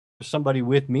somebody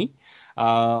with me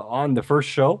on the first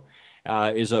show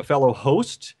is a fellow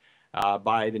host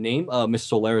by the name of Miss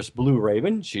Solaris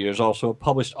BlueRaven. She is also a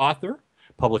published author,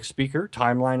 public speaker,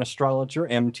 timeline astrologer,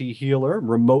 MT healer,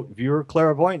 remote viewer,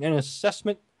 clairvoyant, and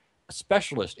assessment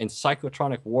specialist in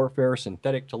psychotronic warfare,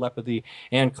 synthetic telepathy,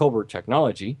 and covert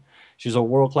technology. She's a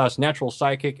world-class natural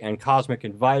psychic and cosmic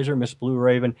advisor. Miss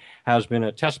BlueRaven has been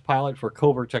a test pilot for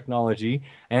covert technology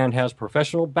and has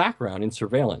professional background in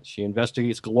surveillance. She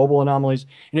investigates global anomalies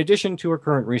in addition to her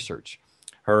current research.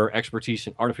 Her expertise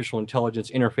in artificial intelligence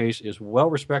interface is well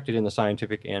respected in the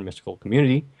scientific and mystical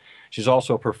community. She's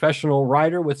also a professional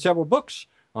writer with several books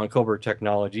on covert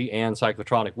technology and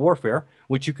psychotronic warfare,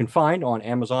 which you can find on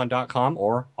Amazon.com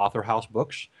or Author House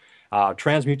Books.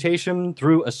 Transmutation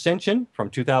through Ascension from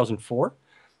 2004.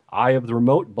 Eye of the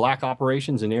Remote, Black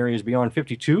Operations in Areas Beyond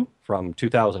 52 from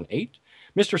 2008.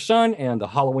 Mr. Sun and the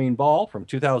Halloween Ball from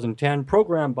 2010.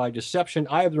 Programmed by Deception,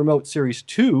 Eye of the Remote Series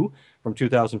 2 from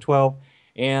 2012.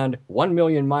 And 1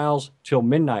 Million Miles Till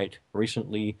Midnight,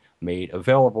 recently made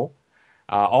available.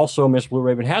 Also, Miss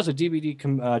BlueRaven has a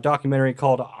DVD documentary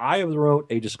called Eye of the Remote,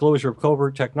 A Disclosure of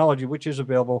Covert Technology, which is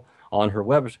available on her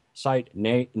website,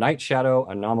 Night Shadow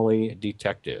Anomaly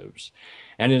Detectives.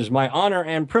 And it is my honor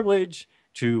and privilege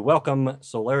to welcome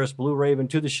Solaris BlueRaven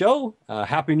to the show.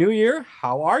 Happy New Year.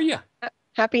 How are you?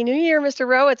 Happy New Year, Mr.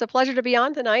 Rowe. It's a pleasure to be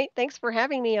on tonight. Thanks for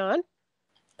having me on.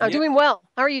 I'm doing well.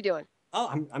 How are you doing? Oh,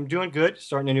 I'm doing good.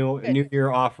 Starting a new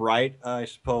year off right, I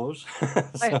suppose.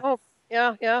 I hope.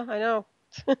 Yeah, I know.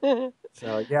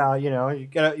 So yeah,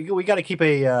 we gotta keep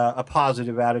a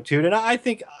positive attitude, and I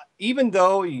think even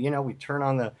though we turn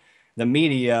on the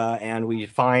media and we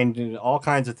find all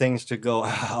kinds of things to go,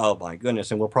 oh my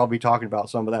goodness, and we'll probably be talking about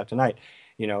some of that tonight.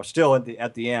 Still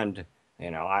at the end,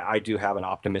 I do have an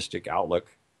optimistic outlook.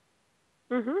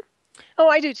 Mm-hmm. Oh,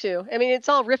 I do too. I mean, it's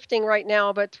all rifting right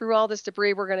now, but through all this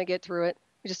debris, we're going to get through it.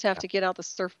 We just have to get out the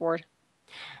surfboard.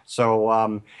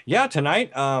 So yeah,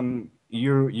 tonight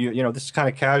this is kind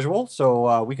of casual,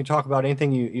 so we can talk about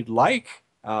anything you'd like.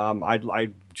 I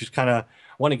just kind of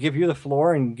want to give you the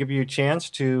floor and give you a chance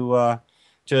to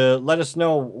let us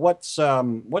know what's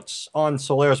on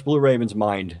Solaris BlueRaven's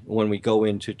mind when we go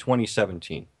into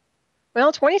 2017.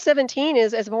 Well, 2017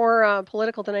 is more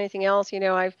political than anything else. You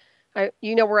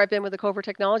know where I've been with the covert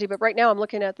technology, but right now I'm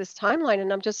looking at this timeline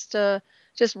and I'm just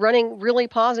running really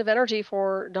positive energy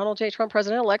for Donald J. Trump,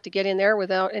 president-elect, to get in there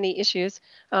without any issues.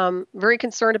 Very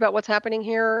concerned about what's happening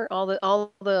here, all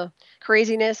the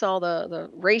craziness, all the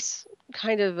race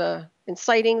kind of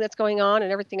inciting that's going on,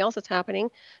 and everything else that's happening.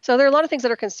 So there are a lot of things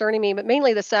that are concerning me, but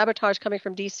mainly the sabotage coming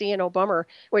from D.C. and Obama,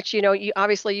 which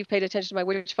obviously you've paid attention to my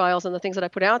witch files and the things that I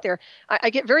put out there. I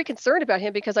get very concerned about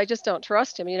him because I just don't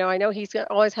trust him. I know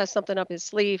always has something up his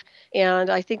sleeve, and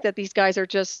I think that these guys are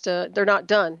just they're not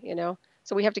done.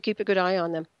 So we have to keep a good eye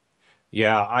on them.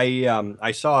 Yeah,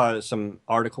 I saw some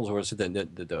articles where it said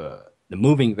that the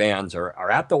moving vans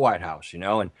are at the White House,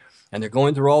 and they're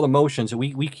going through all the motions. And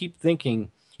we keep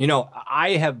thinking,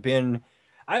 I have been,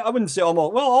 I wouldn't say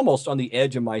almost on the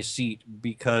edge of my seat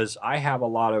because I have a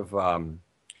lot of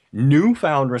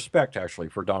newfound respect actually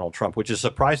for Donald Trump, which has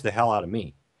surprised the hell out of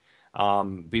me.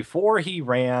 Before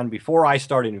I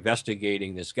started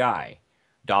investigating this guy,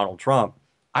 Donald Trump,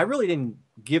 I really didn't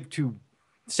give two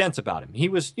cents about him. He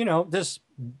was, this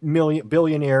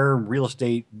billionaire real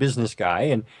estate business guy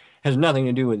and has nothing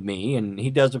to do with me. And he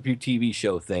does a few TV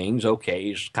show things. Okay,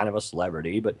 he's kind of a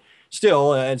celebrity, but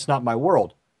still, it's not my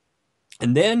world.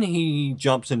 And then he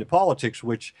jumps into politics,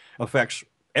 which affects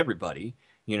everybody,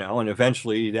 and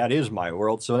eventually that is my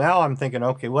world. So now I'm thinking,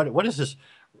 okay, what is this,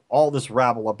 all this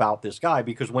rabble about this guy?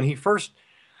 Because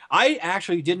I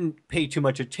actually didn't pay too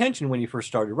much attention when he first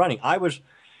started running. I was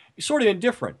sort of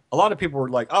indifferent. A lot of people were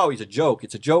like, oh, he's a joke.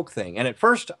 It's a joke thing. And at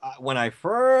first, when I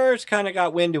first kind of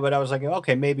got wind of it, I was like,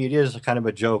 okay, maybe it is kind of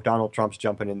a joke. Donald Trump's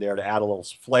jumping in there to add a little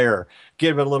flair,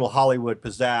 give it a little Hollywood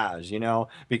pizzazz,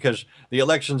 because the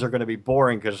elections are going to be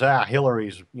boring because,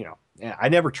 Hillary's, I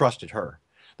never trusted her.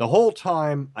 The whole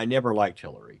time, I never liked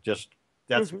Hillary. Just,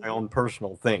 that's my own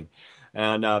personal thing.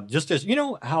 And just as,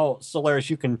 how, Solaris,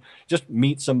 you can just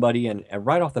meet somebody and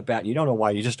right off the bat, you don't know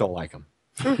why, you just don't like them.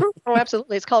 Oh,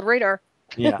 absolutely. It's called radar.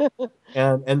 Yeah.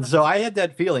 And so I had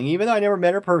that feeling, even though I never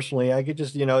met her personally, I could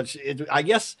just, I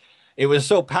guess it was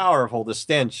so powerful, the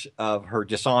stench of her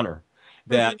dishonor,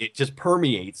 that it just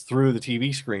permeates through the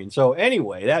TV screen. So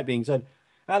anyway, that being said,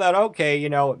 I thought, okay,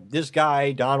 this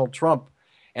guy, Donald Trump,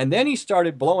 and then he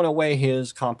started blowing away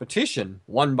his competition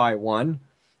one by one.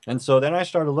 And so then I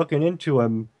started looking into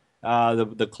him.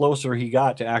 The closer he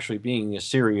got to actually being a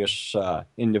serious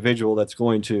individual that's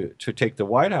going to take the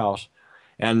White House.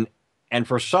 And And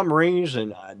for some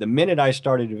reason, the minute I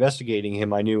started investigating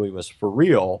him, I knew he was for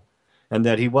real and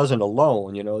that he wasn't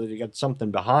alone, that he got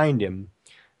something behind him,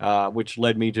 which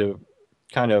led me to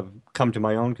kind of come to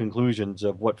my own conclusions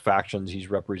of what factions he's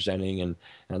representing and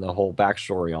the whole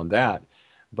backstory on that.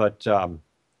 But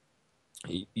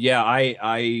yeah,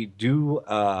 I do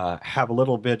have a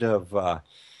little bit of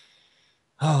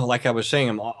oh, like I was saying,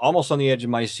 I'm almost on the edge of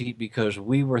my seat because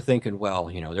we were thinking, well,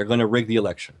 they're going to rig the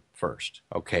election first.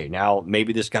 Okay, now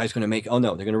maybe this guy's going to make. Oh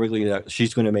no, they're going to rig the.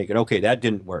 She's going to make it. Okay, that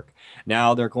didn't work.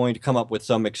 Now they're going to come up with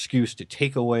some excuse to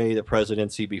take away the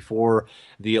presidency before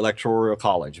the electoral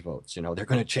college votes. They're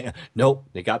going to change. Nope,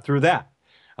 they got through that.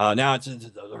 Now it's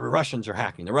the Russians are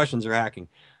hacking. The Russians are hacking.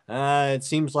 It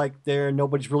seems like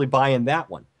nobody's really buying that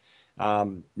one.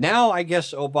 Now I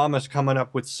guess Obama's coming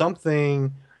up with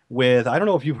something with, I don't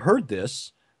know if you've heard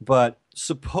this, but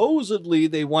supposedly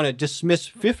they want to dismiss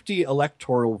 50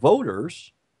 electoral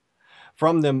voters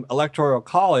from the electoral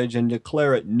college and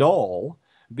declare it null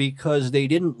because they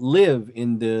didn't live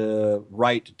in the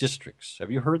right districts. Have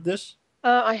you heard this?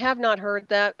 I have not heard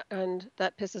that, and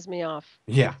that pisses me off.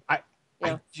 Yeah, I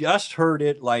just heard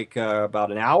it like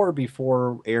about an hour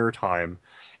before airtime,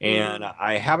 and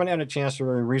I haven't had a chance to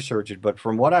really research it. But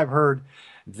from what I've heard,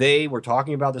 they were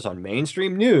talking about this on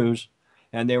mainstream news,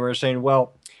 and they were saying,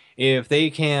 well, if they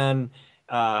can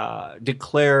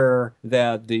declare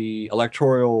that the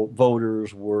electoral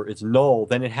voters it's null,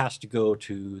 then it has to go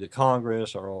to the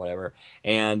Congress or whatever,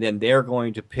 and then they're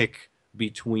going to pick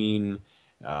between.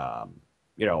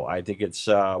 I think it's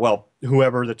well,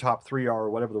 whoever the top three are, or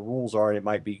whatever the rules are, and it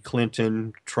might be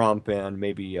Clinton, Trump, and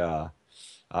maybe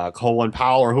Colin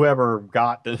Powell or whoever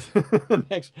got the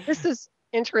next. This is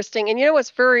interesting. And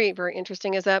what's very, very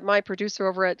interesting is that my producer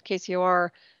over at KCOR,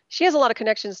 she has a lot of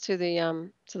connections to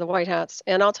the White Hats.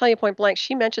 And I'll tell you point blank,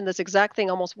 she mentioned this exact thing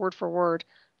almost word for word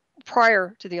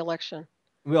prior to the election.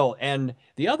 Well, and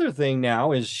the other thing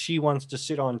now is she wants to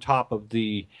sit on top of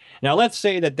the. Now, let's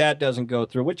say that doesn't go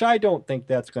through, which I don't think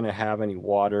that's going to have any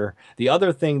water. The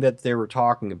other thing that they were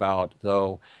talking about,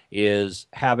 though, is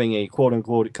having a quote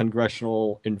unquote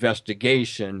congressional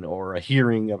investigation or a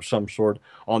hearing of some sort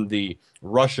on the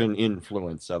Russian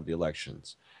influence of the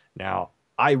elections. Now,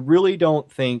 I really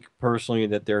don't think personally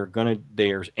that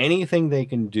there's anything they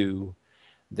can do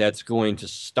that's going to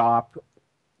stop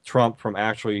Trump from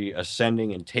actually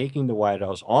ascending and taking the White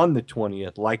House on the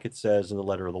 20th, like it says in the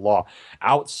letter of the law,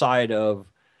 outside of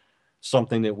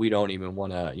something that we don't even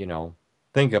want to,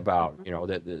 think about,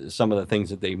 that some of the things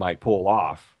that they might pull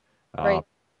off. Right.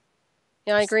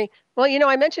 Yeah, I agree. Well,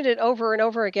 I mentioned it over and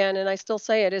over again, and I still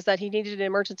say it, is that he needed an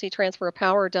emergency transfer of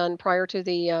power done prior to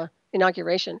the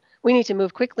inauguration. We need to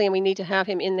move quickly, and we need to have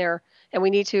him in there. And we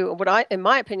need to, in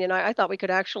my opinion, I thought we could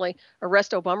actually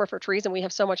arrest Obama for treason. We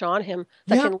have so much on him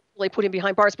that can really put him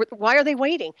behind bars. But why are they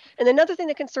waiting? And another thing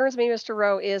that concerns me, Mr.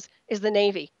 Rowe, is the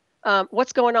Navy.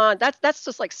 What's going on? That's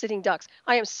just like sitting ducks.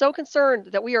 I am so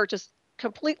concerned that we are just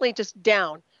completely just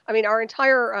down. I mean, our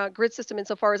entire grid system,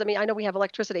 insofar as, I know we have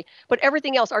electricity, but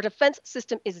everything else, our defense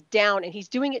system is down, and he's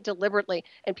doing it deliberately.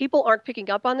 And people aren't picking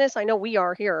up on this. I know we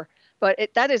are here, but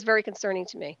that is very concerning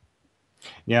to me.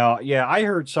 Now, yeah, I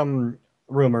heard some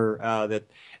rumor that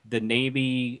the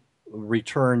Navy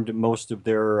returned most of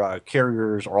their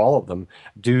carriers, or all of them,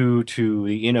 due to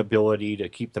the inability to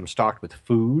keep them stocked with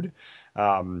food.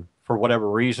 For whatever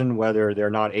reason, whether they're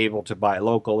not able to buy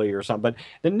locally or something. But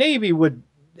the Navy would,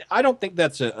 I don't think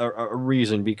that's a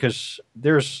reason, because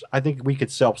I think we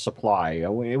could self-supply.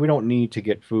 We don't need to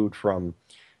get food from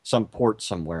some port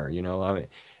somewhere,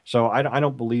 so I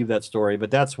don't believe that story, but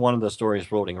that's one of the stories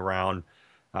floating around.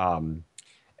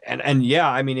 And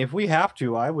yeah, if we have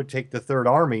to, I would take the Third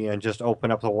Army and just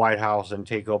open up the White House and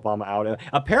take Obama out.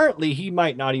 Apparently, he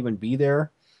might not even be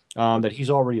there, that he's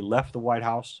already left the White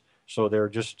House. So they're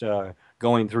just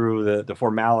going through the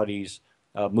formalities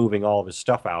of moving all of his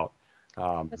stuff out.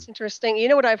 That's interesting. You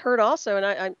know what I've heard also,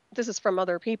 and this is from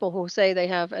other people who say they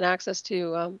have an access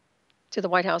to the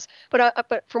White House.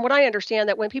 But from what I understand,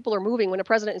 that when people are moving, when a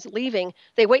president is leaving,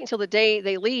 they wait until the day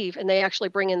they leave, and they actually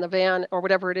bring in the van or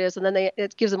whatever it is, and then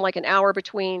it gives them like an hour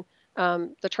between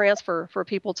the transfer for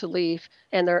people to leave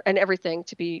and everything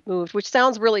to be moved, which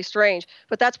sounds really strange,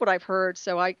 but that's what I've heard.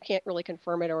 So I can't really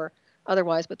confirm it or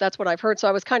otherwise, but that's what I've heard. So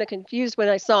I was kind of confused when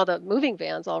I saw the moving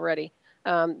vans already.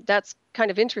 That's kind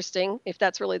of interesting if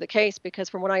that's really the case, because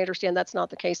from what I understand, that's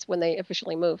not the case when they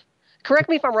officially move. Correct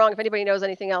me if I'm wrong, if anybody knows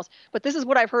anything else, but this is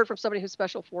what I've heard from somebody who's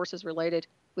special forces related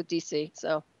with DC.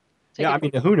 So yeah,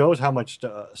 who knows how much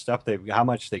stuff how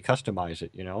much they customize it,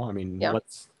 Yeah.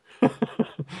 what's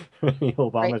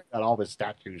Obama's got all his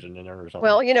statues in there or something.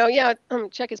 Well, yeah,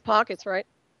 check his pockets, right?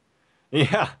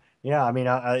 Yeah, yeah. I mean,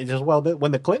 I just well,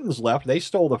 when the Clintons left, they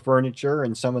stole the furniture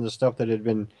and some of the stuff that had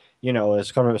been,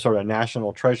 as kind of sort of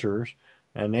national treasures,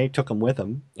 and they took them with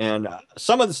them. And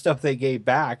some of the stuff they gave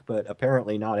back, but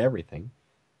apparently not everything.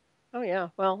 Oh yeah.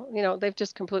 Well, they've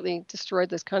just completely destroyed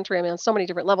this country. I mean, on so many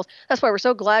different levels. That's why we're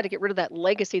so glad to get rid of that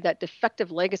legacy, that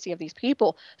defective legacy of these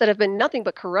people that have been nothing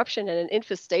but corruption and an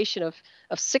infestation of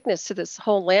sickness to this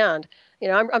whole land.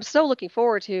 I'm so looking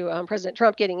forward to President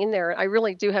Trump getting in there. I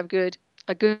really do have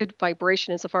a good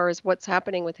vibration insofar as what's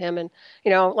happening with him. And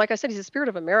like I said, he's the spirit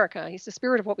of America. He's the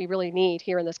spirit of what we really need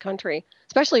here in this country,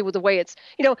 especially with the way it's.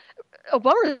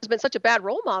 Obama has been such a bad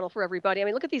role model for everybody. I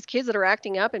mean, look at these kids that are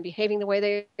acting up and behaving the way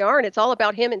they are, and it's all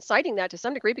about him inciting that to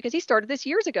some degree because he started this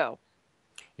years ago.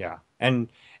 Yeah, and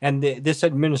this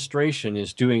administration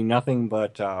is doing nothing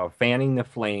but fanning the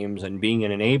flames and being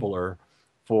an enabler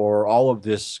for all of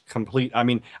this complete. I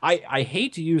mean, I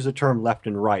hate to use the term left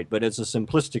and right, but it's a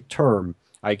simplistic term.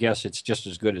 I guess it's just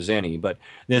as good as any. But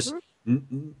this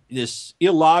Hmm. this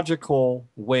illogical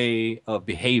way of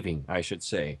behaving, I should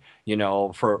say,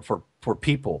 for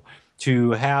people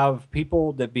to have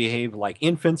people that behave like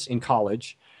infants in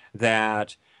college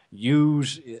that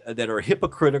that are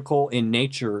hypocritical in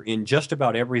nature in just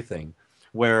about everything,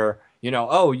 where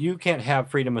oh, you can't have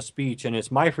freedom of speech and it's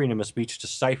my freedom of speech to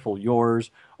stifle yours,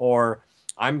 or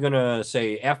I'm gonna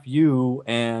say f you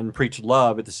and preach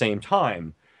love at the same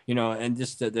time, and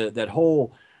just that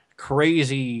whole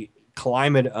crazy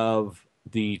climate of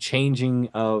the changing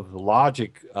of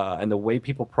logic and the way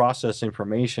people process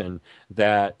information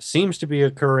that seems to be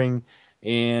occurring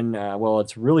in well,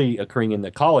 it's really occurring in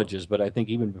the colleges, but I think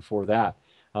even before that.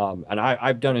 And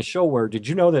I've done a show where did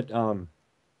you know that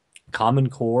Common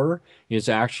Core is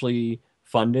actually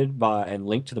funded by and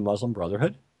linked to the Muslim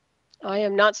Brotherhood? I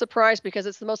am not surprised because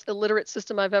it's the most illiterate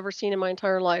system I've ever seen in my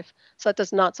entire life. So that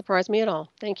does not surprise me at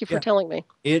all. Thank you for Yeah. telling me.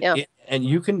 It, Yeah. it and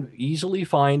you can easily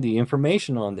find the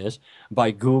information on this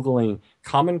by Googling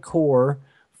Common Core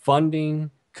funding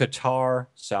Qatar,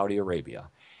 Saudi Arabia.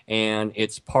 And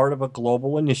it's part of a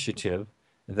global initiative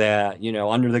that,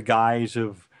 under the guise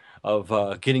of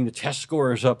getting the test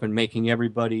scores up and making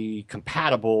everybody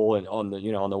compatible and on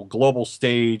the global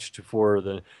stage for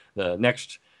the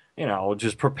next,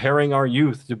 just preparing our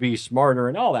youth to be smarter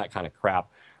and all that kind of crap.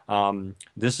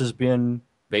 This has been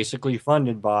basically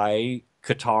funded by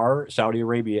Qatar, Saudi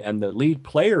Arabia, and the lead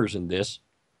players in this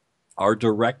are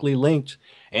directly linked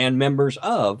and members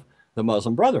of the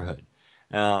Muslim Brotherhood.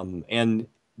 And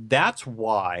that's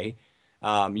why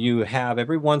you have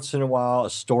every once in a while a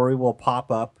story will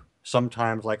pop up.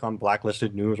 Sometimes, like on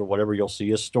Blacklisted News or whatever, you'll see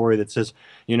a story that says,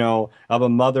 of a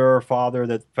mother or father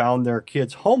that found their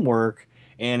kid's homework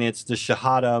and it's the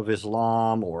Shahada of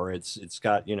Islam, or it's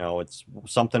got, it's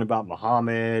something about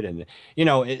Muhammad, and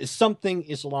it's something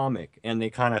Islamic, and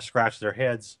they kind of scratch their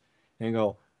heads and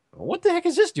go, what the heck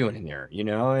is this doing in there?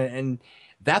 And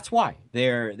that's why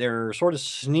they're sort of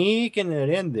sneaking it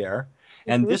in there,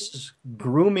 and Hmm. this is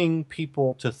grooming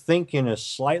people to think in a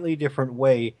slightly different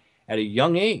way at a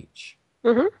young age. Hmm.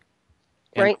 And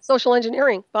Right. Social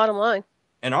engineering, bottom line.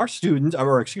 our students,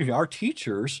 or excuse me, our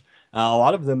teachers, a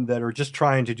lot of them that are just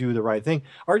trying to do the right thing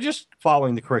are just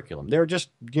following the curriculum. They're just,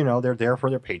 they're there for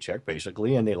their paycheck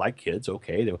basically, and they like kids.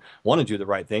 Okay, they want to do the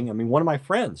right thing. I mean, one of my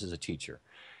friends is a teacher,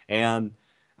 and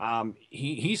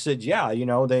he said, yeah,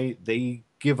 they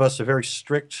give us a very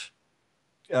strict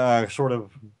sort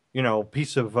of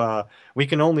piece of we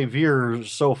can only veer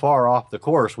so far off the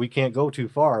course. We can't go too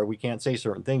far. We can't say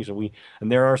certain things,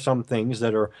 and there are some things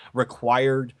that are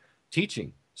required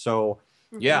teaching. So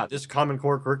Hmm. yeah, this Common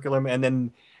Core curriculum, and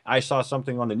then I saw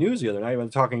something on the news the other night when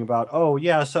talking about, oh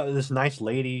yeah, so this nice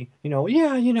lady,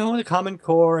 yeah, the Common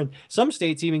Core, and some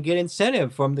states even get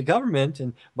incentive from the government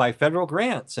and by federal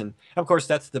grants, and of course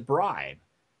that's the bribe.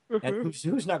 And Hmm.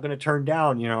 who's not going to turn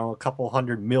down, a couple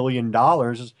 $100 million?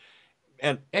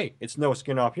 And hey, it's no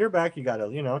skin off your back. You got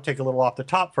to, take a little off the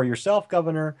top for yourself,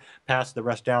 Governor. Pass the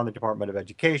rest down the Department of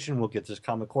Education. We'll get this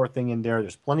Common Core thing in there.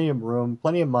 There's plenty of room,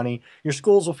 plenty of money. Your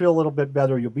schools will feel a little bit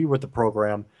better. You'll be with the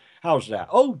program. How's that?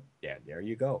 Oh, yeah, there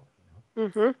you go.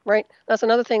 Right. That's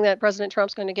another thing that President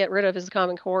Trump's going to get rid of is the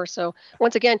Common Core. So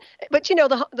once again, but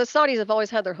the Saudis have always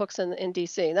had their hooks in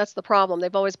D.C. That's the problem.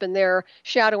 They've always been there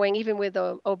shadowing, even with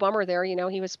Obama there.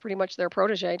 He was pretty much their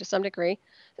protege to some degree,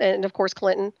 and of course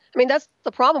Clinton. I mean, that's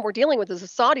the problem we're dealing with is the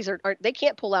Saudis are they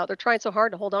can't pull out. They're trying so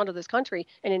hard to hold on to this country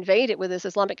and invade it with this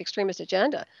Islamic extremist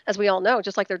agenda, as we all know,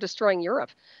 just like they're destroying Europe.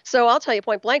 So I'll tell you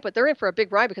point blank, but they're in for a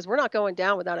big ride because we're not going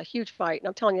down without a huge fight, and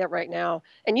I'm telling you that right now.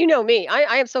 And you know me,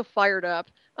 I am so fired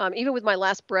up. Even with my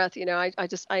last breath,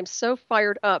 I'm so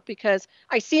fired up because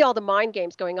I see all the mind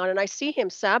games going on, and I see him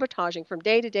sabotaging from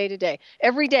day to day to day.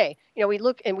 Every day, we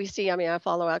look and we see. I mean, I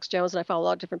follow Alex Jones and I follow a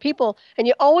lot of different people, and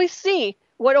you always see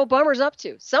what Obama's up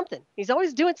to. Something. He's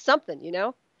always doing something.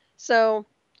 So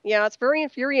yeah, it's very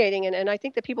infuriating, and I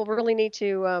think that people really need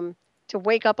to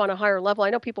wake up on a higher level. I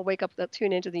know people wake up that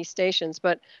tune into these stations,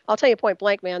 but I'll tell you point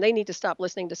blank, man, they need to stop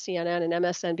listening to CNN and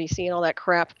MSNBC and all that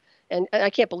crap. And I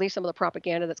can't believe some of the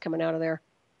propaganda that's coming out of there.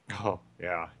 Oh,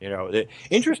 yeah.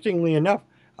 Interestingly enough,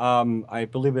 I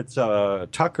believe it's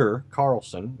Tucker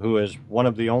Carlson, who is one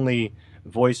of the only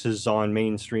voices on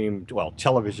mainstream, well,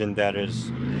 television that is,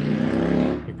 you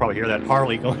can probably hear that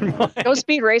Harley going by. Go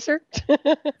Speed Racer.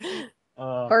 uh,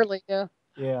 Hardly, yeah.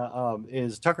 yeah,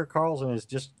 is Tucker Carlson has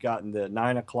just gotten the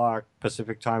 9 o'clock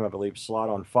Pacific time, I believe, slot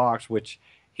on Fox, which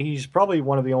he's probably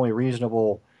one of the only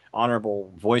reasonable,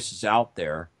 honorable voices out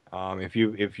there. If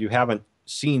you haven't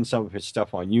seen some of his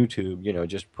stuff on YouTube,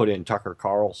 just put in Tucker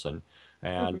Carlson, Hmm.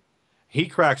 and he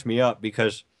cracks me up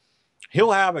because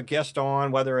he'll have a guest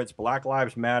on, whether it's Black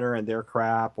Lives Matter and their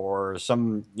crap or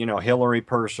some, Hillary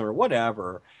person or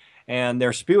whatever, and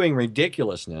they're spewing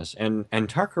ridiculousness, and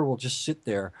Tucker will just sit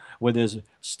there with his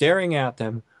staring at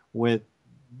them with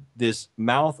this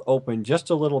mouth open just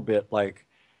a little bit, like,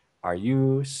 are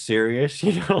you serious?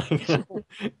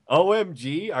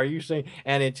 OMG, are you saying?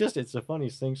 And it's the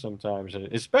funniest thing sometimes,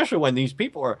 especially when these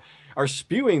people are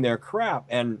spewing their crap.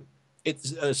 And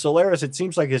it's Solaris, it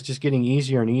seems like it's just getting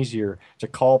easier and easier to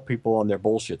call people on their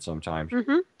bullshit sometimes.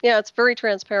 Yeah, it's very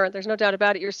transparent. There's no doubt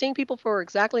about it. You're seeing people for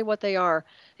exactly what they are.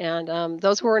 And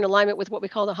those who are in alignment with what we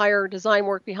call the higher design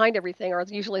work behind everything are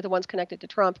usually the ones connected to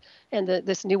Trump and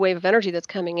this new wave of energy that's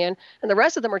coming in. And the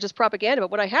rest of them are just propaganda.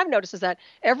 But what I have noticed is that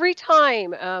every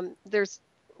time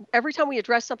we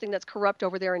address something that's corrupt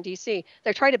over there in DC,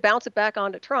 they try to bounce it back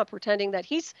onto Trump, pretending that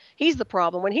he's the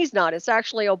problem when he's not. It's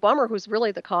actually Obama who's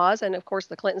really the cause, and of course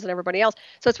the Clintons and everybody else.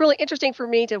 So it's really interesting for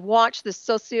me to watch this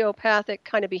sociopathic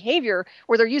kind of behavior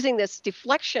where they're using this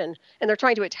deflection and they're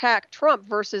trying to attack Trump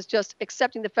versus just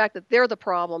accepting the fact that they're the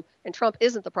problem and Trump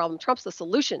isn't the problem. Trump's the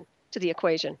solution to the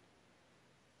equation.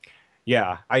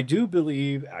 Yeah, I do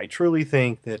believe, I truly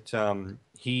think that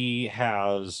he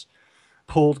has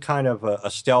pulled kind of a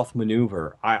stealth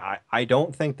maneuver. I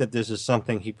don't think that this is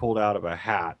something he pulled out of a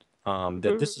hat. That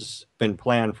Hmm. this has been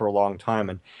planned for a long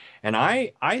time, and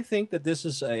I think that this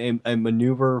is a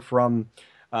maneuver from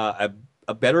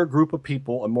a better group of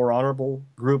people, a more honorable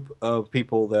group of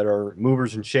people that are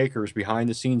movers and shakers behind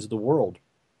the scenes of the world.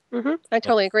 I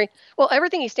totally agree. Well,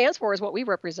 everything he stands for is what we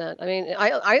represent. I mean,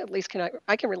 I at least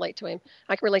I can relate to him.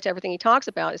 I can relate to everything he talks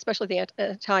about, especially the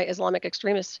anti-Islamic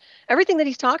extremists. Everything that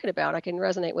he's talking about, I can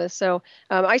resonate with. So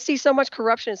I see so much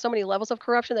corruption and so many levels of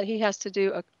corruption that he has to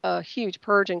do a huge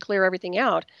purge and clear everything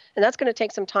out. And that's going to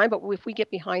take some time. But if we get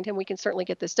behind him, we can certainly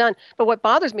get this done. But what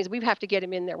bothers me is we have to get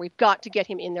him in there. We've got to get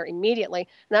him in there immediately.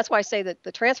 And that's why I say that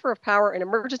the transfer of power, an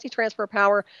emergency transfer of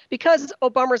power, because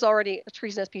Obama's already a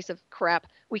treasonous piece of crap.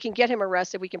 We can get him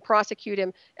arrested. We can prosecute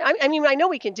him. I mean, I know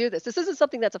we can do this. This isn't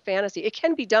something that's a fantasy. It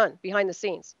can be done behind the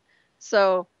scenes.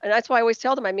 So, and that's why I always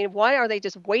tell them, I mean, why are they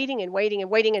just waiting and waiting and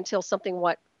waiting until something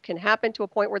what can happen to a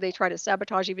point where they try to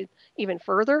sabotage even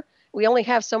further? We only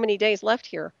have so many days left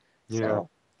here. Yeah. So,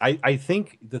 I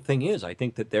think the thing is, I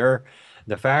think that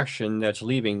the faction that's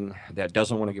leaving that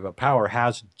doesn't want to give up power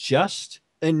has just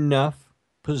enough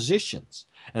positions.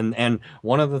 And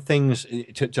one of the things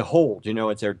to hold,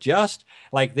 it's they're just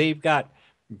like they've got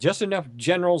just enough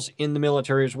generals in the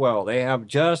military as well. They have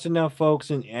just enough folks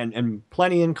and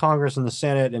plenty in Congress and the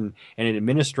Senate and in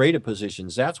administrative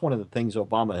positions. That's one of the things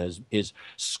Obama is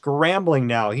scrambling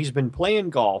now. He's been playing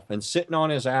golf and sitting on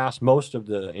his ass most of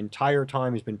the entire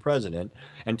time he's been president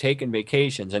and taking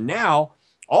vacations. And now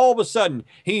all of a sudden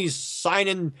he's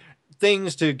signing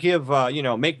things to give,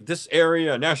 make this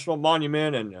area a national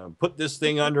monument and put this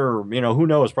thing under, who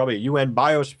knows, probably a UN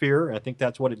biosphere. I think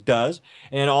that's what it does.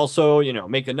 And also,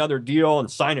 make another deal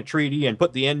and sign a treaty and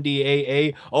put the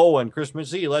NDAA. Oh, and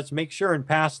Christmas Eve, let's make sure and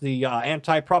pass the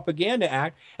Anti-Propaganda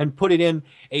Act and put it in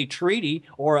a treaty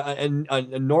or a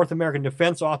North American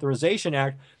Defense Authorization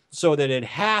Act so that it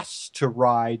has to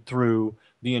ride through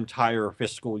the entire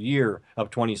fiscal year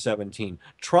of 2017.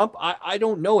 Trump, I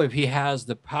don't know if he has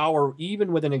the power,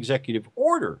 even with an executive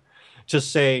order, to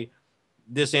say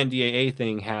this NDAA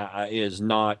thing is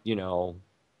not,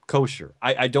 kosher.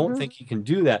 I don't mhm. think he can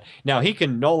do that. Now, he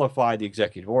can nullify the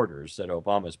executive orders that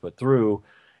Obama's put through.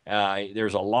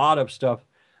 There's a lot of stuff.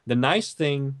 The nice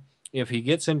thing, if he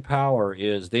gets in power,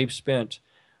 is they've spent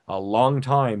a long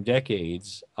time,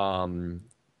 decades,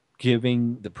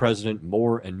 giving the president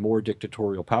more and more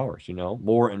dictatorial powers, you know,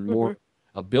 more and Hmm. more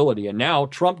ability. And now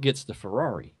Trump gets the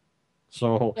Ferrari.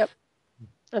 So, Yep,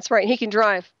 that's right. He can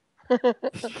drive.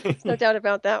 There's no doubt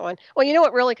about that one. Well, you know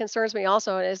what really concerns me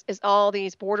also is all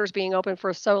these borders being open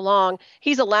for so long.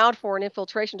 He's allowed for an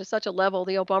infiltration to such a level,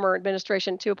 the Obama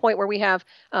administration, to a point where we have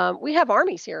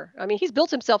armies here. I mean, he's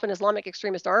built himself an Islamic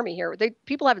extremist army here.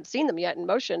 People haven't seen them yet in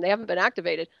motion. They haven't been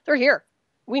activated. They're here.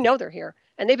 We know they're here,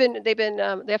 and the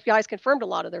FBI has confirmed a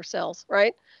lot of their cells,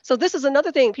 right? So this is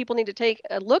another thing people need to take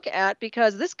a look at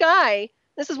because this guy.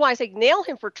 This is why I say nail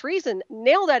him for treason.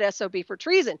 Nail that SOB for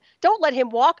treason. Don't let him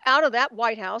walk out of that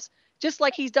White House just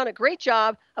like he's done a great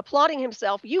job applauding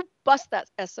himself. You bust that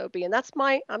SOB. And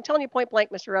I'm telling you point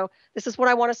blank, Mr. O, this is what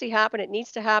I want to see happen. It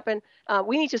needs to happen.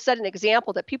 We need to set an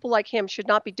example that people like him should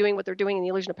not be doing what they're doing in the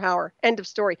illusion of power. End of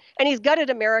story. And he's gutted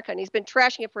America and he's been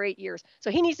trashing it for 8 years. So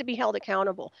he needs to be held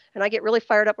accountable. And I get really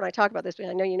fired up when I talk about this, but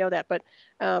I know you know that. But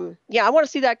yeah, I want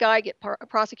to see that guy get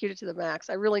prosecuted to the max.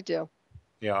 I really do.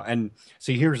 yeah, and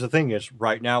see, here's the thing: is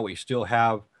right now we still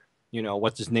have, you know,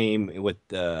 what's his name with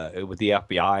the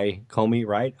FBI, Comey,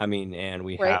 right? I mean, and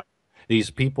we Right. have these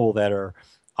people that are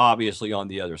obviously on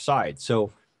the other side.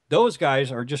 So those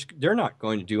guys are they're not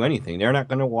going to do anything. They're not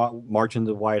going to march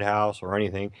into the White House or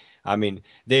anything. I mean,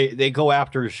 they go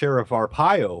after Sheriff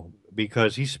Arpaio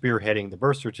because he's spearheading the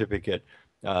birth certificate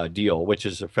deal, which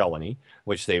is a felony,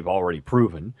 which they've already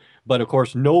proven. But of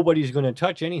course, nobody's going to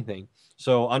touch anything.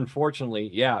 So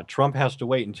unfortunately, yeah, Trump has to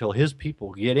wait until his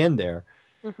people get in there,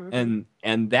 Hmm.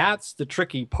 and that's the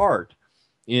tricky part.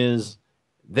 Is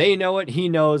they know it, he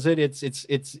knows it.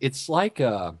 It's like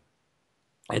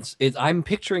I'm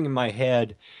picturing in my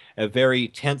head a very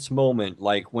tense moment,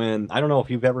 like when I don't know if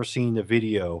you've ever seen the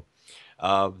video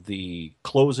of the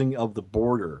closing of the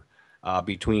border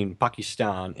between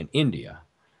Pakistan and India,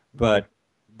 but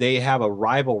they have a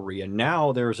rivalry, and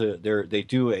now they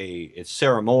do it's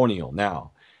ceremonial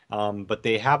now, but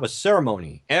they have a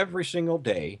ceremony every single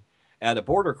day at a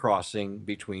border crossing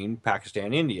between Pakistan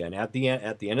and India, and at the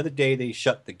end of the day they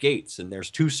shut the gates, and there's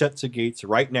two sets of gates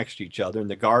right next to each other, and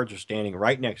the guards are standing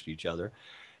right next to each other,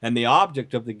 and the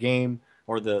object of the game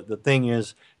or the thing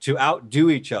is to outdo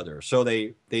each other. So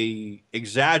they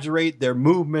exaggerate their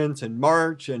movements and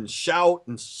march and shout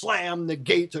and slam the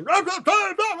gates and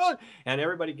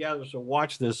everybody gathers to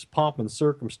watch this pomp and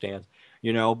circumstance,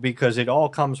 you know, because it all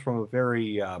comes from a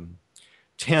very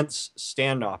tense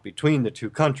standoff between the two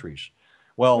countries.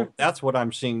 Well, that's what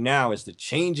I'm seeing now is the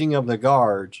changing of the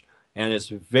guards, and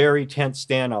it's a very tense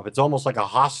standoff. It's almost like a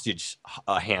hostage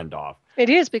handoff. It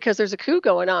is because there's a coup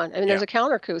going on. I mean, Yeah. there's a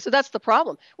counter coup. So that's the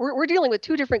problem. We're dealing with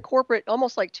two different corporate,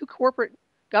 almost like two corporate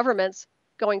governments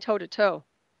going toe to toe,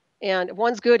 and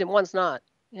one's good and one's not.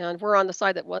 And we're on the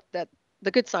side that the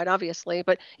good side, obviously.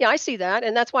 But yeah, I see that,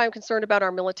 and that's why I'm concerned about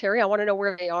our military. I want to know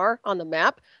where they are on the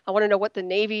map. I want to know what the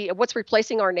Navy, what's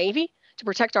replacing our Navy to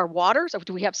protect our waters.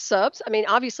 Do we have subs? I mean,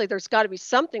 obviously, there's got to be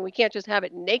something. We can't just have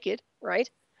it naked, right?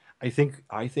 I think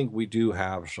we do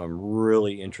have some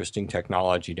really interesting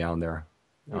technology down there.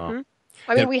 Uh, Hmm.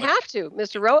 I mean, that we have to,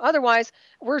 Mr. Rowe. Otherwise,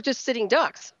 we're just sitting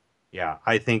ducks. Yeah,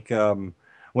 I think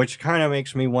which kind of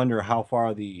makes me wonder how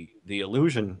far the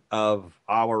illusion of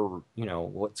our, you know,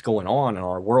 what's going on in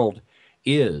our world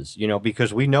is, you know,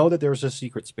 because we know that there's a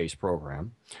secret space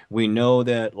program. We know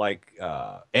that like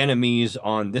enemies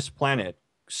on this planet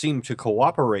seem to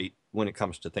cooperate when it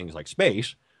comes to things like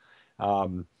space.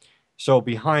 Um, so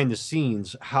behind the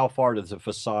scenes, how far does the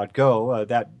facade go?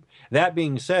 That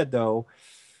being said, though,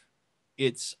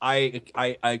 it's I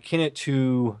akin it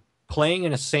to playing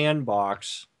in a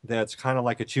sandbox that's kind of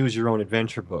like a choose your own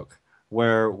adventure book,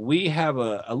 where we have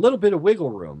a little bit of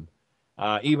wiggle room,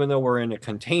 even though we're in a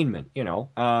containment. You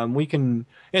know, we can.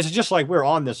 It's just like we're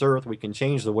on this earth. We can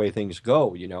change the way things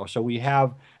go. You know, so we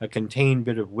have a contained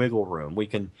bit of wiggle room.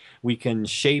 We can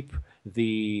shape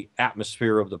the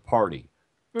atmosphere of the party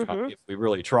Hmm. if we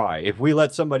really try. If we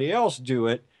let somebody else do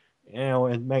it, you know,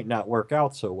 it might not work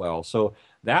out so well. So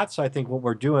that's, I think, what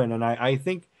we're doing. And I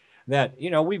think that, you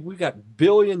know, we've got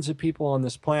billions of people on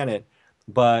this planet,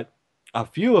 but a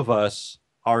few of us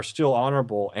are still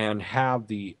honorable and have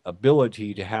the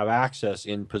ability to have access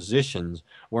in positions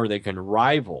where they can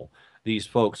rival these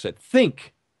folks that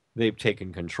think they've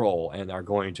taken control and are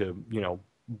going to, you know,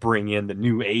 bring in the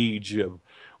new age of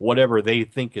whatever they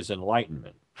think is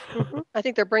enlightenment. I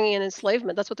think they're bringing in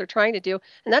enslavement. That's what they're trying to do,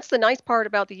 and that's the nice part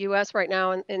about the U.S. right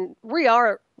now. And we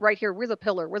are right here. We're the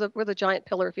pillar. We're the giant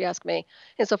pillar, if you ask me,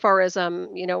 insofar as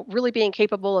really being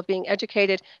capable of being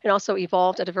educated and also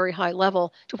evolved at a very high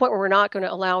level to a point where we're not going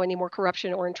to allow any more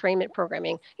corruption or entrainment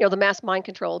programming. The mass mind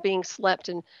control, being slept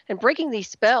and breaking these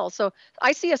spells. So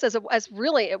I see us as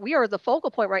really, we are the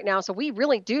focal point right now. So we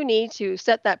really do need to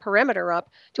set that perimeter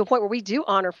up to a point where we do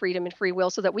honor freedom and free will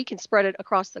so that we can spread it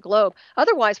across the globe.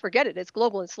 Otherwise, forget it. It's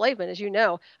global enslavement, as you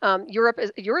know. Europe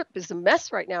is a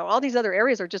mess right now. All these other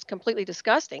areas are just completely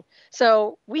disgusting.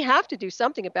 So we have to do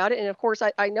something about it. And of course,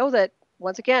 I know that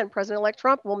once again, President-elect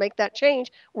Trump will make that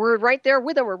change. We're right there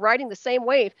with him. We're riding the same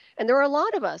wave. And there are a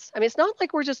lot of us. I mean, it's not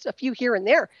like we're just a few here and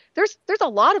there. There's a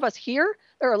lot of us here.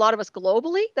 There are a lot of us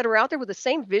globally that are out there with the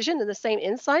same vision and the same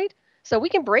insight. So we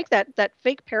can break that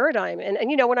fake paradigm. And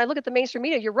when I look at the mainstream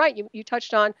media, you're right. You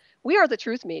touched on, we are the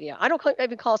truth media. I don't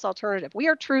even call us alternative. We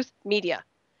are truth media.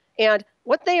 And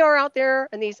what they are out there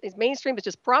and these mainstream is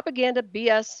just propaganda,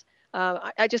 BS.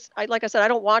 Like I said, I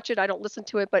don't watch it, I don't listen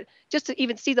to it, but just to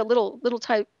even see the little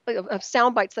type of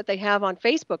sound bites that they have on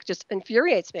Facebook just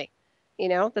infuriates me.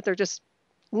 That they're just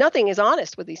nothing is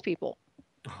honest with these people.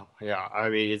 Oh, yeah, I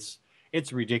mean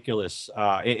it's ridiculous.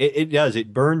 It does.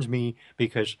 It burns me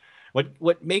because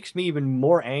what makes me even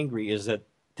more angry is that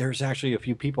there's actually a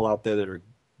few people out there that are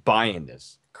buying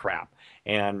this crap,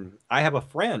 and I have a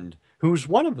friend who's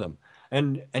one of them,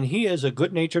 and he is a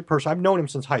good-natured person. I've known him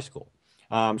since high school.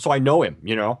 So I know him,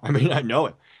 I mean, I know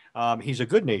him. He's a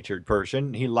good-natured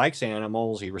person. He likes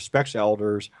animals. He respects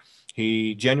elders.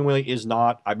 He genuinely is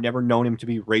not, I've never known him to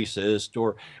be racist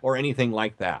or anything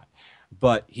like that.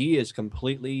 But he is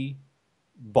completely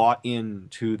bought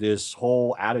into this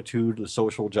whole attitude, the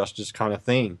social justice kind of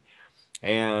thing.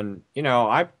 And,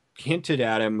 I've hinted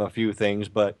at him a few things,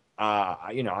 but,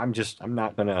 I'm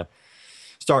not going to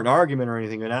start an argument or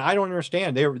anything. And I don't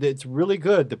understand. It's really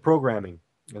good, the programming.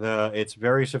 It's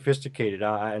very sophisticated,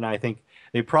 and I think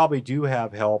they probably do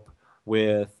have help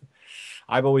with.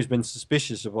 I've always been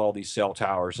suspicious of all these cell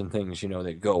towers and things,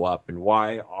 that go up, and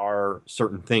why are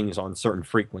certain things on certain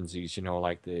frequencies,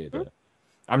 like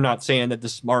I'm not saying that the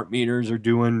smart meters are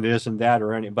doing this and that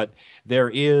or anything, but there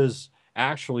is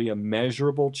actually a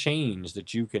measurable change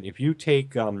that you can, if you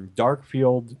take dark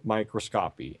field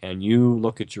microscopy and you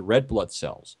look at your red blood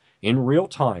cells in real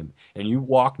time and you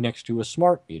walk next to a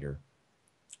smart meter,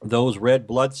 those red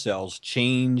blood cells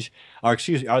change, or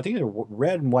excuse me, I think they're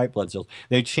red and white blood cells.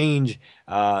 They change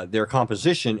their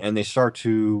composition and they start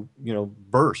to,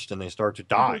 burst and they start to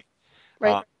die.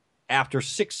 Right. After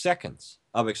 6 seconds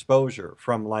of exposure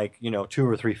from 2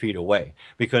 or 3 feet away,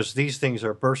 because these things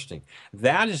are bursting.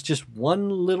 That is just one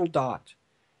little dot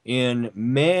in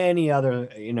many other,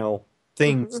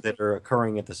 things that are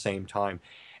occurring at the same time.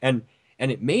 And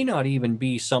it may not even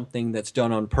be something that's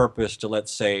done on purpose to,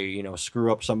 let's say,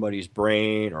 screw up somebody's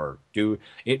brain or do.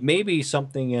 It may be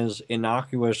something as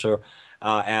innocuous or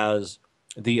as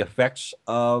the effects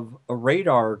of a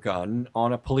radar gun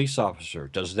on a police officer.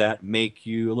 Does that make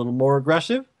you a little more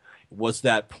aggressive? Was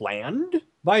that planned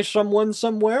by someone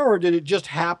somewhere, or did it just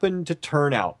happen to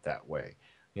turn out that way?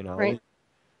 Right.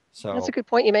 So that's a good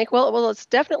point you make. Well, it's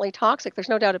definitely toxic. There's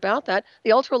no doubt about that.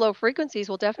 The ultra low frequencies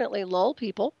will definitely lull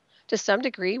people to some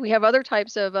degree. We have other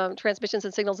types of transmissions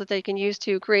and signals that they can use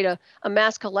to create a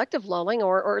mass collective lulling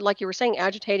or like you were saying,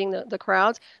 agitating the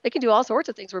crowds. They can do all sorts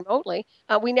of things remotely.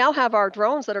 We now have our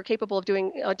drones that are capable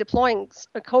of deploying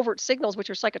covert signals, which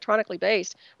are psychotronically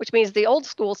based, which means the old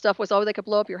school stuff was, they could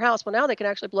blow up your house. Well, now they can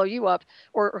actually blow you up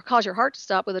or cause your heart to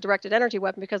stop with a directed energy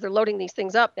weapon because they're loading these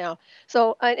things up now.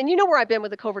 So, and you know where I've been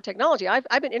with the covert technology.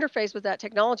 I've been interfaced with that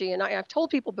technology, and I've told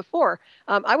people before,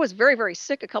 I was very, very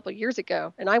sick a couple of years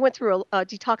ago, and I went through a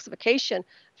detoxification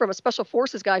from a special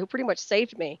forces guy who pretty much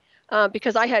saved me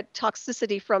because I had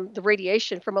toxicity from the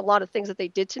radiation from a lot of things that they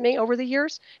did to me over the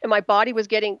years. And my body was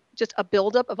getting just a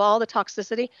buildup of all the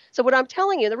toxicity. So what I'm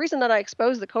telling you, the reason that I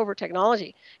expose the covert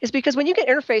technology is because when you get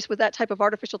interfaced with that type of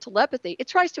artificial telepathy, it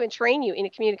tries to entrain you in a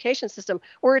communication system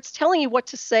where it's telling you what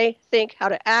to say, think, how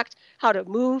to act, how to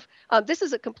move. This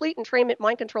is a complete entrainment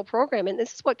mind control program. And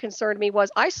this is what concerned me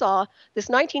was I saw this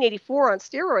 1984 on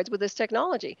steroids with this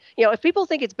technology. If people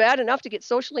think it's bad enough to get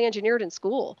socially engineered in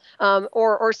school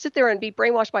or sit there and be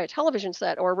brainwashed by a television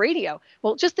set or a radio,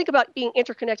 well, just think about being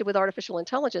interconnected with artificial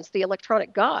intelligence, the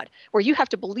electronic god, where you have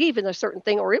to believe in a certain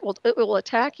thing or it will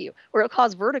attack you or it'll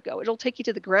cause vertigo. It'll take you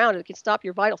to the ground. It can stop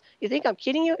your vitals. You think I'm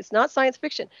kidding you? It's not science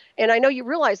fiction. And I know you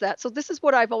realize that. So this is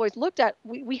what I've always looked at.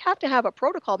 We have to have a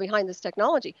protocol behind this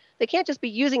technology. They can't just be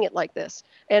using it like this.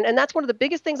 And that's one of the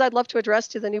biggest things I'd love to address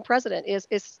to the new president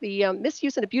is the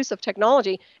misuse and abuse of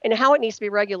technology and how it needs to be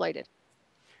regulated.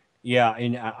 Yeah,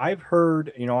 and I've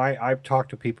heard, I've talked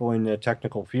to people in the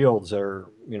technical fields that are,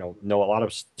 know a lot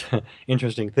of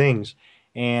interesting things.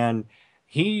 And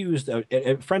he used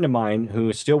a friend of mine who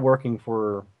is still working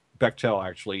for Bechtel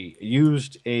actually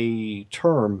used a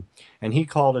term, and he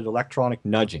called it electronic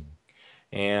nudging.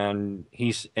 And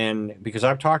because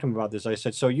I've talked to him about this, I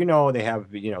said, so they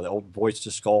have the old voice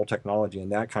to skull technology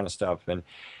and that kind of stuff,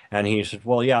 and he said,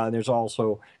 well, yeah, there's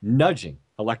also nudging,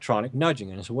 electronic nudging.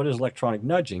 And I said, what is electronic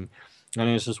nudging? And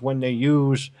he says when they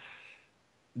use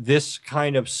this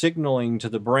kind of signaling to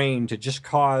the brain to just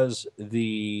cause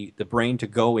the brain to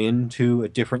go into a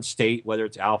different state, whether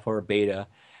it's alpha or beta,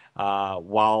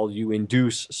 while you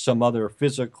induce some other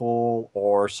physical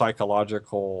or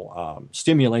psychological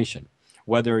stimulation.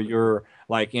 Whether you're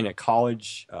like in a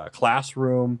college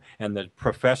classroom and the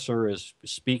professor is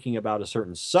speaking about a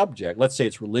certain subject, let's say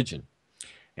it's religion,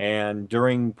 and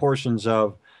during portions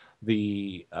of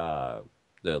the uh,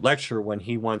 the lecture when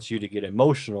he wants you to get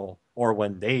emotional, or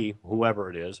when whoever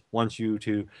it is, wants you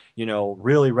to,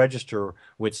 really register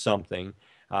with something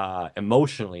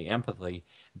emotionally, empathy,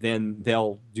 then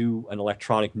they'll do an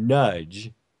electronic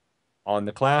nudge on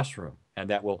the classroom, and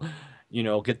that will,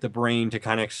 get the brain to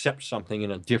kind of accept something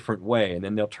in a different way, and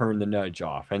then they'll turn the nudge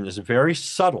off, and it's very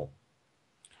subtle.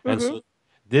 And Mm-hmm. so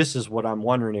this is what I'm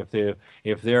wondering,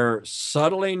 if they're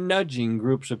subtly nudging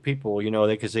groups of people,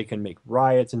 because they can make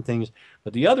riots and things.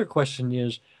 But the other question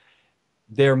is,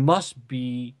 there must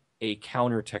be a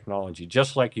counter technology,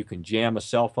 just like you can jam a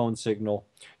cell phone signal,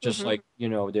 just Mm-hmm. like,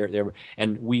 there,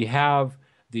 and we have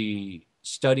the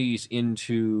studies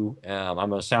into, I'm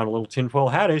going to sound a little tinfoil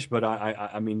hattish, but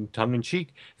I mean, tongue in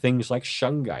cheek, things like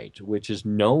shungite, which is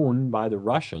known by the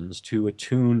Russians to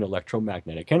attune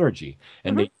electromagnetic energy,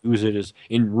 and Mm-hmm. they use it as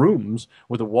in rooms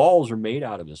where the walls are made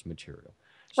out of this material.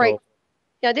 Right. So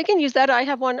Yeah, they can use that. I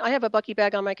have one. I have a Bucky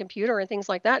bag on my computer and things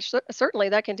like that. Certainly,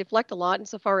 that can deflect a lot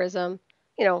insofar as you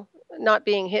know, not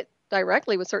being hit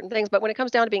directly with certain things. But when it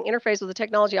comes down to being interfaced with the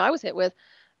technology I was hit with,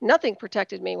 nothing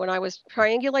protected me when I was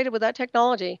triangulated with that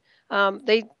technology.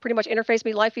 They pretty much interfaced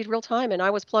me live feed real time, and I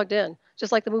was plugged in,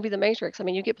 just like the movie The Matrix. I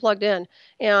mean, you get plugged in,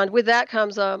 and with that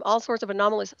comes all sorts of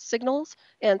anomalous signals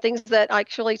and things that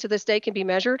actually to this day can be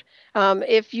measured.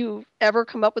 If you ever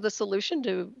come up with a solution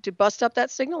to bust up that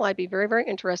signal, I'd be very, very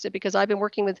interested because I've been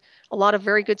working with a lot of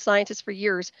very good scientists for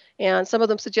years, and some of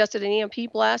them suggested an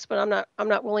EMP blast, but I'm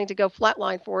not willing to go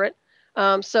flatline for it.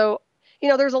 So,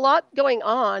 there's a lot going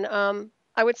on.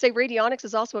 I would say radionics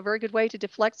is also a very good way to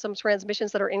deflect some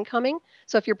transmissions that are incoming.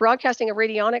 So if you're broadcasting a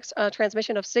radionics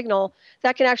transmission of signal,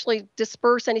 that can actually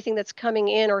disperse anything that's coming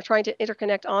in or trying to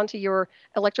interconnect onto your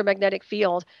electromagnetic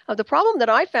field. The problem that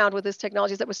I found with this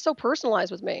technology is that it was so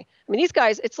personalized with me. I mean, these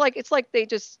guys, it's like they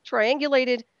just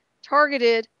triangulated,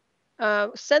 targeted,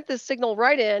 sent this signal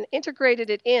right in, integrated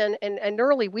it in, and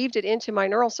neurally weaved it into my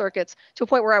neural circuits to a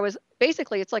point where I was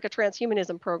basically, it's like a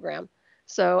transhumanism program.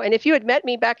 So, and if you had met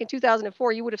me back in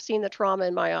 2004, you would have seen the trauma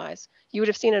in my eyes. You would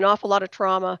have seen an awful lot of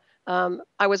trauma.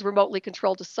 I was remotely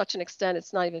controlled to such an extent,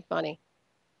 it's not even funny.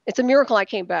 It's a miracle I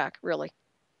came back, really.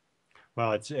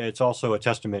 well, it's also a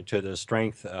testament to the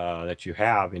strength that you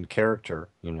have in character,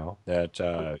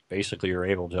 that basically you're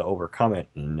able to overcome it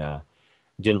and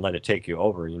didn't let it take you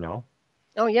over,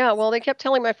 Oh, yeah. Well,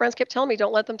 my friends kept telling me,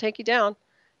 don't let them take you down.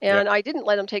 Yeah. And I didn't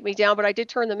let them take me down, but I did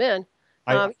turn them in.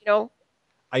 I Um, you know,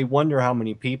 I wonder how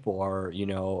many people are,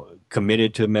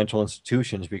 committed to mental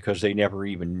institutions because they never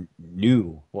even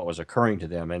knew what was occurring to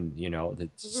them. And, Mhm.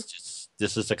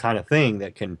 this is the kind of thing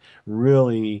that can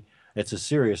really, it's a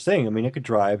serious thing. I mean, it could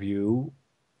drive you,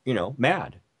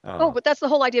 mad. Oh, but that's the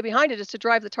whole idea behind it is to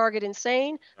drive the target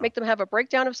insane, make them have a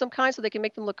breakdown of some kind so they can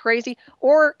make them look crazy,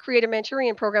 or create a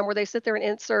Manchurian program where they sit there and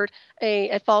insert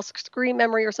a false screen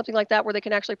memory or something like that where they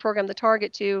can actually program the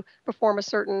target to perform a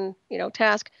certain,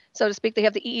 task, so to speak. They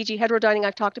have the EEG heterodyning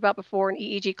I've talked about before and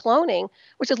EEG cloning,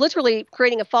 which is literally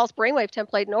creating a false brainwave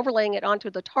template and overlaying it onto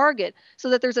the target so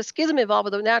that there's a schism involved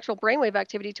with the natural brainwave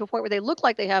activity to a point where they look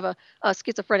like they have a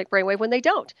schizophrenic brainwave when they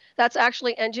don't. That's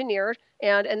actually engineered,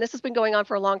 and this has been going on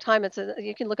for a long time.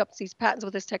 You can look up these patents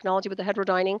with this technology with the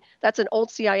heterodyning. That's an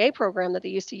old CIA program that they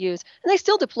used to use, and they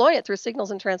still deploy it through signals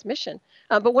and transmission.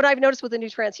 But what I've noticed with the new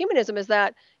transhumanism is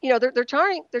that they're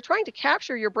trying to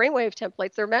capture your brainwave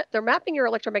templates. They're mapping your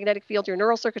electromagnetic field, your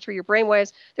neural circuitry, your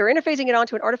brainwaves. They're interfacing it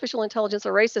onto an artificial intelligence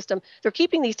array system. They're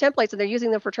keeping these templates and they're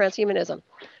using them for transhumanism.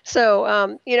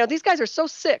 So these guys are so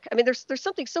sick. I mean, there's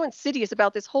something so insidious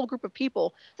about this whole group of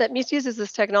people that misuses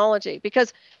this technology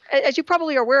because as you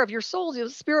probably are aware of, your soul, your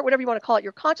spirit, whatever you want to call it,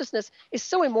 your consciousness is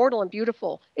so immortal and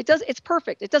beautiful. It's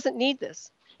perfect. It doesn't need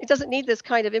this. It doesn't need this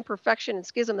kind of imperfection and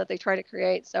schism that they try to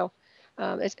create. So,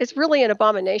 It's really an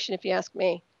abomination, if you ask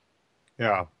me.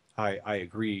 Yeah, I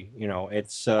agree. You know,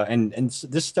 it's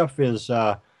this stuff is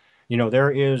you know,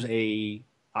 there is a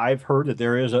I've heard that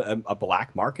there is a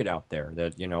black market out there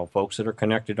that, you know, folks that are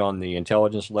connected on the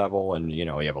intelligence level and, you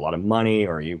know, you have a lot of money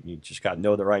or you just got to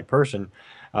know the right person.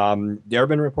 There have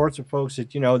been reports of folks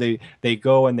that, you know, they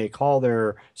go and they call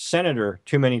their senator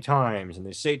too many times and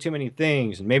they say too many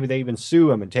things and maybe they even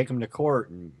sue him and take him to court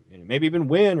and maybe even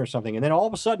win or something. And then all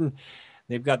of a sudden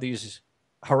they've got these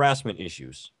harassment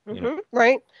issues, you know.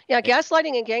 Right. Yeah,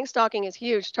 gaslighting and gang stalking is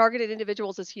huge. Targeted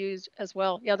individuals is huge as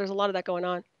well. Yeah, there's a lot of that going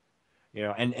on. You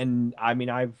know, and I mean,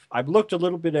 I've looked a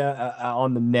little bit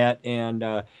on the net,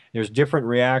 and there's different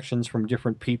reactions from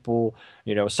different people.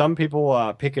 You know, some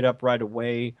people pick it up right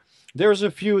away. There's a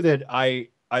few that I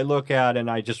look at and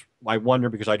I wonder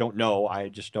because I don't know. I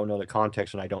just don't know the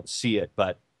context and I don't see it.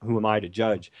 But who am I to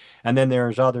judge? And then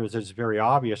there's others that's very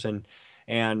obvious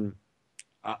and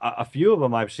a few of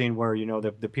them I've seen where, you know,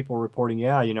 the people reporting,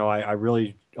 yeah, you know, I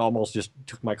really almost just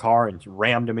took my car and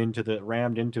rammed into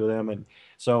them. And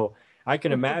so I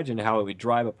can imagine how it would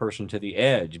drive a person to the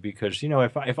edge because, you know,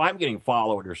 if I'm getting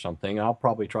followed or something, I'll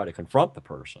probably try to confront the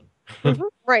person.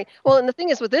 Right. Well, and the thing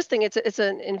is with this thing, it's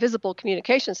an invisible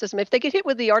communication system. If they get hit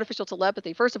with the artificial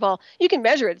telepathy, first of all, you can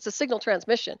measure it. It's a signal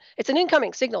transmission. It's an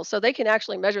incoming signal, so they can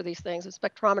actually measure these things with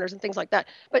spectrometers and things like that.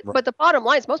 But the bottom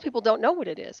line is most people don't know what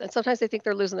it is, and sometimes they think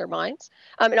they're losing their minds.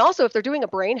 And also, if they're doing a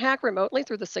brain hack remotely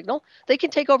through the signal, they can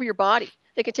take over your body.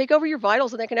 They can take over your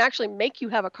vitals, and they can actually make you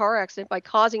have a car accident by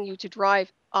causing you to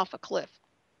drive off a cliff.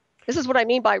 This is what I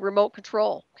mean by remote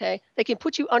control. Okay, they can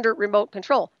put you under remote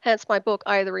control. Hence my book,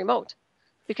 I the Remote,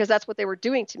 because that's what they were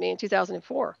doing to me in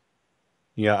 2004.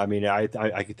 Yeah, I mean, I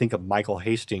could think of Michael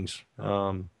Hastings,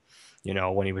 you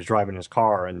know, when he was driving his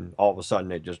car and all of a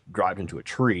sudden it just drives into a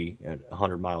tree at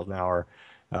 100 miles an hour.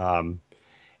 Um,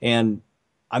 and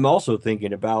I'm also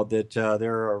thinking about that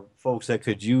there are folks that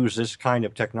could use this kind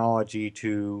of technology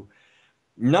to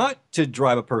not to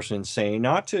drive a person insane,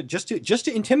 not to just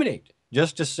to intimidate,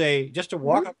 just to say, just to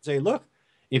walk up and say, look,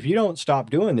 if you don't stop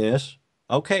doing this,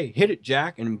 okay, hit it,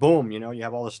 Jack, and boom, you know, you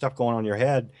have all this stuff going on in your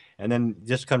head, and then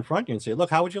just confront you and say, look,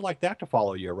 how would you like that to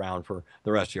follow you around for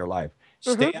the rest of your life?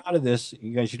 Stay out of this,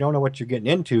 you guys. You don't know what you're getting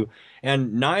into,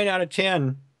 and 9 out of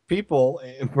 10 people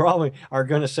probably are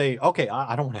going to say, okay,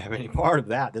 I don't have any part of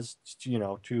that. This, you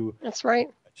know, too. That's right.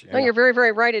 You No, know. you're very,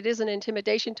 very right. It is an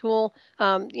intimidation tool.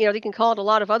 You know, they can call it a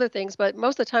lot of other things, but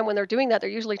most of the time when they're doing that, they're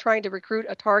usually trying to recruit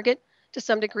a target to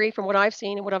some degree from what I've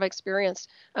seen and what I've experienced.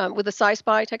 With the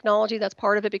SciSpy technology, that's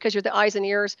part of it because you're the eyes and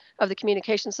ears of the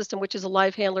communication system, which is a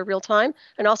live handler real time,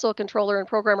 and also a controller and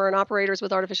programmer and operators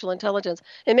with artificial intelligence.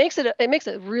 It makes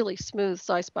a really smooth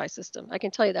SciSpy system. I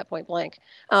can tell you that point blank.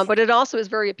 But it also is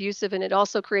very abusive, and it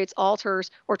also creates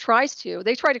alters or tries to.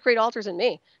 They tried to create alters in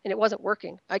me, and it wasn't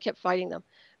working. I kept fighting them.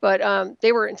 But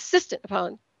they were insistent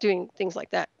upon doing things like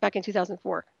that back in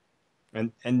 2004.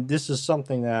 And this is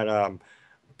something that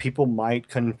people might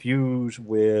confuse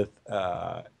with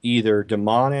either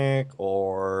demonic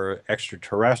or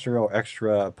extraterrestrial,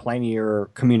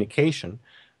 extraplanar communication,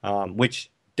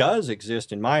 which does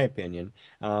exist, in my opinion.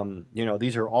 You know,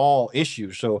 these are all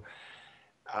issues. So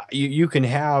you can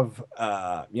have,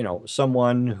 you know,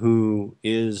 someone who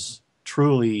is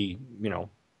truly, you know,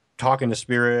 talking to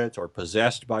spirits or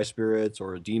possessed by spirits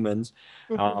or demons,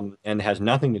 and has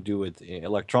nothing to do with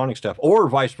electronic stuff, or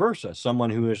vice versa,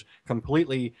 someone who is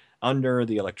completely under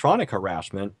the electronic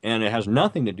harassment and it has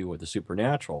nothing to do with the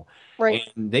supernatural. Right.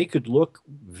 And they could look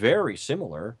very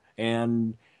similar.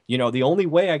 And, you know, the only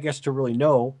way, I guess, to really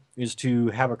know is to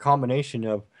have a combination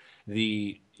of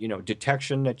the, you know,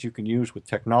 detection that you can use with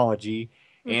technology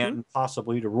and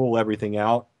possibly to rule everything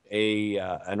out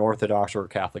an Orthodox or a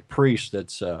Catholic priest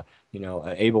that's you know,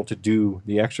 able to do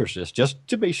the exorcist just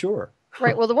to be sure.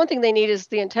 Right. Well, the one thing they need is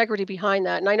the integrity behind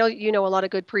that. And I know you know a lot of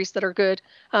good priests that are good,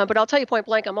 but I'll tell you point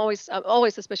blank, I'm always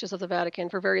suspicious of the Vatican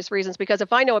for various reasons because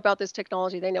if I know about this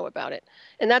technology, they know about it,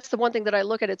 and that's the one thing that I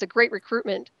look at. It's a great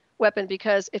recruitment weapon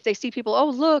because if they see people,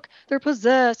 oh look, they're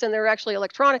possessed, and they're actually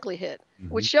electronically hit,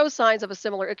 which shows signs of a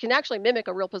similar. It can actually mimic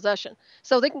a real possession.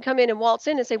 So they can come in and waltz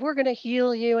in and say, we're going to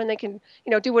heal you, and they can, you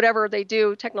know, do whatever they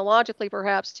do technologically,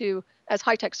 perhaps to as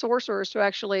high-tech sorcerers to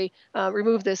actually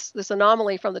remove this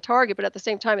anomaly from the target. But at the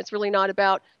same time, it's really not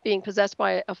about being possessed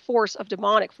by a force of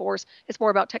demonic force. It's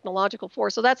more about technological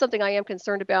force. So that's something I am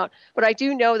concerned about. But I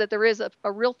do know that there is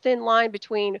a real thin line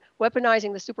between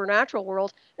weaponizing the supernatural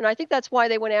world, and I think that's why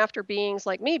they went after beings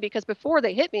like me, because before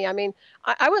they hit me, I mean,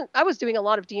 I was doing a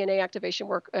lot of DNA activation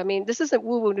work. I mean, this isn't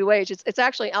woo-woo new age. It's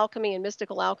actually alchemy and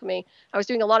mystical alchemy. I was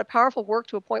doing a lot of powerful work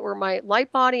to a point where my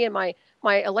light body and my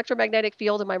my electromagnetic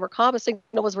field and my Merkaba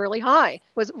signal was really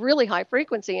high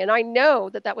frequency. And I know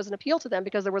that that was an appeal to them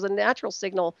because there was a natural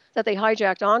signal that they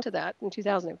hijacked onto that in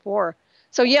 2004.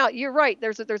 So yeah, you're right.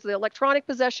 There's the electronic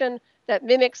possession that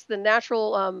mimics the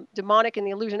natural demonic and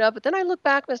the illusion of. But then I look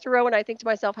back, Mr. Rowe, and I think to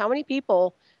myself, how many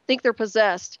people think they're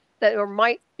possessed that or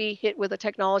might be hit with a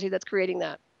technology that's creating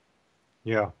that?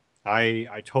 Yeah,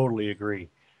 I totally agree.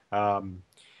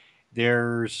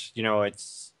 There's,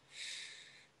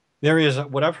 there is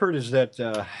what I've heard is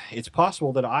that it's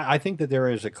possible that I think that there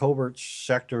is a covert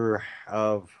sector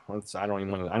of I don't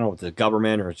even want to, I don't know if it's the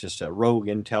government or it's just a rogue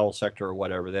intel sector or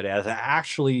whatever that is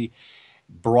actually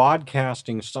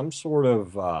broadcasting some sort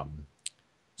of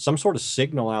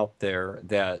signal out there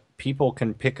that people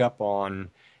can pick up on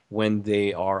when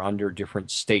they are under different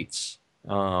states.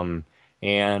 And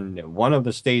one of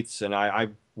the states, and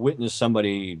I've witnessed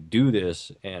somebody do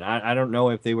this, and I don't know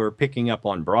if they were picking up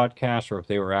on broadcast or if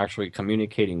they were actually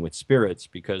communicating with spirits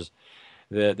because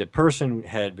the person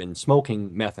had been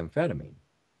smoking methamphetamine.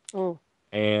 Mm.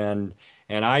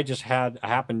 And I just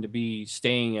happened to be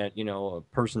staying at, a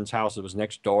person's house that was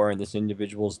next door, and this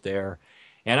individual's there.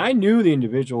 And I knew the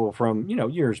individual from,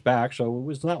 years back, so it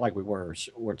was not like we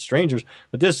weren't strangers,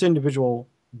 but this individual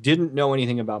didn't know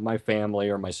anything about my family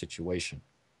or my situation.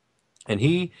 And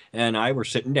he and I were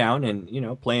sitting down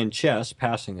and, playing chess,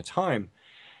 passing the time.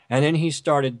 And then he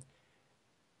started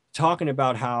talking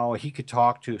about how he could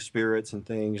talk to spirits and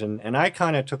things. And I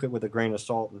kind of took it with a grain of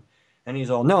salt. And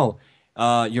he's all, no,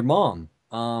 your mom,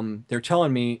 they're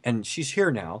telling me, and she's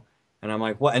here now. And I'm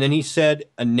like, what? And then he said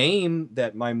a name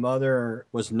that my mother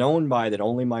was known by that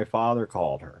only my father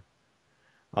called her,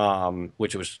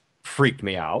 which was freaked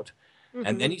me out. Mm-hmm.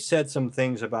 And then he said some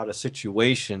things about a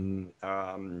situation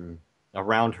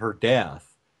around her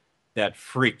death that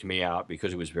freaked me out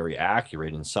because it was very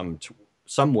accurate in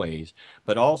some ways,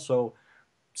 but also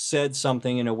said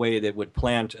something in a way that would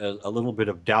plant a little bit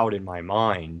of doubt in my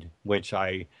mind, which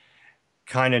I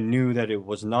kind of knew that it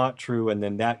was not true. And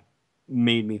then that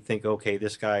made me think, okay,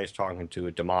 this guy is talking to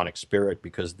a demonic spirit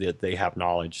because they have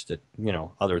knowledge that,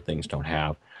 other things don't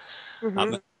have.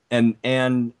 Mm-hmm.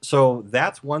 And so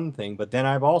that's one thing. But then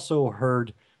I've also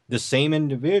heard the same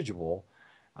individual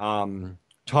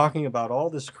talking about all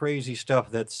this crazy stuff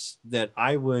that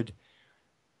I would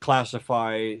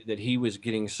classify that he was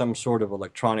getting some sort of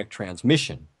electronic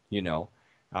transmission,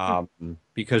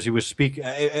 because he was speaking.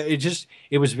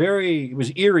 It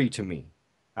was eerie to me.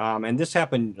 And this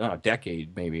happened a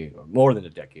decade, maybe more than a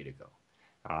decade ago.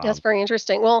 That's very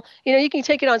interesting. Well, you can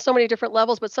take it on so many different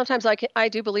levels, but sometimes I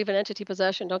do believe in entity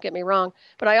possession, don't get me wrong.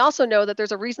 But I also know that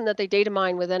there's a reason that they data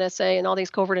mine with NSA and all these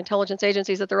covert intelligence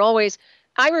agencies, that they're always,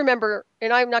 I remember,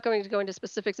 and I'm not going to go into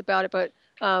specifics about it, but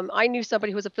I knew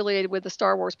somebody who was affiliated with the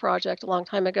Star Wars project a long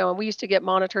time ago, and we used to get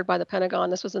monitored by the Pentagon.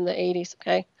 This was in the 80s,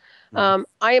 okay? Mm-hmm.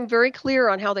 I am very clear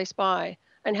on how they spy.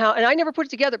 And I never put it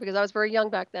together because I was very young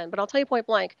back then, but I'll tell you point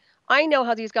blank, I know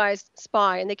how these guys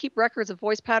spy, and they keep records of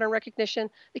voice pattern recognition.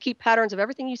 They keep patterns of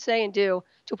everything you say and do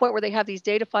to a point where they have these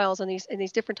data files and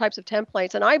these different types of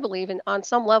templates. And I believe on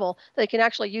some level they can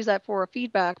actually use that for a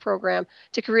feedback program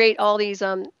to create all these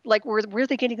like where are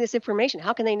they getting this information?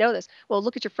 How can they know this? Well,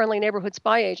 look at your friendly neighborhood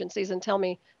spy agencies and tell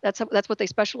me that's what they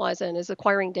specialize in, is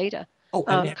acquiring data,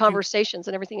 conversations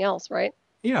and everything else, right?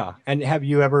 Yeah. And have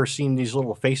you ever seen these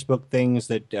little Facebook things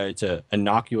that it's a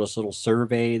innocuous little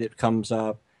survey that comes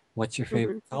up? What's your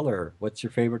favorite color? What's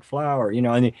your favorite flower?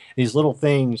 And these little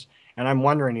things. And I'm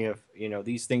wondering if,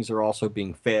 these things are also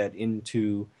being fed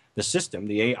into the system,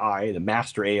 the AI, the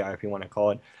master AI, if you want to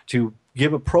call it, to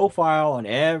give a profile on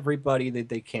everybody that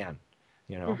they can,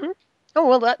 Mm-hmm. Oh,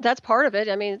 well, that's part of it.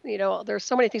 I mean, there's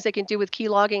so many things they can do with key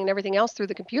logging and everything else through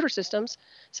the computer systems.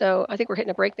 So I think we're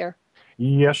hitting a break there.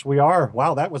 Yes, we are.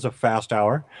 Wow, that was a fast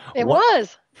hour. It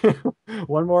was.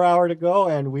 One more hour to go,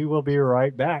 and we will be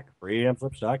right back.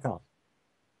 freedomslips.com.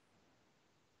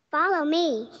 Follow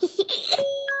me.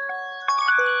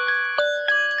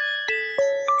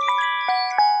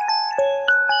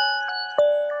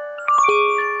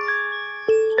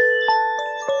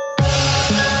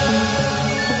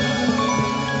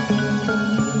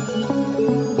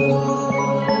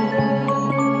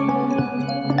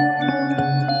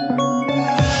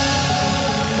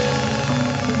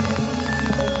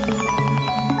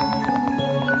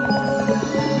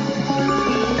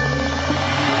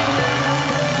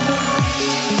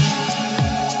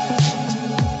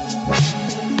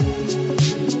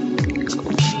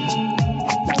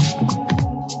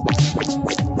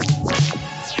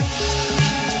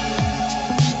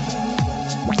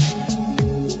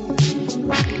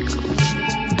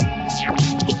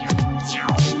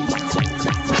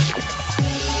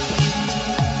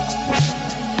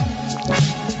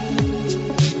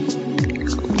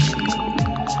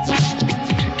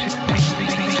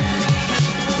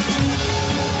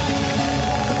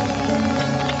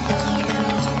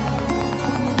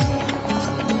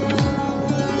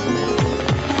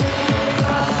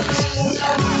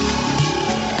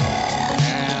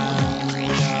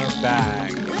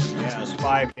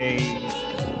 5 days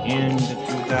into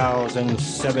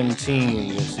 2017.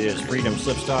 This is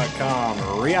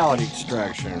freedomslips.com Reality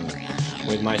Extraction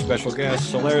with my special guest,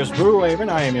 Solaris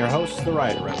BlueRaven. I am your host, the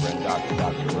Right Reverend Dr.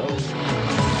 Rose.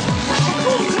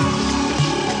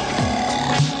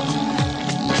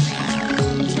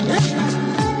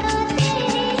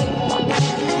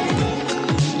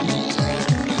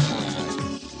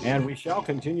 And we shall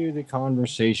continue the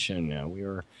conversation. We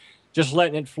were just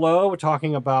letting it flow. We're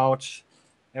talking about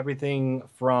everything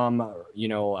from,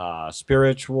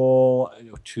 spiritual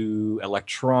to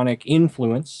electronic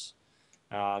influence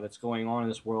that's going on in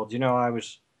this world. I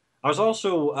was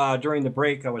also during the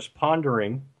break, I was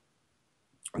pondering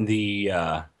the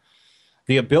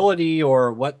ability,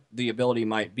 or what the ability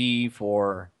might be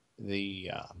for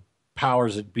the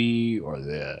powers that be, or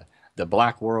the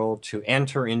black world, to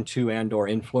enter into and or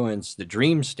influence the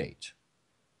dream state.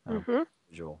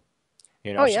 Visual.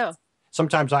 Oh yeah.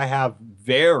 Sometimes I have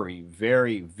very,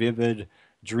 very vivid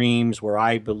dreams where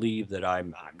I believe that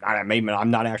I'm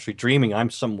not actually dreaming. I'm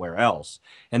somewhere else.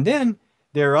 And then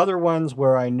there are other ones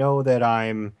where I know that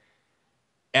I'm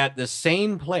at the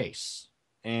same place,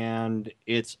 and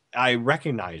I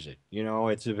recognize it.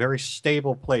 It's a very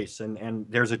stable place, and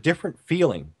there's a different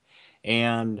feeling.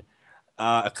 And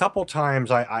a couple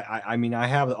times I mean, I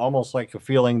have almost like a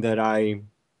feeling that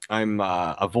I'm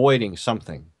avoiding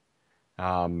something.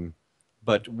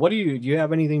 But what do you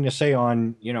have anything to say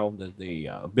on, the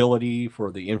ability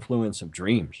for the influence of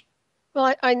dreams?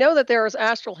 Well, I know that there's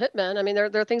astral hitmen. I mean, there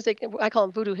are things I call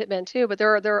them voodoo hitmen too, but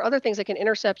there are other things that can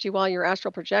intercept you while you're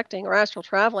astral projecting or astral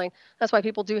traveling. That's why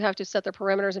people do have to set their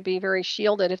perimeters and be very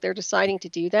shielded if they're deciding to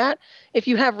do that. If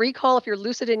you have recall, if you're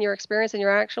lucid in your experience and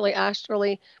you're actually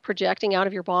astrally projecting out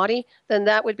of your body, then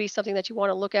that would be something that you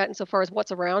want to look at insofar as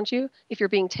what's around you, if you're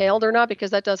being tailed or not,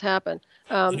 because that does happen.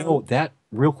 That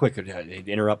real quick, to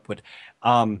interrupt, but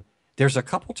there's a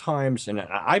couple times, and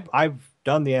I've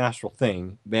done the astral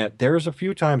thing, but there's a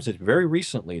few times that very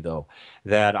recently, though,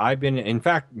 that I've been, in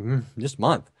fact, this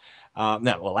month,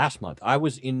 last month, I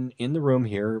was in the room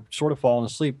here, sort of falling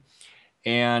asleep,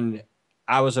 and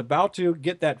I was about to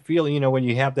get that feeling, when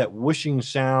you have that whooshing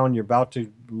sound, you're about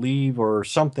to leave or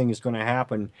something is going to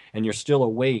happen, and you're still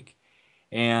awake,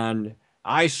 and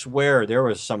I swear there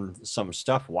was some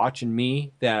stuff watching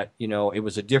me that, it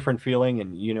was a different feeling,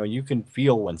 and, you can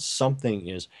feel when something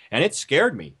is, and it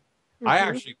scared me. I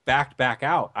actually backed back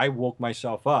out. I woke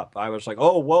myself up. I was like,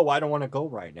 oh, whoa, I don't want to go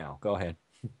right now. Go ahead.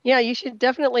 Yeah, you should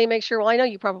definitely make sure. Well, I know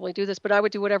you probably do this, but I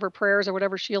would do whatever prayers or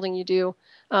whatever shielding you do,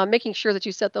 making sure that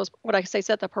you set those,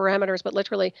 set the parameters, but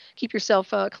literally keep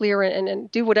yourself clear, and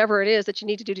do whatever it is that you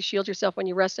need to do to shield yourself when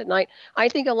you rest at night. I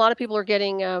think a lot of people are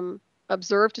getting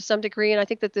observed to some degree, and I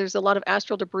think that there's a lot of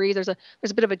astral debris. There's a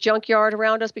bit of a junkyard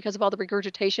around us because of all the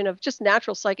regurgitation of just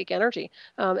natural psychic energy,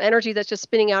 energy that's just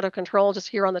spinning out of control just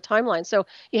here on the timeline. So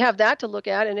you have that to look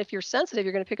at, and if you're sensitive,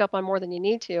 you're going to pick up on more than you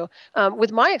need to.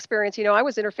 With my experience, I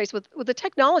was interfaced with the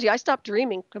technology. I stopped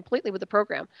dreaming completely with the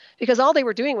program because all they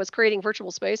were doing was creating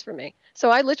virtual space for me. So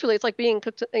I literally, it's like being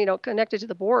connected to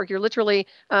the Borg. You're literally,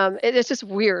 it's just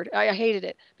weird. I hated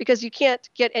it because you can't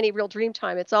get any real dream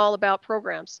time. It's all about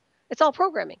programs. It's all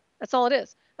programming. That's all it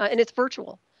is. And it's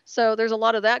virtual. So there's a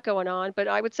lot of that going on. But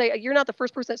I would say you're not the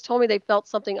first person that's told me they felt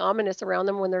something ominous around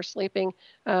them when they're sleeping.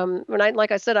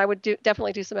 Like I said, I would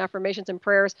definitely do some affirmations and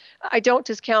prayers. I don't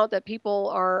discount that people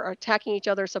are attacking each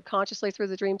other subconsciously through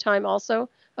the dream time also.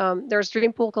 There's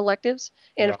dream pool collectives.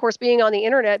 And of course, being on the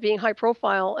internet, being high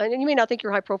profile, and you may not think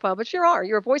you're high profile, but you are.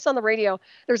 You're a voice on the radio.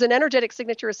 There's an energetic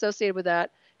signature associated with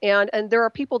that. And there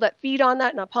are people that feed on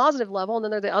that in a positive level, and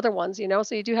then there are the other ones,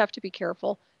 so you do have to be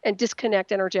careful and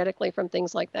disconnect energetically from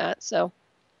things like that. So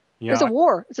there's a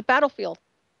war. It's a battlefield.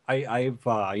 I've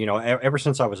ever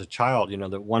since I was a child,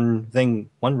 the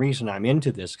one reason I'm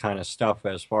into this kind of stuff,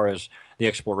 as far as the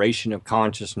exploration of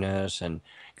consciousness and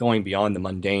going beyond the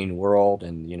mundane world,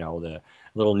 and, the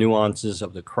little nuances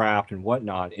of the craft and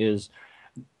whatnot, is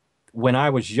when I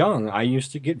was young, I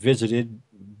used to get visited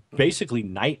basically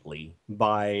nightly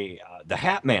by the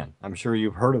Hat Man. I'm sure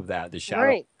you've heard of that, the shadow.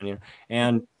 Right.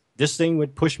 And this thing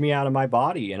would push me out of my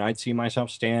body, and I'd see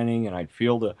myself standing, and I'd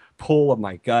feel the pull of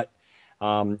my gut.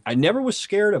 I never was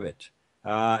scared of it.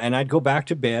 And I'd go back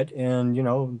to bed, and,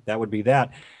 that would be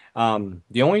that.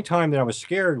 The only time that I was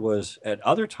scared was at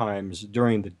other times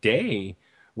during the day,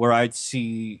 where I'd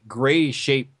see gray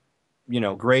shape,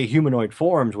 gray humanoid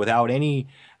forms without any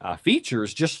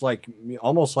features, just like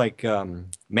almost like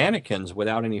mannequins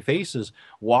without any faces,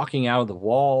 walking out of the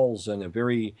walls in a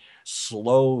very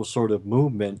slow sort of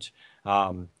movement.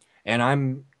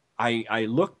 And I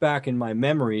look back in my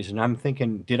memories and I'm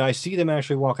thinking, did I see them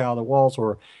actually walk out of the walls,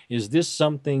 or is this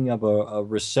something of a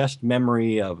recessed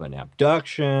memory of an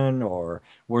abduction, or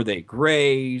were they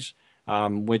grays?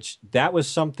 Which that was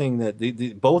something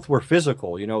that both were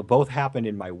physical, both happened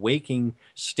in my waking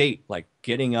state, like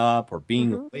getting up or being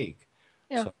Hmm. awake.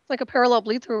 Yeah, So it's like a parallel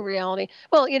bleed through reality.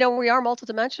 Well, we are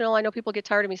multidimensional. I know people get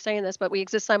tired of me saying this, but we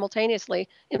exist simultaneously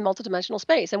in multidimensional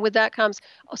space. And with that comes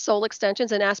soul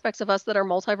extensions and aspects of us that are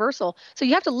multiversal. So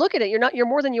you have to look at it. You're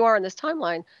more than you are in this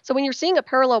timeline. So when you're seeing a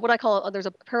parallel, what I call there's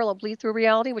a parallel bleed through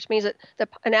reality, which means that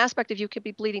an aspect of you could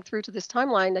be bleeding through to this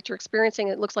timeline that you're experiencing.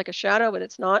 It looks like a shadow, but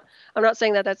it's not. I'm not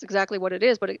saying that that's exactly what it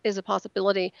is, but it is a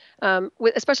possibility.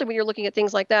 Especially when you're looking at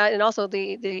things like that, and also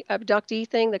the abductee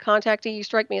thing, the contactee. You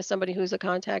strike me as somebody who's a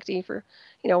contactee for,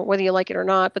 whether you like it or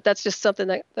not. But that's just something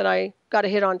that I got a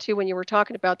hit on too when you were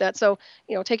talking about that. So,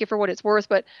 take it for what it's worth.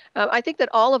 But I think that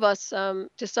all of us,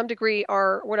 to some degree,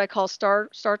 are what I call star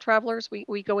travelers.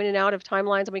 We go in and out of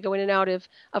timelines, and we go in and out of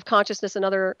consciousness and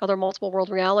other multiple world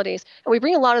realities. And we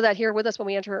bring a lot of that here with us when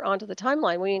we enter onto the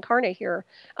timeline, when we incarnate here.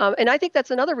 And I think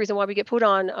that's another reason why we get put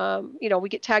on, we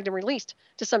get tagged and released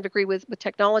to some degree with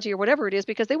technology or whatever it is,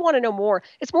 because they want to know more.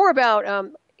 It's more about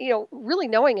really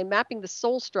knowing and mapping the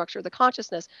soul structure, the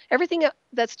consciousness, everything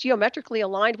that's geometrically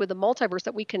aligned with the multiverse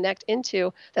that we connect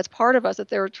into, that's part of us that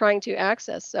they're trying to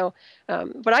access. So,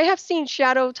 but I have seen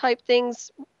shadow type things,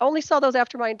 only saw those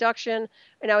after my induction.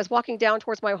 And I was walking down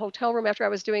towards my hotel room after I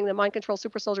was doing the Mind Control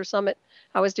Super Soldier Summit.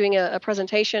 I was doing a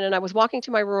presentation, and I was walking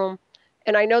to my room,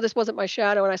 and I know this wasn't my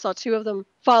shadow, and I saw two of them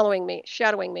following me,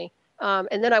 shadowing me.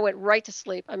 And then I went right to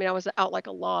sleep. I mean, I was out like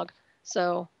a log.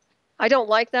 So I don't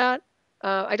like that.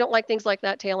 I don't like things like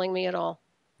that tailing me at all.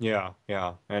 yeah,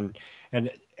 yeah, and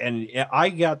I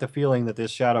got the feeling that this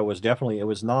shadow was definitely, it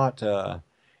was not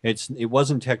it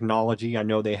wasn't technology. I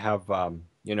know they have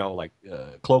like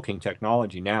cloaking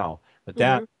technology now, but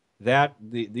Hmm.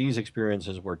 these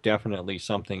experiences were definitely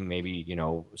something, maybe,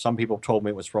 some people told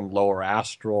me it was from lower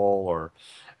astral, or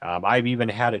I've even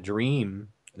had a dream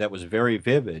that was very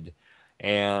vivid,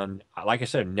 and like I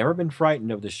said, I've never been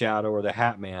frightened of the shadow or the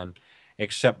Hat Man,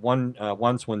 except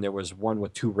once when there was one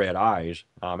with two red eyes.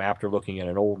 After looking at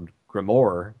an old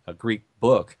grimoire, a Greek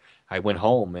book, I went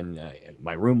home, and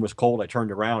my room was cold. I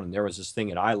turned around, and there was this thing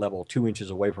at eye level, 2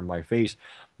 inches away from my face.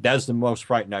 That's the most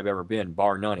frightened I've ever been,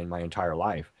 bar none, in my entire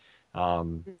life. To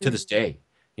Hmm. this day,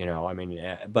 I mean,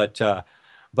 but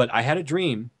I had a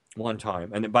dream one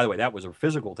time, and then, by the way, that was a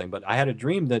physical thing. But I had a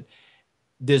dream that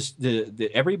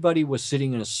everybody was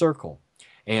sitting in a circle,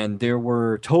 and there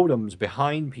were totems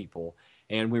behind people,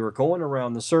 and we were going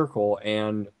around the circle,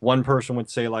 and one person would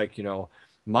say, like,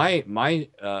 my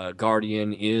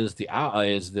guardian is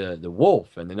the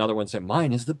wolf, and another one said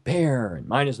mine is the bear, and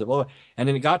mine is the wolf. And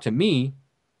then it got to me,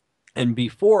 and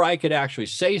before I could actually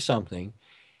say something,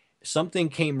 something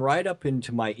came right up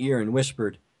into my ear and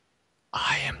whispered,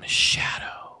 I am the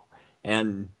shadow.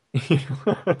 And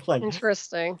like,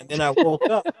 Interesting. and then I woke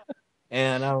up,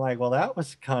 and I'm like, well, that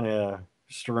was kind of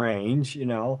strange,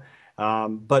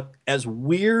 But as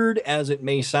weird as it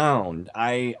may sound,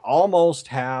 I almost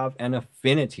have an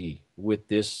affinity with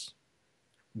this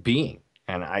being,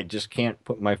 and I just can't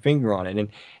put my finger on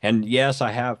it. And yes,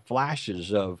 I have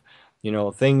flashes of,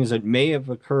 things that may have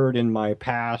occurred in my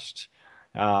past,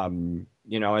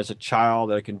 as a child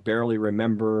that I can barely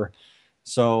remember.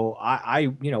 So I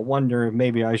wonder if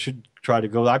maybe I should try to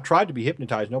go. I've tried to be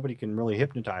hypnotized. Nobody can really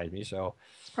hypnotize me. So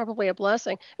It's probably a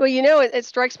blessing. Well, it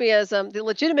strikes me as the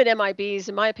legitimate MIBs,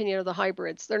 in my opinion, are the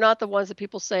hybrids. They're not the ones that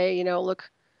people say,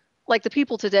 look like the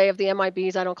people today of the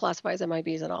MIBs. I don't classify as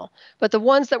MIBs at all. But the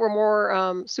ones that were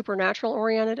more supernatural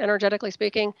oriented, energetically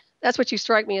speaking, that's what you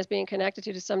strike me as being connected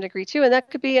to some degree too. And that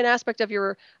could be an aspect of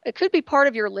it could be part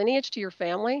of your lineage to your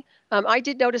family. I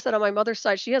did notice that on my mother's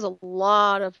side, she has a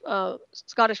lot of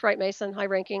Scottish Rite Mason, high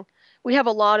ranking. We have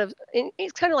a lot of,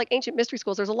 it's kind of like ancient mystery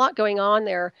schools. There's a lot going on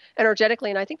there energetically.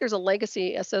 And I think there's a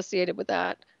legacy associated with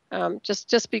that.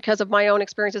 Just because of my own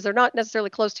experiences, they're not necessarily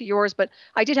close to yours, but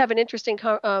I did have an interesting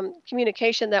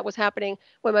communication that was happening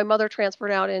when my mother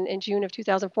transferred out in June of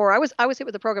 2004. I was hit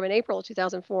with the program in April of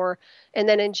 2004, and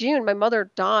then in June my mother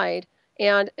died,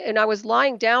 and I was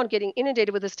lying down getting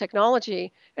inundated with this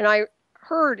technology, and I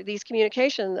heard these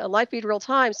communications, a live feed real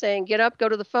time, saying, "Get up, go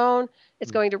to the phone.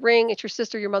 It's going to ring. It's your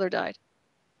sister. Your mother died."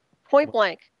 Point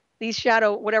blank. These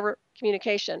shadow whatever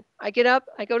communication. I get up,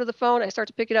 I go to the phone, I start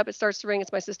to pick it up, it starts to ring.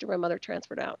 It's my sister, my mother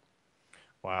transferred out.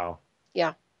 wow.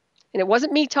 Yeah. And it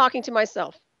wasn't me talking to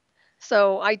myself.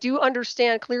 So I do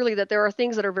understand clearly that there are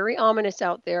things that are very ominous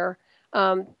out there,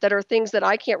 that are things that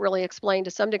I can't really explain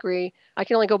to some degree. I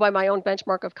can only go by my own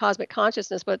benchmark of cosmic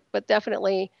consciousness, but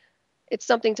definitely it's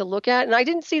something to look at. And I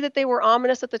didn't see that they were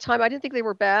ominous at the time. I didn't think they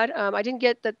were bad. I didn't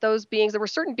get that those beings, there were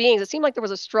certain beings, it seemed like there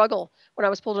was a struggle when I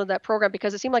was pulled into that program,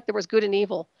 because it seemed like there was good and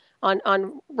evil on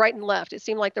right and left. It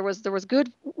seemed like there was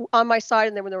good on my side,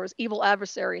 and then when there was evil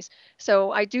adversaries.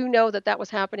 So I do know that that was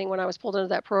happening when I was pulled into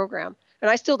that program. And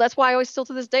that's why I always still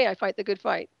to this day, I fight the good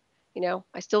fight.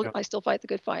 I still fight the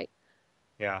good fight.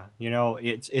 Yeah,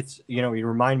 you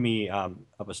remind me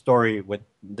of a story with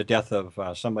the death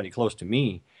of somebody close to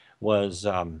me. Was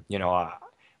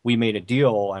we made a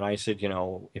deal, and I said,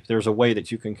 if there's a way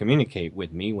that you can communicate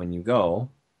with me when you go,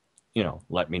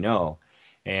 let me know.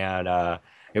 And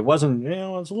it wasn't, it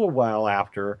was a little while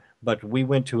after, but we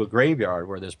went to a graveyard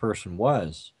where this person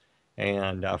was,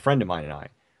 and a friend of mine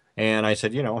and I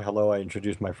said, hello. I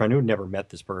introduced my friend who had never met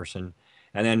this person,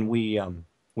 and then we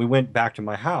went back to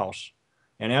my house.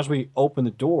 And as we opened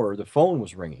the door, the phone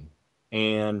was ringing.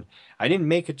 And I didn't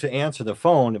make it to answer the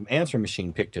phone. The answer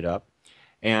machine picked it up.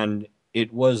 And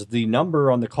it was the number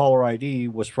on the caller ID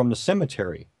was from the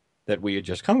cemetery that we had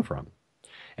just come from.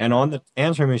 And on the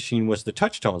answer machine was the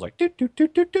touch tone. It was like, doot, doot,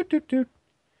 doot, doot, doot, doot, doot.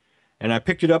 And I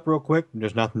picked it up real quick, and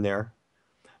there's nothing there.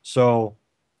 So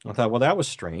I thought, well, that was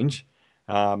strange.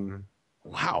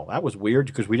 Wow, that was weird,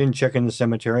 because we didn't check in the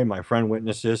cemetery. My friend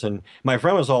witnessed this, and my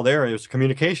friend was all there. It was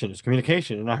communication. It's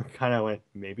communication. And I kind of went,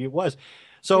 maybe it was.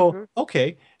 So,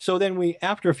 okay. So then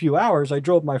after a few hours, I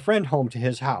drove my friend home to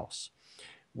his house.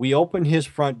 We opened his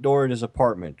front door at his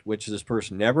apartment, which this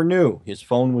person never knew. His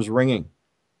phone was ringing.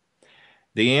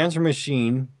 The answer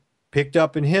machine picked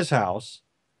up in his house.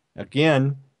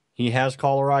 Again, he has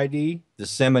caller ID, the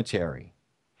cemetery.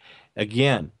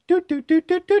 Again, doot, doot, doot,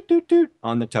 doot, doot, doot, doot,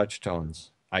 on the touch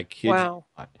tones. I kid you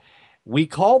not. We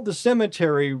called the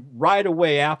cemetery right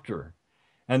away after,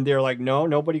 and they're like, no,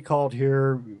 nobody called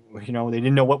here. They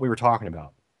didn't know what we were talking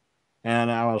about. And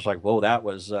I was like, whoa, that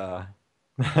was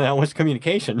that was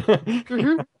communication.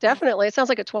 Definitely. It sounds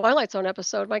like a Twilight Zone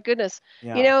episode. My goodness.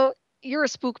 Yeah. You're a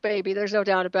spook baby. There's no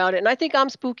doubt about it. And I think I'm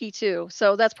spooky too.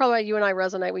 So that's probably why you and I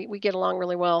resonate. We get along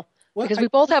really well. Well, Because we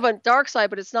both have a dark side,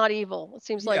 but it's not evil. It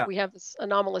seems like yeah. we have this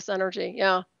anomalous energy.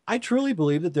 Yeah. I truly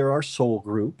believe that there are soul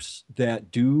groups that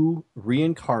do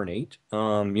reincarnate,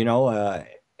 and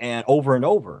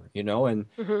over, and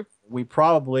we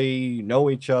probably know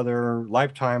each other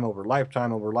lifetime over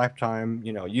lifetime over lifetime,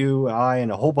 you, I,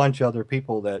 and a whole bunch of other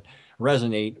people that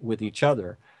resonate with each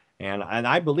other. And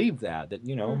I believe that,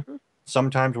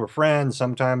 sometimes we're friends,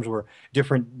 sometimes we're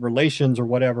different relations or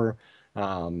whatever.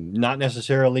 Not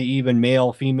necessarily even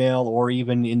male, female, or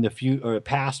even in the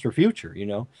past or future,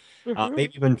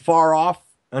 maybe even far off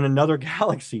in another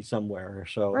galaxy somewhere.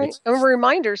 So Right. And we're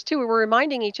reminders too. We're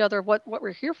reminding each other of what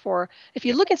we're here for. If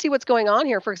you look and see what's going on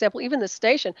here, for example, even this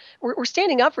station, we're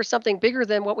standing up for something bigger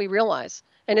than what we realize.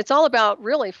 And it's all about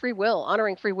really free will,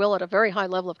 honoring free will at a very high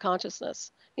level of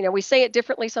consciousness. We say it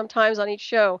differently sometimes on each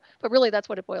show, but really that's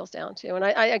what it boils down to. And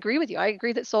I agree with you. I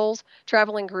agree that souls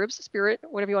travel in groups, spirit,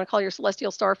 whatever you want to call your celestial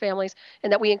star families,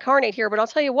 and that we incarnate here. But I'll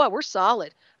tell you what, we're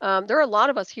solid. There are a lot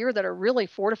of us here that are really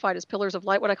fortified as pillars of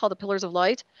light, what I call the pillars of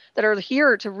light, that are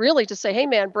here to really just say, hey,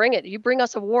 man, bring it. You bring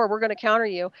us a war, we're going to counter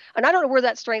you. And I don't know where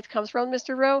that strength comes from,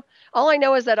 Mr. Rowe. All I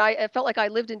know is that I felt like I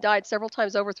lived and died several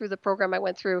times over through the program I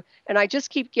went through. And I just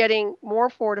keep getting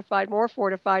more fortified,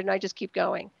 and I just keep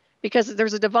going. Because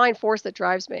there's a divine force that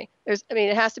drives me.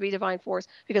 It has to be divine force,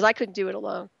 because I couldn't do it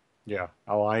alone. Yeah.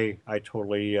 Oh, I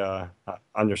totally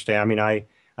understand. I mean, I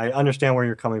understand where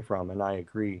you're coming from, and I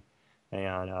agree.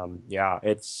 And yeah,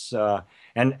 it's I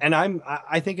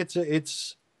think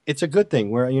it's a good thing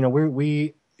where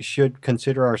we should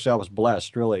consider ourselves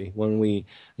blessed, really, when we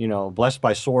blessed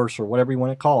by source or whatever you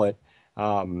want to call it.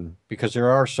 Because there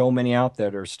are so many out there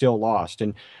that are still lost,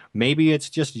 and maybe it's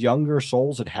just younger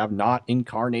souls that have not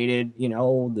incarnated,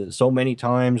 so many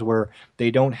times, where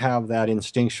they don't have that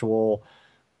instinctual,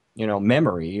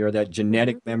 memory, or that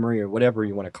genetic memory, or whatever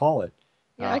you want to call it.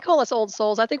 Yeah, I call us old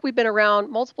souls. I think we've been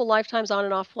around multiple lifetimes on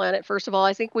and off planet. First of all,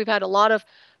 I think we've had a lot of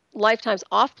lifetimes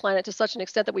off planet to such an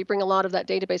extent that we bring a lot of that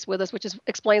database with us, which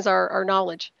explains our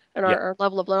knowledge and Yeah. our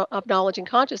level of knowledge and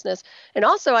consciousness. And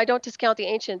also, I don't discount the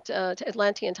ancient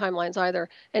Atlantean timelines either,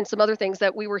 and some other things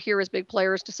that we were here as big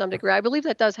players to some degree. I believe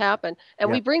that does happen. And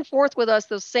Yeah. we bring forth with us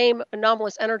those same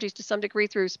anomalous energies to some degree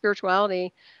through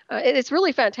spirituality. It's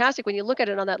really fantastic when you look at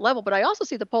it on that level. But I also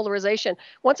see the polarization.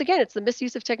 Once again, it's the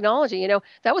misuse of technology.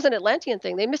 That was an Atlantean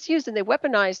thing. They misused and they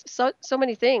weaponized so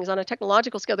many things on a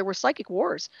technological scale. There were psychic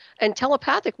wars and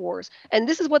telepathic wars. And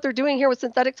this is what they're doing here with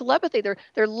synthetic telepathy. They're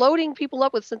loading people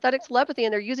up with synthetic telepathy,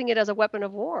 and they're using it as a weapon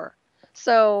of war.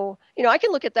 So, I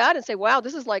can look at that and say, wow,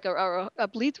 this is like a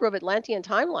bleed through of Atlantean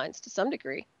timelines to some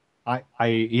degree.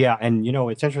 Yeah, and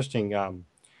it's interesting.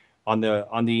 On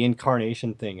the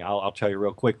incarnation thing, I'll tell you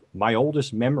real quick. My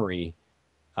oldest memory,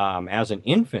 as an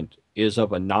infant, is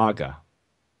of a naga.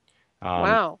 Um,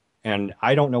 Wow. and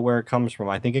I don't know where it comes from.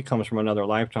 I think it comes from another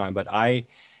lifetime, but I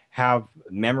have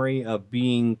memory of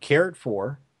being cared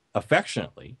for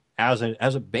affectionately as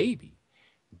a baby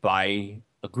by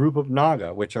a group of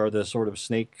naga, which are the sort of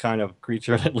snake kind of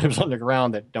creature that lives on the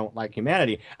ground that don't like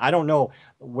humanity. I don't know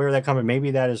where that comes from.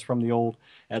 Maybe that is from the old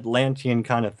Atlantean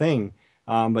kind of thing,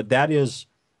 but that is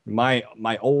my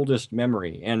oldest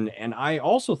memory. And I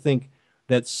also think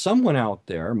that someone out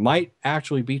there might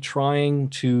actually be trying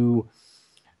to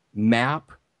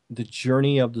map the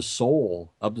journey of the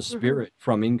soul of the Hmm. spirit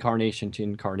from incarnation to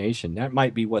incarnation. That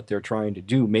might be what they're trying to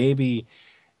do. Maybe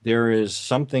there is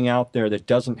something out there that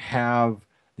doesn't have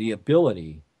the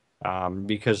ability,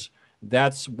 because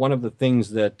that's one of the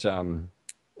things that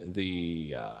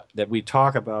the that we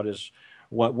talk about is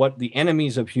what the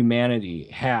enemies of humanity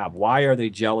have. Why are they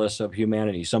jealous of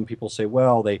humanity? Some people say,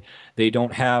 well, they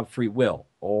don't have free will,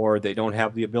 or they don't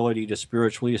have the ability to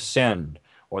spiritually ascend,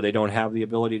 or they don't have the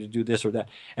ability to do this or that,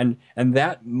 and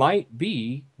that might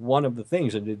be one of the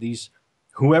things. And these,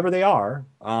 whoever they are,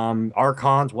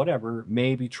 archons, whatever,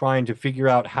 may be trying to figure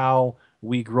out how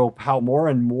we grow more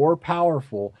and more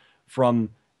powerful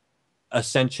from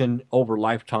ascension over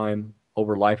lifetime. That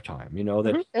Hmm.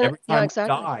 every Yeah, time we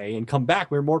exactly. die and come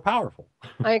back, we're more powerful.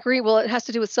 I agree. Well, it has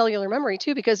to do with cellular memory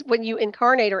too, because when you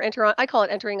incarnate or enter on, I call it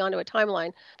entering onto a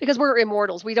timeline because we're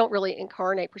immortals. We don't really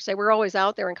incarnate per se. We're always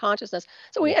out there in consciousness.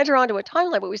 So we Yeah. enter onto a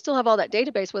timeline, but we still have all that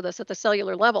database with us at the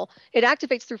cellular level. It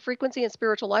activates through frequency and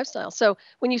spiritual lifestyle. So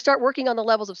when you start working on the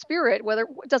levels of spirit, whether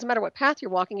it doesn't matter what path you're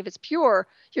walking, if it's pure,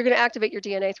 you're going to activate your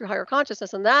DNA through higher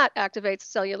consciousness, and that activates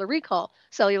cellular recall,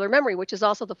 cellular memory, which is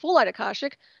also the full light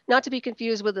akashic, not to be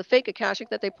confused with the fake akashic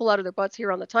that they pull out of their butts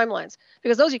here on the timelines,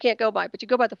 because those you can't go by, but you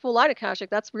go by the full light akashic.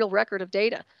 That's real record of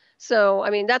data. So I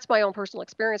mean, that's my own personal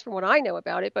experience from what I know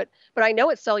about it, but I know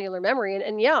it's cellular memory.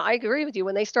 And yeah, I agree with you.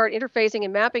 When they start interfacing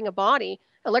and mapping a body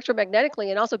electromagnetically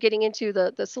and also getting into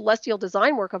the celestial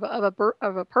design work of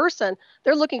a person,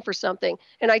 they're looking for something.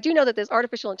 And I do know that this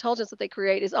artificial intelligence that they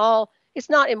create is all, it's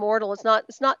not immortal, it's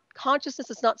not consciousness,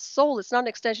 it's not soul, it's not an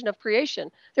extension of creation.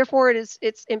 Therefore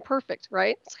it's imperfect,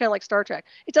 right? It's kind of like Star Trek.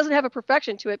 It doesn't have a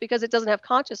perfection to it because it doesn't have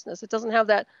consciousness. It doesn't have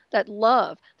that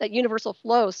love, that universal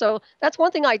flow. So that's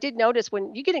one thing I did notice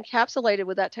when you get encapsulated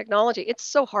with that technology. It's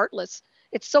so heartless.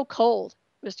 It's so cold,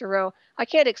 Mr. Rowe. I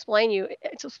can't explain to you,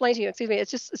 excuse me.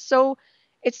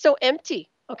 It's so empty.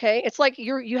 Okay, it's like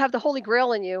you have the Holy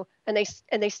Grail in you, and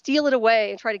they steal it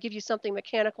away and try to give you something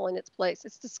mechanical in its place.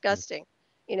 It's disgusting,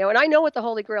 And I know what the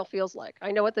Holy Grail feels like.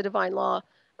 I know what the divine law,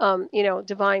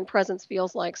 divine presence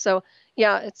feels like. So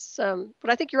yeah, but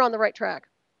I think you're on the right track.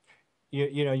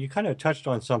 You kind of touched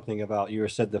on something about, you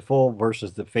said the full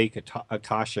versus the fake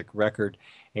akashic record,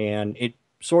 and it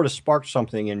sort of sparked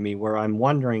something in me where I'm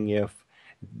wondering if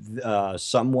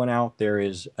someone out there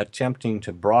is attempting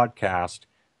to broadcast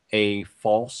a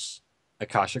false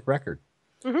akashic record.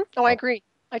 Oh, I Uh, agree.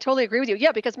 I totally agree with you.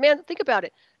 Yeah, because man, think about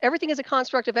it. Everything is a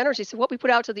construct of energy. So what we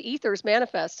put out to the ethers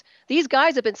manifests. These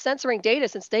guys have been censoring data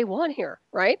since day one here,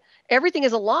 right? Everything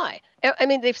is a lie. I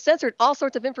mean, they've censored all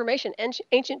sorts of information,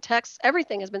 ancient texts,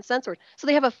 everything has been censored. So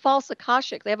they have a false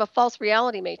akashic. They have a false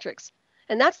reality matrix.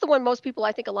 And that's the one most people,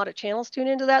 I think a lot of channels tune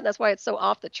into that. And that's why it's so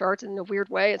off the charts in a weird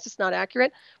way. It's just not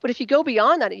accurate. But if you go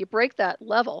beyond that and you break that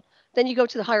level, then you go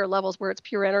to the higher levels where it's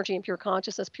pure energy and pure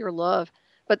consciousness, pure love.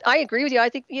 But I agree with you. I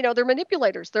think they're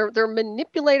manipulators. They're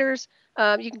manipulators.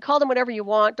 You can call them whatever you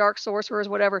want, dark sorcerers,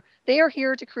 whatever. They are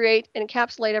here to create and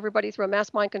encapsulate everybody through a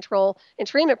mass mind control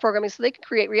entrainment programming, so they can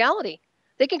create reality.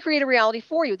 They can create a reality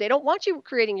for you. They don't want you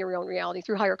creating your own reality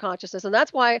through higher consciousness, and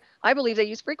that's why I believe they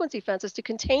use frequency fences to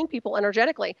contain people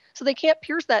energetically, so they can't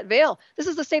pierce that veil. This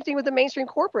is the same thing with the mainstream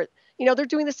corporate. They're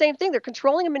doing the same thing. They're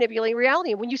controlling and manipulating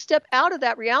reality, and when you step out of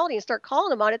that reality and start calling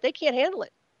them on it, they can't handle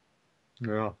it.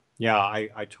 Yeah. Yeah,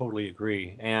 I totally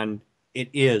agree. And it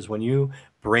is, when you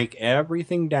break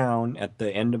everything down at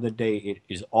the end of the day, it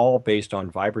is all based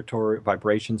on vibratory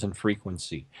vibrations and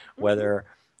frequency, Mm-hmm. whether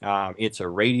it's a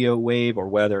radio wave or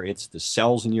whether it's the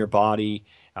cells in your body,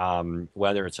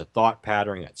 whether it's a thought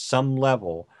pattern at some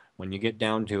level. When you get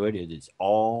down to it, it is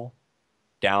all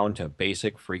down to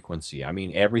basic frequency. I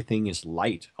mean, everything is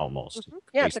light almost.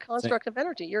 Yeah, it's a Basically. construct of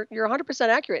energy. You're 100%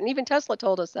 accurate, and even Tesla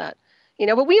told us that.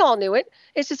 but we all knew it.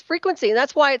 It's just frequency. And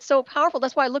that's why it's so powerful.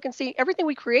 That's why I look and see everything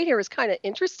we create here is kind of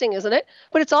interesting, isn't it?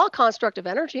 But it's all constructive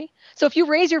energy. So if you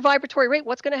raise your vibratory rate,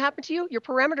 what's going to happen to you? Your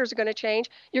parameters are going to change.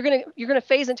 You're going to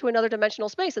phase into another dimensional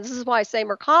space. And this is why I say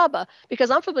Merkaba,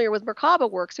 because I'm familiar with Merkaba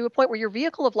works to a point where your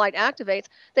vehicle of light activates.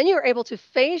 Then you're able to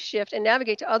phase shift and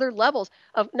navigate to other levels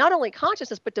of not only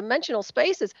consciousness, but dimensional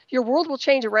spaces. Your world will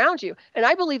change around you. And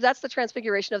I believe that's the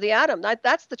transfiguration of the atom.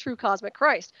 That's the true cosmic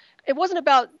Christ. It wasn't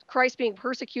about Christ being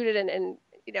persecuted and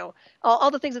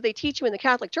all the things that they teach you in the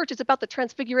Catholic Church. It's about the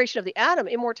transfiguration of the atom,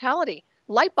 immortality,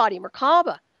 light body,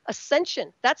 Merkaba,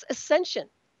 ascension. That's ascension.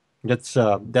 That's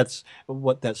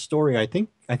what that story. I think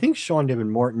Sean David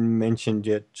Morton mentioned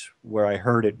it where I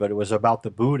heard it, but it was about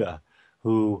the Buddha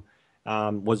who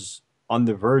was on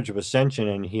the verge of ascension,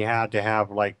 and he had to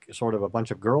have like sort of a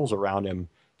bunch of girls around him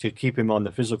to keep him on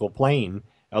the physical plane.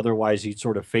 Otherwise, he'd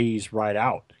sort of phase right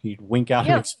out. He'd wink out of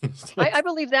Yeah, existence. I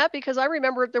believe that because I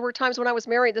remember there were times when I was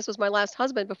married. This was my last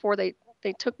husband before they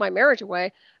took my marriage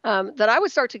away. That I would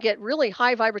start to get really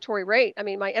high vibratory rate. I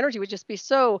mean, my energy would just be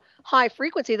so high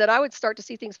frequency that I would start to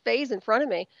see things phase in front of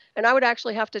me, and I would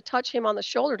actually have to touch him on the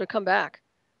shoulder to come back.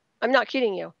 I'm not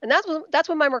kidding you. And that's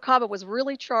when my Merkaba was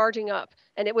really charging up.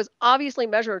 And it was obviously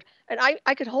measured. And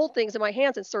I could hold things in my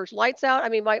hands and surge lights out. I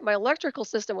mean, my electrical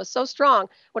system was so strong.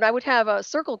 When I would have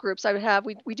circle groups,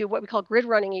 we do what we call grid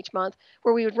running each month,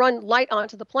 where we would run light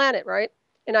onto the planet, right?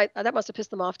 And that must have pissed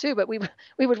them off too. But we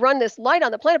would run this light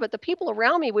on the planet, but the people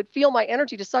around me would feel my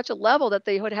energy to such a level that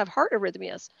they would have heart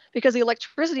arrhythmias because the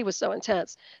electricity was so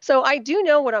intense. So I do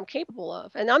know what I'm capable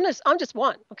of, and I'm just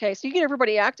one. Okay, so you get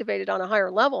everybody activated on a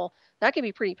higher level, that can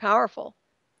be pretty powerful.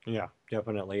 Yeah,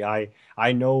 definitely. I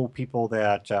know people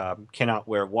that cannot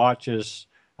wear watches.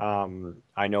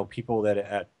 I know people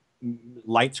that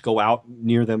lights go out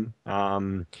near them,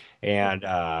 and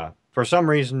for some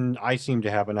reason, I seem to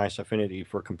have a nice affinity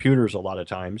for computers a lot of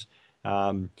times.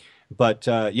 Um, but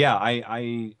yeah,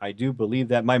 I do believe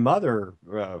that my mother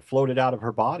floated out of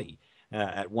her body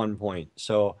at one point.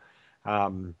 So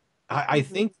I Hmm.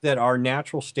 think that our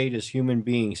natural state as human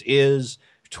beings is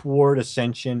toward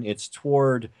ascension. It's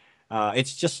toward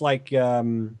it's just like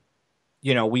our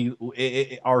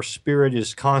spirit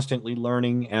is constantly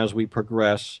learning as we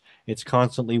progress. It's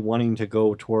constantly wanting to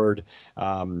go toward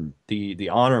the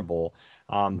honorable,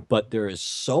 but there is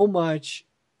so much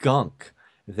gunk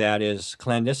that is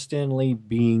clandestinely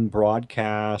being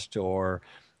broadcast or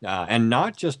and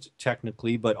not just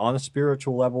technically, but on a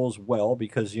spiritual level as well,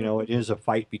 because Hmm. it is a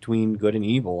fight between good and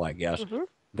evil, I guess. Hmm.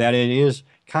 That it is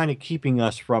kind of keeping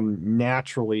us from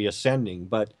naturally ascending,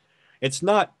 but it's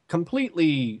not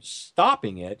completely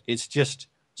stopping it. It's just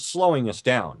slowing us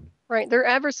down. Right. They're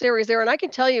adversaries there. And I can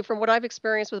tell you from what I've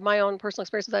experienced with my own personal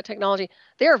experience with that technology,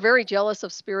 they are very jealous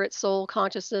of spirit, soul,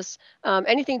 consciousness,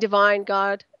 anything divine,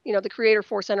 God, the creator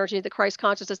force energy, the Christ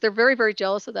consciousness. They're very, very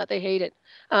jealous of that. They hate it.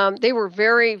 They were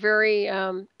very, very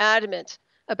adamant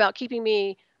about keeping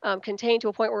me contained to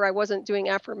a point where I wasn't doing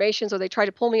affirmations, or they tried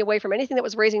to pull me away from anything that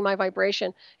was raising my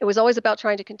vibration. It was always about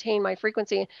trying to contain my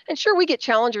frequency. And sure, we get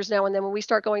challengers now and then when we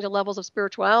start going to levels of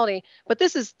spirituality, but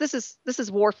this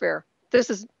is warfare. This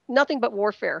is nothing but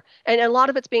warfare, and a lot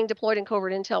of it's being deployed in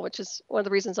covert intel, which is one of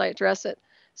the reasons I address it.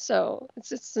 So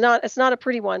it's not a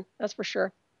pretty one, that's for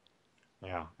sure.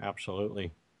 Yeah,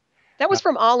 absolutely. That Uh, was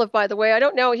from Olive, by the way. I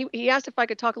don't know. He asked if I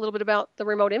could talk a little bit about the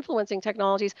remote influencing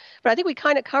technologies, but I think we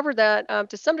kind of covered that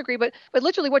to some degree. But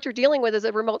literally, what you're dealing with is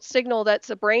a remote signal that's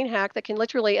a brain hack that can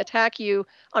literally attack you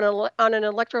on an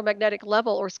electromagnetic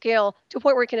level or scale to a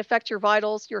point where it can affect your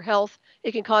vitals, your health.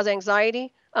 It can cause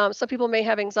anxiety. Some people may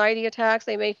have anxiety attacks.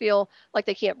 They may feel like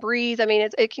they can't breathe. I mean,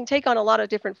 it can take on a lot of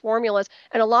different formulas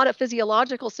and a lot of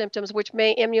physiological symptoms, which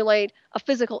may emulate a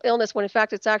physical illness when in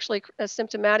fact it's actually a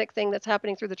symptomatic thing that's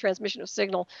happening through the transmission of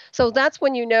signal. So that's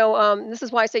when this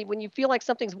is why I say when you feel like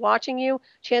something's watching you,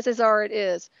 chances are it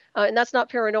is. And that's not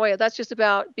paranoia. That's just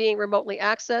about being remotely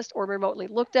accessed or remotely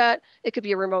looked at. It could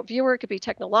be a remote viewer. It could be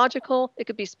technological. It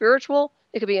could be spiritual.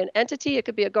 It could be an entity. It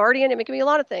could be a guardian. It could be a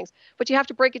lot of things. But you have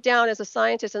to break it down as a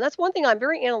scientist. And that's one thing. I'm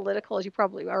very analytical, as you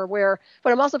probably are aware,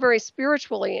 but I'm also very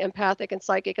spiritually empathic and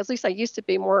psychic. At least I used to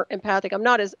be more empathic. I'm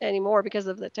not as anymore because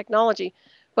of the technology.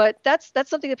 But that's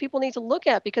something that people need to look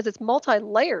at because it's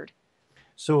multi-layered.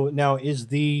 so now is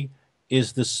the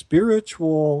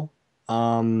spiritual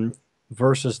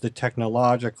versus the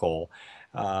technological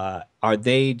are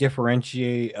they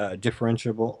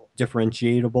differentiable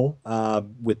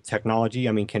with technology?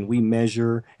 I mean, can we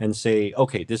measure and say,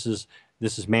 okay, this is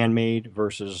man-made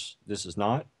versus this is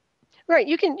not? Right.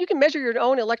 You can measure your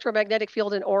own electromagnetic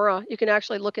field and aura. You can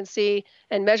actually look and see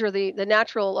and measure the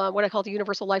natural what I call the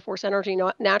universal life force energy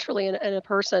naturally in a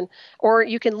person. Or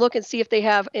you can look and see if they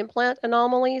have implant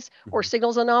anomalies or Mhm.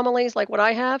 signals anomalies like what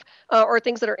I have, or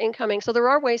things that are incoming. So there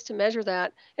are ways to measure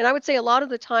that. And I would say a lot of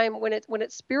the time when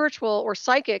it's spiritual or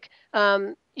psychic,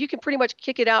 you can pretty much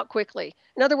kick it out quickly.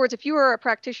 In other words, if you are a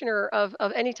practitioner of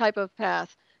any type of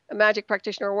path, a magic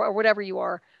practitioner or whatever you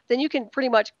are, then you can pretty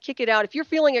much kick it out. If you're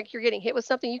feeling like you're getting hit with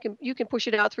something, you can push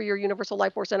it out through your universal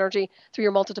life force energy, through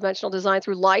your multidimensional design,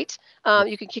 through light.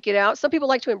 You can kick it out. Some people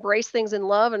like to embrace things in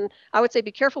love, and I would say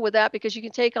be careful with that because you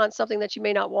can take on something that you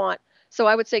may not want. So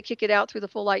I would say kick it out through the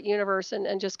full light universe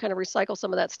and just kind of recycle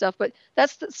some of that stuff. But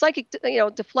that's the psychic,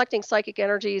 deflecting psychic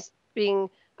energies being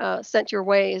sent your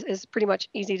way is pretty much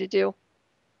easy to do.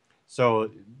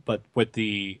 So, but with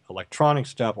the electronic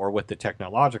stuff or with the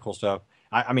technological stuff,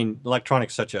 I mean,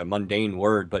 electronic's such a mundane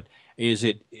word, but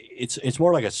it's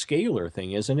more like a scalar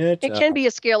thing, isn't it? It can be a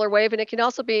scalar wave, and it can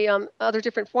also be other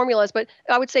different formulas. But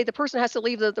I would say the person has to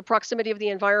leave the proximity of the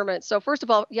environment. So first of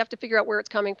all, you have to figure out where it's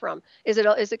coming from. Is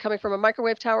it coming from a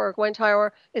microwave tower or a Gwen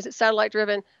tower? Is it satellite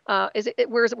driven?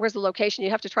 Where's the location?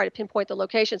 You have to try to pinpoint the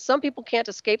location. Some people can't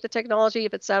escape the technology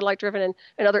if it's satellite driven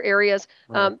in other areas,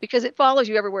 Right. because it follows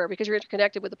you everywhere because you're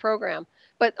interconnected with the program.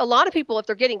 But a lot of people, if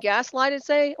they're getting gaslighted,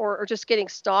 say, or just getting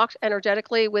stalked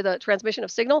energetically with a transmission of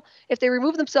signal, if they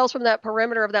remove themselves from that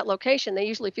perimeter of that location, they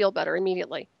usually feel better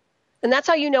immediately. And that's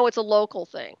how you know it's a local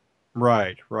thing.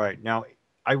 Right, right. Now,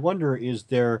 I wonder, is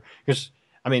there, because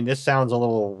I mean, this sounds a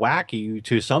little wacky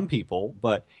to some people,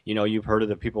 but you've heard of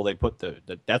the people they put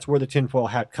that's where the tinfoil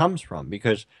hat comes from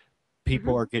because Hmm.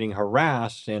 people are getting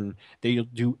harassed and they'll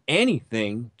do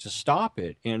anything to stop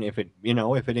it. And if it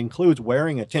includes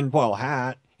wearing a tinfoil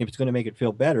hat, if it's going to make it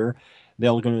feel better, they're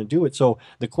going to do it. So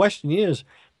the question is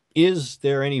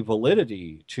there any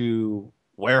validity to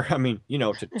wear, I mean,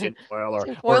 to tinfoil or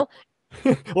Tinfoil.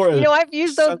 or You a know, I've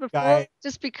used those sun before guy?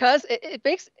 just because it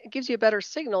gives you a better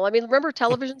signal. I mean, remember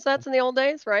television sets in the old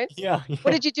days, right? Yeah, What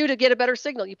yeah. did you do to get a better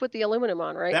signal? You put the aluminum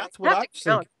on, right? That's what Have I to was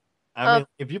count. thinking. I Um, mean,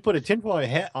 if you put a tinfoil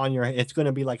hat on your head, it's going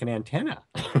to be like an antenna.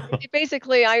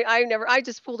 Basically, I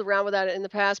just fooled around with that in the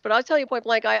past, but I'll tell you point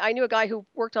blank, I knew a guy who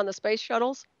worked on the space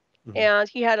shuttles, Mhm. and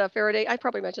he had a Faraday. I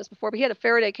probably mentioned this before, but he had a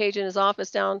Faraday cage in his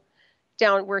office down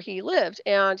where he lived,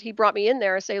 and he brought me in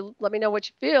there and say, "Let me know what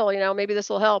you feel. Maybe this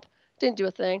will help." Didn't do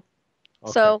a thing.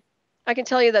 Okay. So I can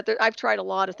tell you that I've tried a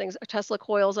lot of things. Tesla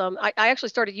coils. I actually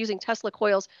started using Tesla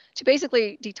coils to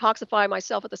basically detoxify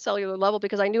myself at the cellular level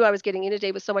because I knew I was getting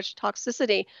inundated with so much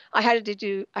toxicity. I had to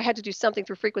do something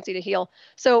through frequency to heal.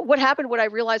 So what happened? What I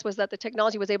realized was that the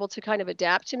technology was able to kind of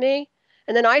adapt to me,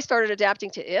 and then I started adapting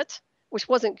to it, which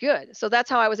wasn't good. So that's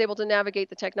how I was able to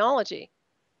navigate the technology.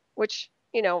 Which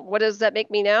what does that make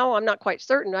me now? I'm not quite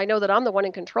certain. I know that I'm the one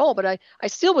in control, but I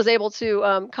still was able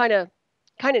to kind of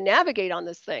navigate on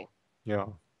this thing. Yeah.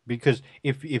 Because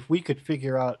if we could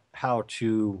figure out how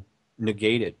to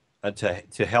negate it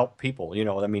to help people,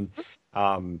 I mean,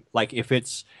 like if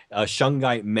it's a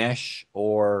shungite mesh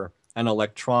or an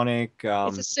electronic,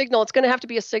 It's a signal. It's going to have to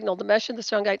be a signal. The mesh and the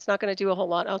shungite's not going to do a whole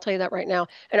lot. I'll tell you that right now.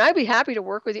 And I'd be happy to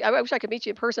work with you. I wish I could meet you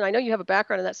in person. I know you have a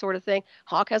background in that sort of thing.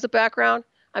 Hawk has a background.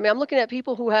 I mean, I'm looking at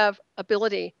people who have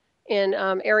ability in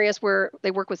areas where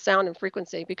they work with sound and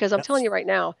frequency because I'm telling that's you right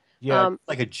now. yeah, Um,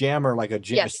 like a jammer,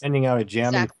 yes, sending out a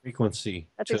jamming exactly. frequency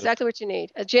That's to. exactly what you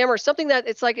need. A jammer, something that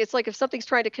it's like if something's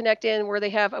trying to connect in where they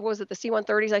have what was it, the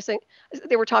C-130s? I think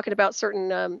they were talking about certain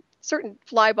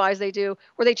flybys they do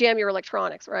where they jam your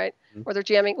electronics, right? Or they're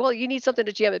jamming. Well, you need something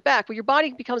to jam it back. Well, your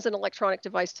body becomes an electronic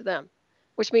device to them,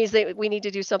 which means we need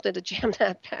to do something to jam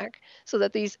that back so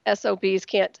that these SOBs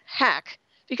can't hack.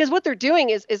 Because what they're doing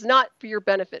is not for your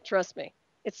benefit. Trust me.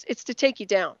 It's to take you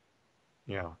down.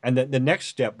 Yeah. And the next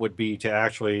step would be to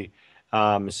actually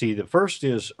see the first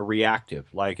is reactive.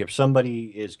 Like if somebody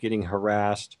is getting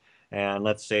harassed, and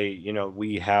let's say,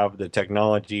 we have the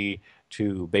technology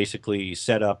to basically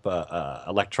set up a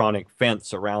electronic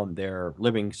fence around their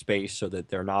living space so that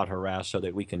they're not harassed, so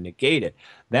that we can negate it.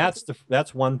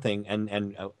 That's one thing.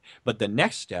 But the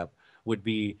next step would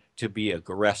be to be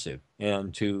aggressive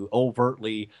and to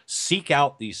overtly seek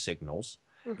out these signals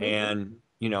Hmm. and,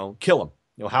 kill them.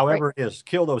 Right. However it is,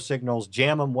 kill those signals,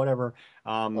 jam them, whatever.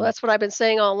 Well, Um, that's what I've been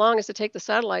saying all along is to take the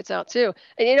satellites out too.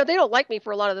 And they don't like me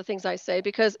for a lot of the things I say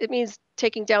because it means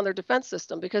taking down their defense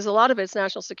system because a lot of it's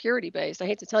national security based. I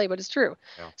hate to tell you, but it's true.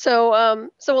 yeah. So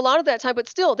a lot of that time, but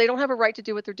still, they don't have a right to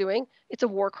do what they're doing. It's a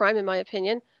war crime, in my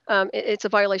opinion. It's a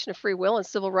violation of free will and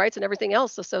civil rights and everything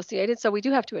else associated. So we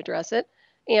do have to address it.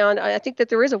 And I think that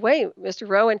there is a way, Mr.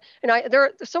 Rowe, and there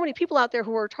are so many people out there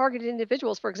who are targeted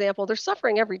individuals. For example, they're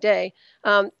suffering every day.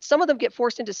 Some of them get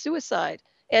forced into suicide,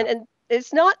 Yeah. and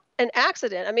it's not an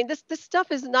accident. I mean, this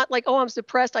stuff is not like, oh, I'm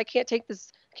depressed, I can't take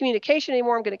this communication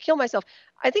anymore, I'm going to kill myself.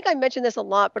 I think I mentioned this a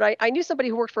lot, but I knew somebody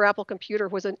who worked for Apple Computer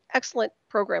who was an excellent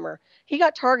programmer. He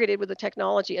got targeted with a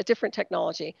technology, a different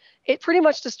technology. It pretty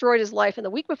much destroyed his life. And the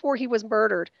week before he was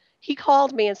murdered, he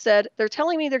called me and said, they're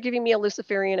telling me they're giving me a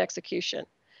Luciferian execution.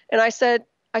 And I said,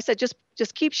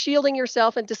 just keep shielding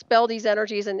yourself and dispel these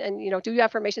energies, and do your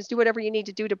affirmations, do whatever you need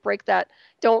to do to break that.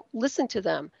 Don't listen to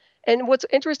them. And what's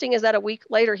interesting is that a week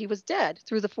later he was dead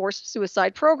through the forced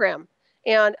suicide program.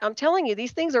 And I'm telling you,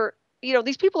 these things are,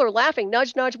 these people are laughing,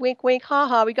 nudge, nudge, wink, wink, ha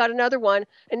ha, we got another one.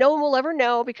 And no one will ever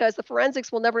know, because the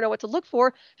forensics will never know what to look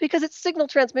for, because it's signal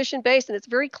transmission based and it's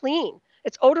very clean.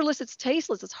 It's odorless, it's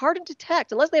tasteless, it's hard to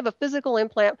detect unless they have a physical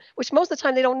implant, which most of the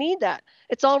time they don't need that.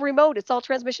 It's all remote, it's all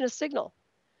transmission of signal.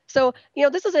 So,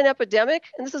 this is an epidemic,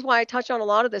 and this is why I touch on a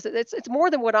lot of this. It's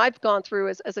more than what I've gone through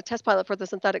as a test pilot for the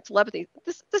synthetic telepathy.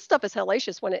 This stuff is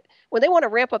hellacious when they want to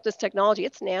ramp up this technology.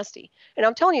 It's nasty. And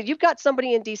I'm telling you, you've got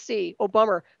somebody in D.C.,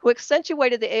 Obama, who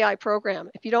accentuated the AI program.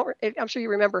 I'm sure you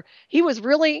remember, he was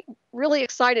really, really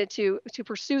excited to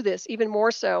pursue this even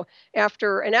more so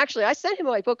after. And actually, I sent him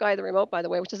my book, Eye of the Remote, by the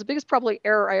way, which is the biggest probably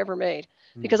error I ever made,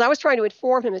 because I was trying to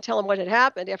inform him and tell him what had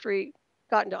happened after he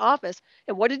got into office.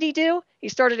 And what did he do? He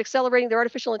started accelerating the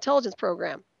artificial intelligence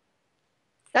program.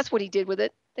 That's what he did with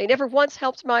it. They never once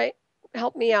helped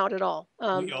me out at all.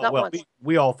 Not once.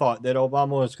 We all thought that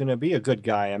Obama was going to be a good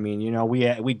guy. I mean,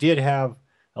 we did have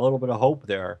a little bit of hope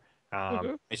there,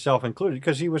 Mm-hmm. myself included,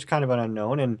 because he was kind of an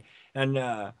unknown,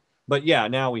 and but yeah,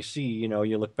 now we see,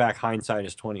 you look back, hindsight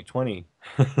is 2020.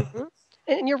 Mm-hmm.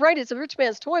 And you're right, it's a rich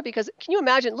man's toy, because can you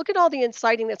imagine? Look at all the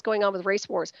inciting that's going on with race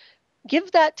wars.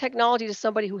 Give that technology to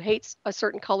somebody who hates a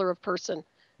certain color of person,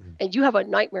 and you have a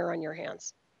nightmare on your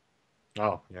hands.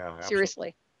 Oh yeah, absolutely.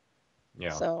 Seriously.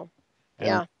 Yeah. So,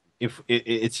 And yeah.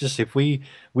 it's just, if we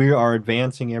are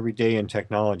advancing every day in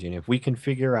technology, and if we can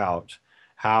figure out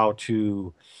how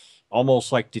to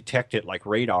almost like detect it like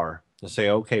radar, to say,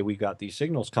 okay, we got these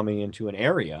signals coming into an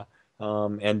area,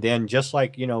 and then just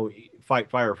like, fight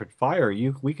fire for fire,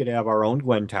 we could have our own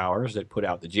Gwen towers that put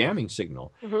out the jamming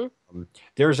signal. Mm-hmm.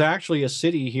 There's actually a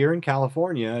city here in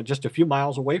California, just a few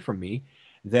miles away from me,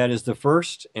 that is the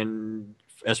first, and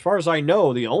as far as I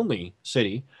know, the only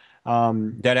city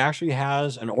that actually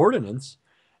has an ordinance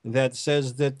that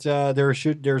says that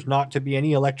there's not to be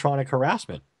any electronic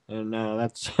harassment, and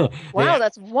that's Wow,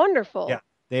 that's wonderful. yeah,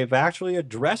 they've actually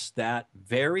addressed that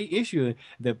very issue.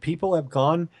 That people have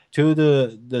gone to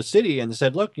the city and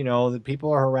said, look, the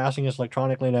people are harassing us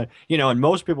electronically, and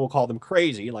most people call them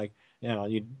crazy, like,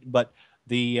 but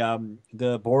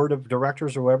the board of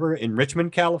directors or whoever in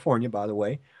Richmond, California, by the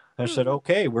way, has said,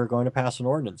 okay, we're going to pass an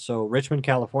ordinance. So Richmond,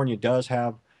 California does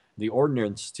have the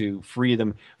ordinance to free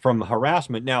them from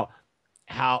harassment. Now,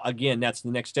 how, again, that's the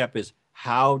next step, is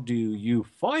how do you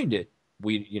find it?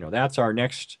 That's our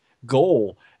next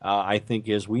goal. I think,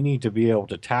 is we need to be able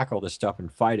to tackle this stuff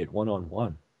and fight it one on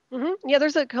one. Mm-hmm. Yeah,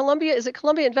 there's is it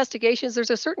Columbia Investigations? There's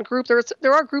a certain group.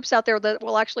 There are groups out there that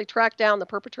will actually track down the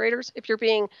perpetrators. If you're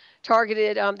being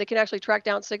targeted, they can actually track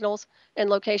down signals and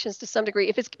locations to some degree.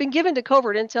 If it's been given to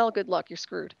covert intel, good luck, you're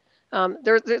screwed.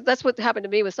 That's what happened to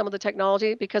me with some of the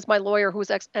technology, because my lawyer, who's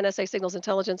ex-NSA Signals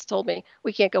Intelligence, told me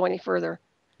we can't go any further,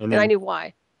 And and I then, knew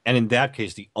why. and in that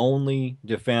case, the only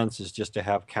defense is just to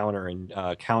have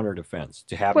counter defense,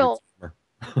 to have your Well, timer.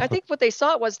 I think what they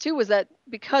saw was that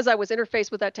because I was interfaced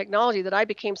with that technology, that I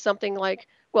became something like,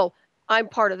 well, I'm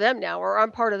part of them now, or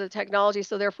I'm part of the technology,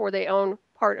 so therefore they own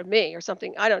part of me or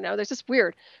something. I don't know. That's just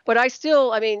weird. But I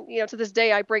still, I mean, to this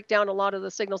day, I break down a lot of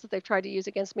the signals that they've tried to use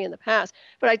against me in the past.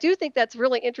 But I do think that's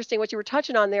really interesting what you were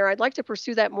touching on there. I'd like to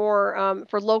pursue that more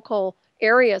for local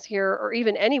areas here, or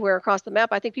even anywhere across the map.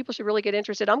 I think people should really get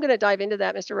interested. I'm going to dive into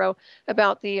that, Mr. Rowe,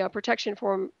 about the protection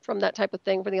from that type of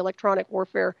thing, for the electronic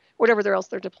warfare, whatever else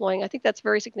they're deploying. I think that's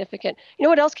very significant. You know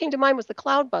what else came to mind was the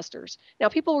cloud busters. Now,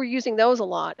 people were using those a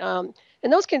lot, and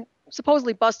those can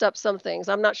supposedly bust up some things.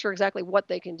 I'm not sure exactly what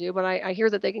they can do, but I hear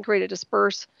that they can create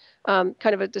kind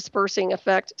of a dispersing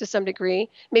effect to some degree,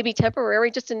 maybe temporary,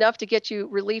 just enough to get you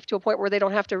relief to a point where they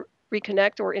don't have to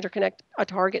reconnect or interconnect a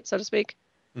target, so to speak.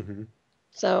 Mm-hmm.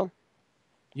 So,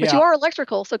 but Yeah, you are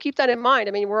electrical, so keep that in mind.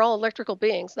 I mean, we're all electrical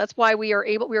beings. That's why we are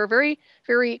very,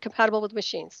 very compatible with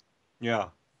machines. yeah,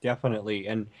 definitely.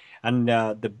 And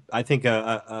I think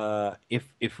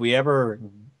if we ever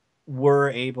were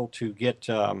able to get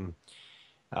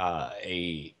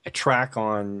a track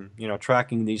on,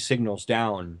 tracking these signals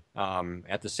down.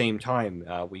 At the same time,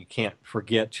 we can't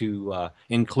forget to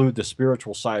include the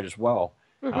spiritual side as well.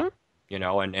 Uh,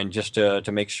 Mm-hmm. and just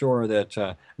to make sure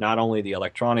that not only the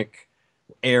electronic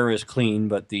air is clean,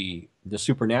 but the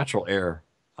supernatural air.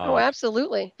 Oh, Uh,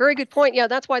 absolutely. Very good point. Yeah,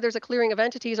 that's why there's a clearing of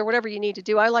entities or whatever you need to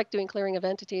do. I like doing clearing of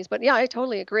entities, but yeah, I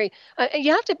totally agree. And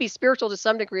you have to be spiritual to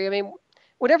some degree. I mean,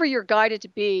 whatever you're guided to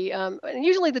be, and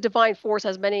usually the divine force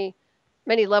has many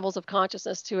levels of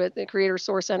consciousness to it, the creator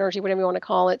source energy, whatever you want to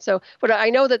call it. So, but I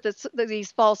know that that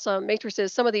these false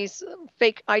matrices, some of these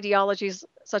fake ideologies,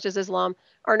 such as Islam,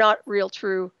 are not real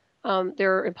true.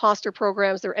 They're imposter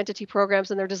programs, they're entity programs,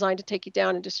 and they're designed to take you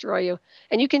down and destroy you.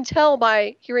 And you can tell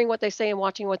by hearing what they say and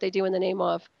watching what they do in the name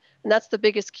of. And that's the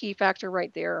biggest key factor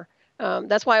right there.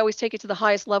 That's why I always take it to the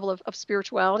highest level of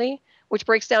spirituality, which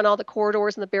breaks down all the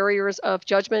corridors and the barriers of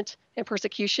judgment and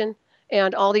persecution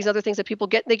and all these other things that people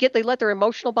they let their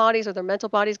emotional bodies or their mental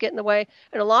bodies get in the way,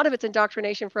 and a lot of it's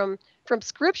indoctrination from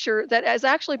scripture that has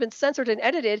actually been censored and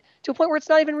edited to a point where it's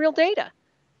not even real data.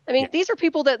 I yeah, mean, these are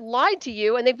people that lied to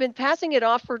you and they've been passing it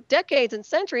off for decades and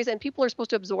centuries, and people are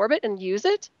supposed to absorb it and use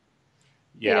it,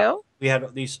 you yeah. know? We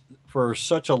had these for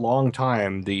such a long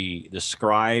time. The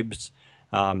scribes,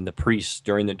 the priests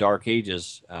during the Dark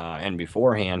Ages and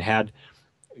beforehand had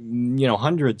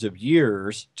hundreds of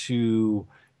years to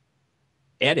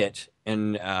edit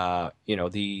and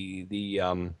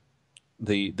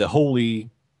the holy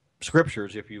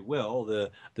scriptures, if you will,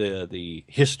 the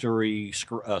history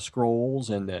scrolls,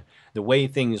 and the way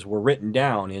things were written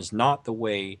down is not the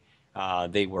way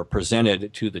they were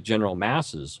presented to the general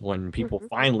masses when people Hmm.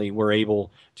 finally were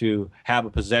able to have a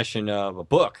possession of a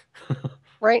book.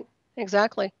 Right,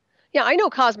 exactly. Yeah, I know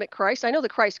cosmic Christ. I know the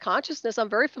Christ consciousness. I'm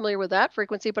very familiar with that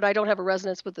frequency, but I don't have a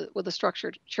resonance with the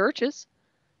structured churches.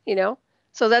 you know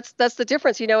so that's the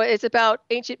difference. It's about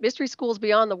ancient mystery schools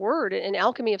beyond the word and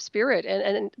alchemy of spirit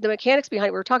and the mechanics behind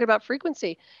it. We were talking about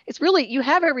frequency. It's really, you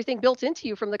have everything built into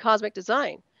you from the cosmic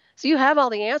design, so you have all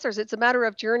the answers. It's a matter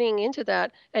of journeying into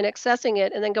that and accessing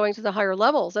it and then going to the higher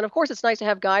levels. And of course it's nice to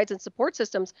have guides and support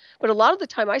systems, but a lot of the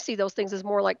time I see those things as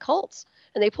more like cults,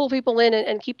 and they pull people in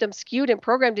and keep them skewed and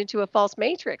programmed into a false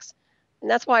matrix.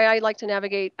 And that's why I like to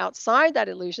navigate outside that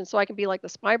illusion, so I can be like the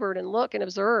spy bird and look and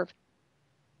observe.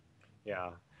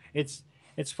 Yeah, it's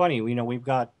it's funny. We've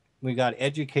got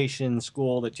education,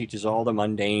 school that teaches all the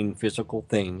mundane physical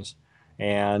things,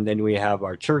 and then we have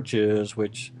our churches,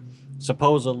 which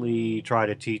supposedly try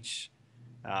to teach.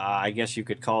 I guess you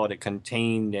could call it a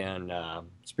contained and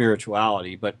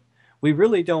spirituality, but we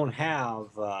really don't have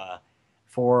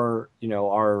for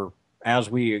our as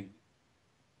we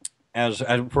as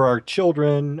for our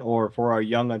children or for our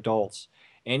young adults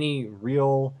any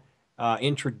real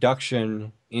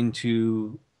introduction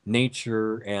into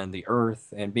nature and the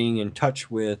earth and being in touch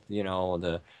with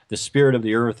the spirit of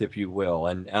the earth, if you will,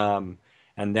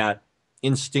 and that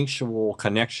instinctual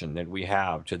connection that we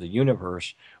have to the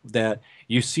universe that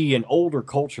you see in older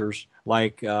cultures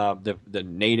like the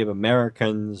Native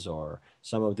Americans or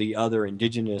some of the other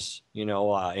indigenous,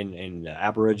 in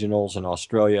Aboriginals in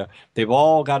Australia. They've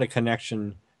all got a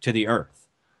connection to the earth,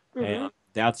 Hmm. and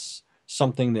that's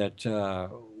something that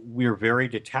we're very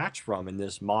detached from in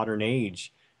this modern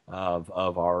age of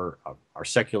our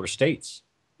secular states.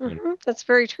 You know? That's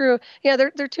very true. Yeah,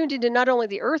 they're tuned into not only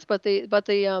the Earth, but the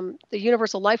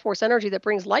universal life force energy that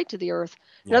brings light to the Earth.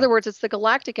 In Yeah, other words, it's the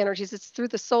galactic energies. It's through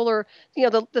the solar,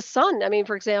 the sun. I mean,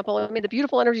 for example, I mean the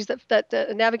beautiful energies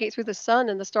that navigate through the sun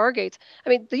and the stargates. I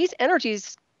mean, these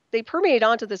energies, they permeate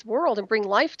onto this world and bring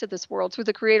life to this world through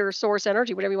the creator source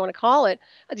energy, whatever you want to call it,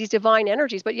 these divine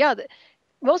energies. But yeah,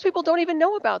 most people don't even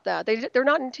know about that. They're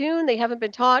not in tune. They haven't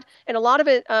been taught, and a lot of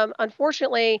it,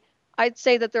 unfortunately, I'd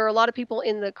say that there are a lot of people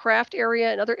in the craft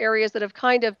area and other areas that have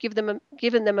kind of given them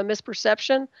a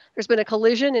misperception. There's been a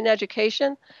collision in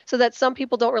education, so that some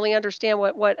people don't really understand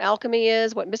what alchemy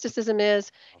is, what mysticism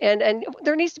is, and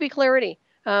there needs to be clarity.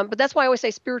 But that's why I always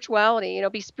say spirituality.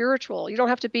 Be spiritual. You don't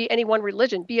have to be any one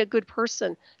religion. Be a good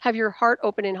person. Have your heart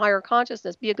open in higher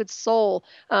consciousness. Be a good soul.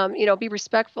 Be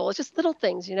respectful. It's just little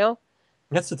things.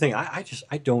 that's the thing.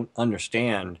 I don't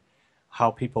understand how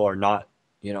people are not,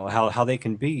 how they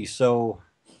can be so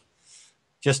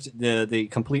just the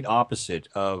complete opposite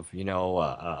of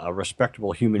a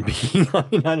respectable human being.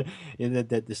 I mean,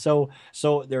 so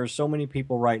there are so many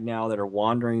people right now that are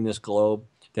wandering this globe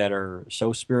that are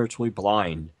so spiritually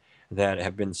blind, that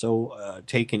have been so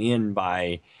taken in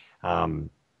by um,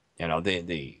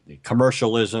 the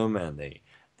commercialism and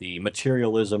the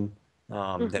materialism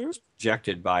Hmm. that's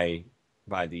projected by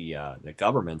the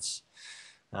governments.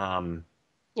 Um,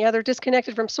 Yeah, they're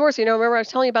disconnected from source. Remember I was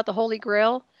telling you about the Holy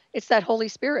Grail? It's that Holy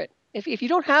Spirit. If you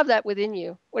don't have that within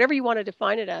you, whatever you want to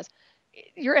define it as,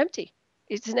 you're empty.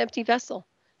 It's an empty vessel.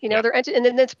 Yeah. And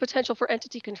then there's potential for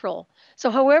entity control.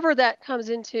 So however that comes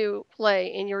into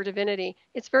play in your divinity,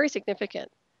 it's very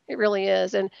significant. It really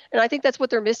is. And I think that's what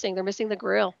they're missing. They're missing the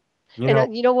Grail. You And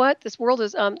know, you know what? This world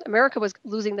is America was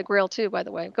losing the Grail too, by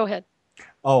the way. Go ahead.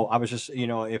 oh, I was just,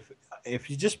 if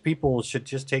you just people should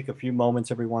just take a few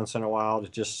moments every once in a while to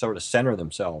just sort of center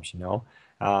themselves,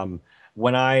 Um,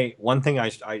 one thing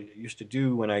I used to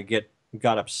do when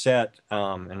got upset,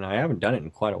 and I haven't done it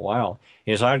in quite a while,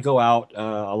 is I'd go out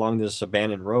along this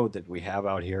abandoned road that we have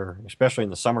out here, especially in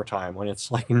the summertime when it's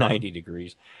like 90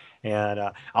 degrees, and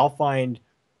I'll find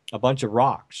a bunch of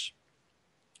rocks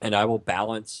and I will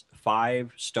balance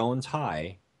 5 stones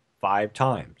high 5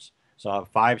 times. So I have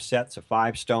 5 sets of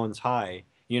 5 stones high,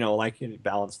 like you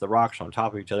balance the rocks on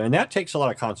top of each other. And that takes a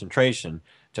lot of concentration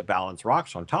to balance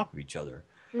rocks on top of each other.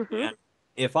 Hmm. And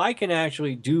if I can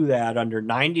actually do that under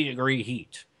 90-degree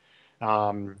heat,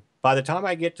 by the time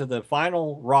I get to the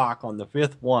final rock on the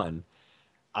fifth one,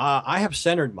 I have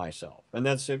centered myself. And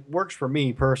it works for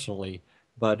me personally.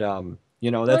 But,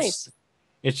 Nice.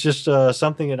 it's just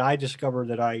something that I discover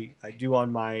that I do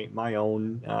on my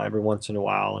own every once in a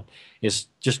while is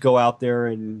just go out there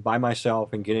and by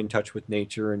myself and get in touch with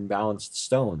nature and balance the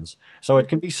stones. So it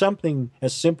can be something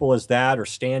as simple as that or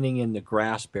standing in the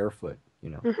grass barefoot.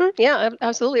 Yeah,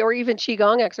 absolutely. Or even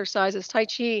qigong exercises, tai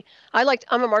chi.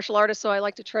 I'm a martial artist, so I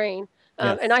like to train.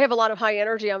 And Yes. I have a lot of high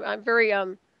energy. I'm very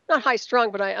not high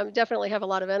strung, but I definitely have a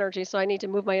lot of energy, so I need to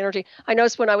move my energy. I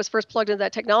noticed when I was first plugged into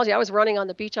that technology, I was running on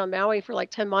the beach on Maui for like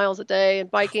 10 miles a day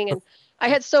and biking, and I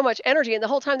had so much energy. And the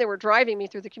whole time they were driving me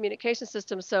through the communication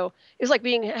system, so it was like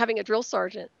having a drill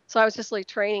sergeant. So I was just like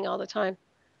training all the time.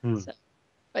 Hmm. So.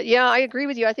 But yeah, I agree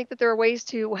with you. I think that there are ways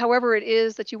to, however it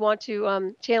is that you want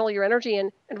to channel your energy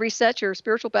and reset your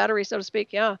spiritual battery, so to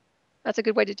speak. Yeah, that's a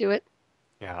good way to do it.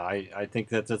 Yeah, I think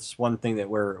that's one thing that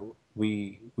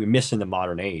we miss in the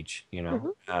modern age.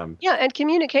 Hmm. Yeah, and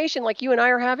communication, like you and I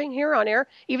are having here on air,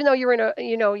 even though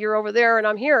you're over there and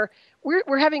I'm here,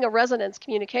 we're having a resonance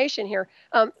communication here.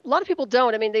 A lot of people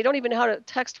don't. I mean, they don't even know how to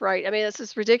text right. I mean, this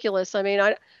is ridiculous. I mean,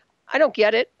 I don't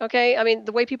get it. Okay. I mean,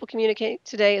 the way people communicate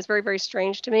today is very, very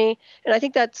strange to me. And I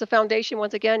think that's a foundation.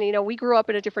 Once again, we grew up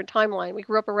in a different timeline. We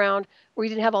grew up around where we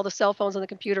didn't have all the cell phones and the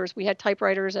computers. We had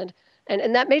typewriters and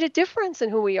that made a difference in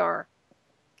who we are.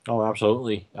 Oh,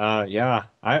 absolutely. Yeah,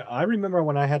 I remember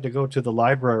when I had to go to the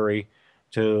library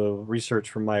to research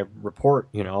for my report.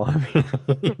 I mean,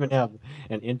 I didn't even have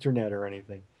an internet or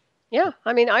anything. Yeah.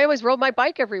 I mean, I always rode my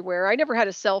bike everywhere. I never had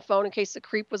a cell phone in case the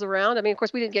creep was around. I mean, of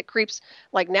course, we didn't get creeps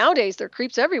like nowadays. There are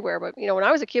creeps everywhere. But, when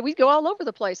I was a kid, we'd go all over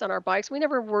the place on our bikes. We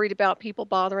never worried about people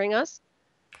bothering us.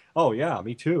 Oh yeah,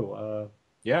 me too.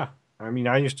 Yeah, I mean,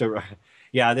 I used to.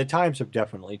 Yeah, the times have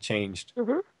definitely changed.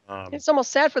 Hmm. Um, It's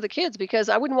almost sad for the kids because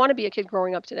I wouldn't want to be a kid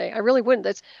growing up today. I really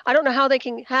wouldn't. I don't know how they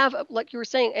can have, like you were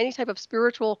saying, any type of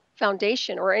spiritual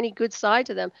foundation or any good side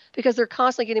to them because they're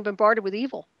constantly getting bombarded with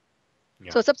evil. So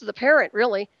yeah. it's up to the parent,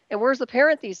 really. And where's the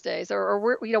parent these days? Or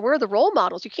where are the role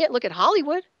models? You can't look at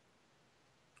Hollywood.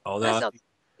 Oh, That the sounds,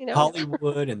 you know.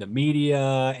 Hollywood and the media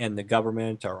and the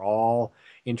government are all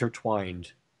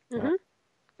intertwined. Uh, Hmm.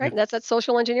 Right. And it's that's that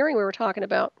social engineering we were talking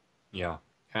about. Yeah,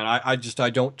 and I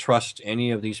don't trust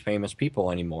any of these famous people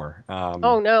anymore.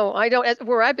 Oh no, I don't.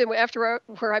 Where I've been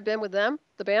where I've been with them,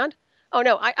 the band. Oh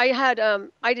no,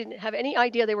 I didn't have any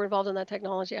idea they were involved in that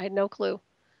technology. I had no clue.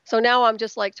 So now I'm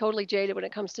just like totally jaded when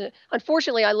it comes to.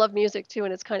 Unfortunately, I love music too,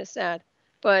 and it's kind of sad.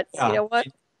 But you Yeah, know what?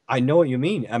 I know what you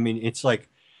mean. I mean, it's like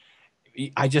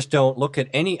I just don't look at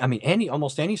any. I mean,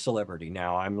 almost any celebrity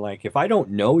now. I'm like, if I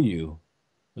don't know you,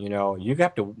 you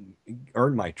have to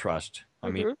earn my trust. I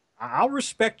mean, Hmm. I'll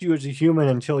respect you as a human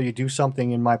until you do something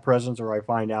in my presence or I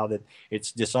find out that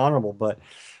it's dishonorable. But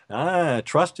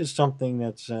trust is something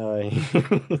that's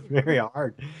very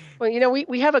hard. Well,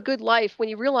 we have a good life when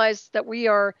you realize that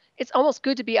it's almost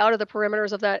good to be out of the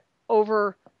perimeters of that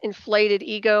over inflated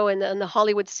ego and the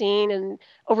Hollywood scene and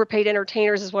overpaid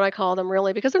entertainers is what I call them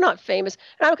really because they're not famous.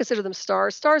 And I don't consider them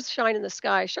stars. Stars shine in the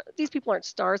sky. These people aren't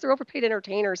stars. They're overpaid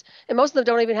entertainers. And most of them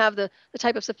don't even have the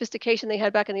type of sophistication they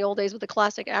had back in the old days with the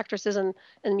classic actresses and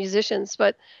musicians.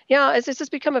 But yeah, it's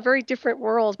just become a very different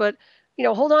world. But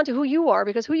hold on to who you are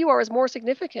because who you are is more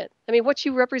significant. I mean, what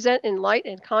you represent in light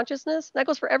and consciousness, that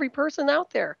goes for every person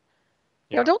out there.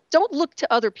 Yeah, Don't look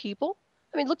to other people.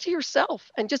 I mean, look to yourself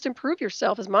and just improve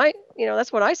yourself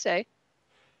that's what I say.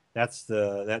 that's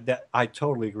that I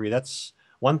totally agree. That's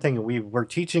one thing we're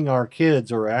teaching our kids,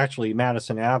 or actually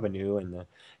Madison Avenue and the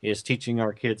is teaching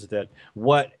our kids that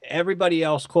what everybody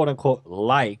else, quote unquote,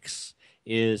 likes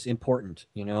is important.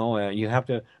 You have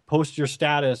to post your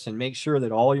status and make sure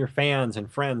that all your fans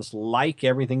and friends like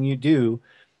everything you do.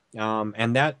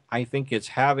 And that, I think, is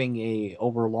having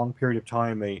over a long period of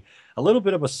time, a little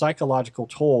bit of a psychological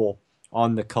toll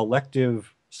on the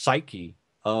collective psyche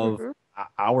of Hmm.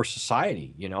 our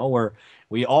society, where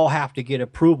we all have to get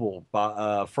approval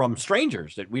from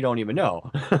strangers that we don't even know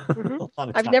Hmm. a lot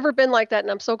of I've times. never been like that,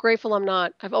 and I'm so grateful I'm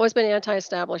not. I've always been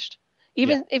anti-established.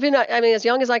 Yeah. Even I mean, as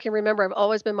young as I can remember, I've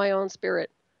always been my own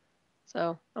spirit.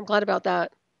 So I'm glad about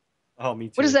that. Oh, me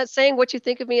What is too. that saying? What you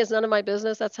think of me is none of my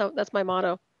business. That's my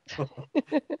motto.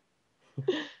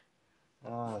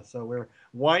 So we're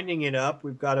winding it up.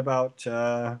 We've got about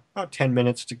 10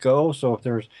 minutes to go. So if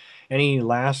there's any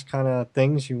last kind of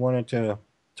things you wanted to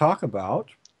talk about.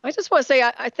 I just want to say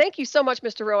I thank you so much,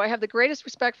 Mr. Rowe. I have the greatest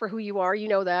respect for who you are. You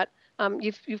know that.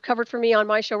 You've covered for me on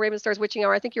my show, Raven Star's Witching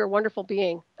Hour. I think you're a wonderful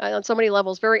being on so many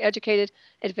levels, very educated,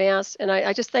 advanced, and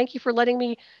I just thank you for letting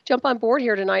me jump on board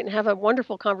here tonight and have a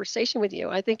wonderful conversation with you.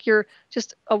 I think you're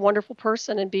just a wonderful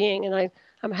person and being, and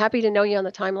I'm happy to know you on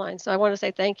the timeline. So I want to say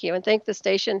thank you and thank the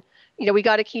station. We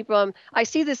got to keep. I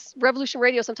see this Revolution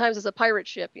Radio sometimes as a pirate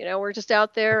ship. We're just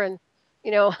out there and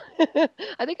you know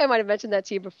I think I might have mentioned that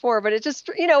to you before, but it just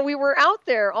we were out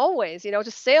there always,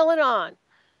 just sailing on.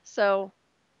 So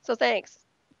thanks.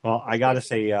 Well, I It's got to nice.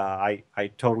 say, I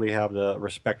totally have the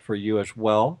respect for you as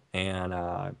well, and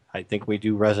I think we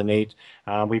do resonate.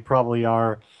 We probably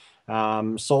are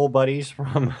soul buddies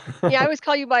from. Yeah, I always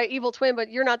call you by evil twin, but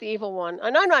you're not the evil one,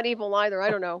 and I'm not evil either. I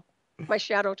don't know, my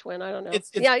shadow twin. I don't know.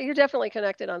 It's Yeah, you're definitely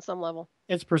connected on some level.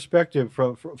 it's perspective.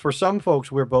 For some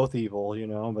folks, we're both evil,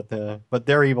 but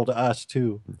they're evil to us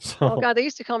too. Oh So God, they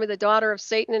used to call me the daughter of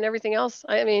Satan and everything else.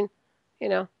 I mean, you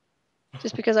know,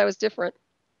 just because I was different.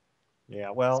 yeah,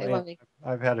 well, They and love me.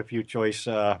 I've had a few choice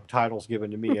titles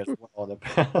given to me as well in the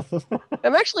past.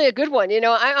 I'm actually a good one.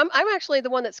 I'm actually the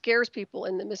one that scares people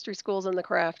in the mystery schools and the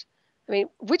craft. I mean,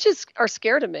 witches are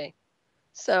scared of me.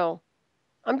 So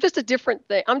I'm just a different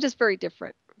thing. I'm just very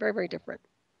different. Very, very different.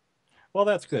 Well,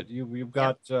 that's good. You've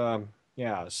Yeah. got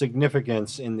yeah,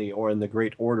 significance in the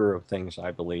great order of things.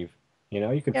 I believe. You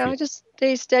can Yeah. feel. I just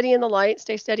stay steady in the light,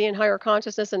 stay steady in higher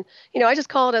consciousness. And, I just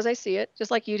call it as I see it,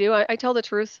 just like you do. I tell the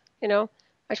truth.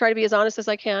 I try to be as honest as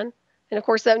I can. And of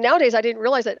course, nowadays I didn't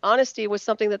realize that honesty was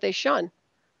something that they shun.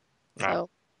 Ah. So,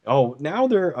 Oh, now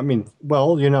they're. I mean,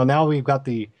 well, now we've got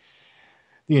the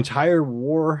entire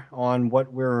war on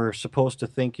what we're supposed to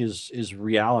think is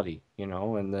reality, and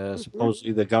mhm.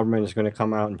 supposedly the government is going to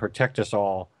come out and protect us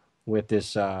all with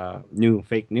this new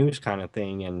fake news kind of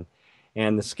thing,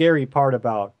 and the scary part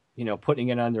about putting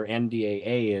it under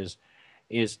NDAA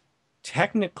is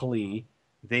technically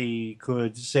they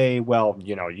could say, well,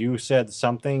 you said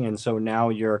something, and so now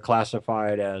you're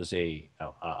classified as a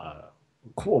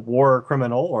war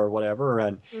criminal or whatever,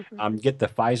 and Mhm. get the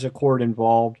FISA court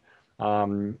involved,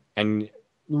 and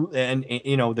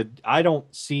I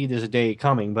don't see this day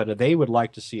coming, but they would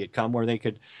like to see it come where they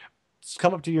could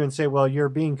come up to you and say, well, you're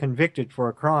being convicted for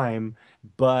a crime,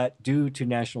 but due to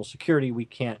national security, we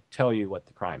can't tell you what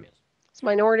the crime is. It's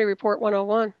Minority Report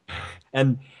 101.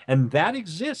 And and that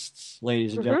exists,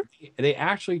 ladies and Mhm. gentlemen. They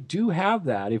actually do have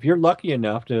that. If you're lucky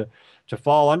enough to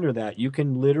fall under that, you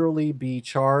can literally be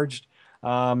charged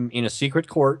in a secret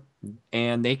court,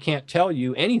 and they can't tell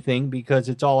you anything because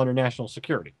it's all under national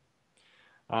security.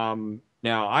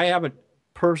 Now, I haven't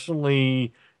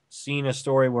personally seen a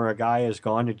story where a guy has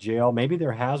gone to jail. Maybe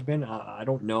there has been. I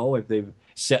don't know if they've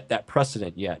set that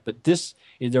precedent yet, but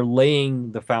they're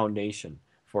laying the foundation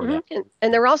for Mhm. that.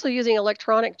 And they're also using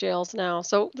electronic jails now.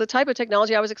 So the type of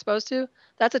technology I was exposed to,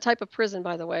 that's a type of prison,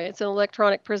 by the way. It's an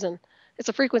electronic prison. It's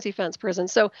a frequency fence prison.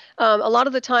 So a lot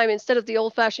of the time, instead of the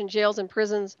old-fashioned jails and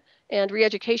prisons and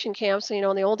re-education camps, in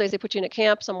the old days they put you in a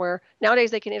camp somewhere.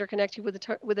 Nowadays they can interconnect you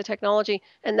with the technology,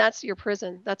 and that's your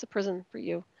prison. That's a prison for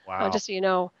you. Wow. Just so you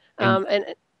know.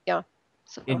 And Yeah.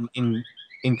 So. in in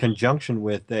in conjunction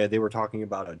with they were talking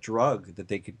about a drug that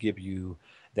they could give you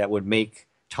that would make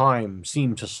time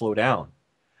seem to slow down,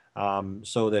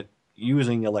 so that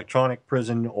using electronic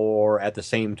prison or at the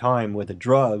same time with a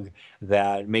drug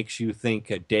that makes you think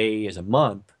a day is a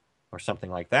month or something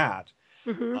like that,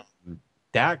 Mhm.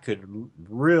 that could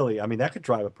really, I mean, that could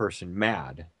drive a person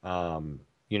mad, Yeah,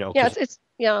 because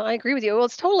yeah, I agree with you. Well,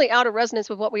 it's totally out of resonance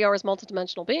with what we are as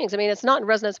multidimensional beings. I mean, it's not in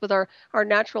resonance with our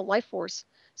natural life force.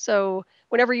 So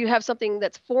whenever you have something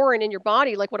that's foreign in your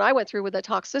body, like what I went through with the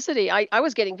toxicity, I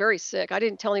was getting very sick. I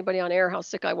didn't tell anybody on air how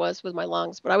sick I was with my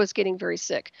lungs, but I was getting very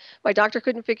sick. My doctor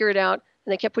couldn't figure it out,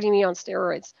 and they kept putting me on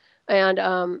steroids. And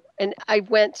I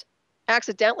went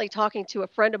accidentally talking to a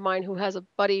friend of mine who has a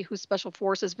buddy who's special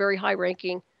forces, very high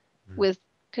ranking, with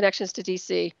connections to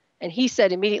DC. And he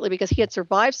said immediately, because he had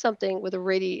survived something with a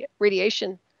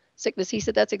radiation sickness, he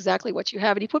said, that's exactly what you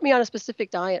have. And he put me on a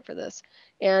specific diet for this.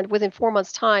 And within 4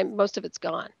 months' time, most of it's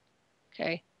gone.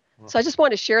 Okay. So I just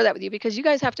wanted to share that with you, because you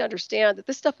guys have to understand that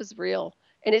this stuff is real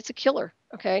and it's a killer.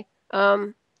 Okay.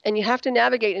 And you have to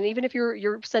navigate. And even if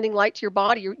you're sending light to your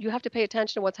body, you have to pay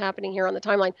attention to what's happening here on the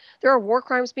timeline. There are war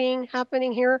crimes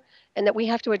happening here, and that we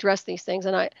have to address these things.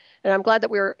 And I'm glad that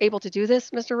we were able to do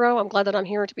this, Mr. Rowe. I'm glad that I'm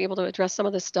here to be able to address some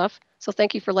of this stuff. So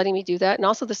thank you for letting me do that, and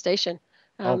also the station.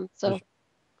 So yes,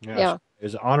 yeah,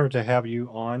 it's an honor to have you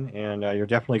on, and you're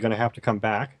definitely going to have to come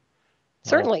back.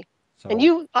 certainly. And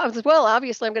you as well.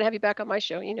 Obviously, I'm going to have you back on my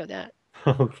show. You know that.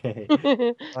 Okay.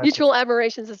 Mutual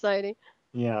Admiration Society.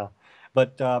 Yeah.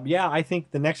 But yeah, I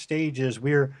think the next stage is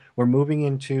we're moving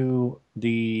into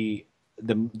the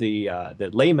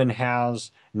layman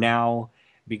has now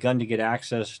begun to get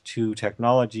access to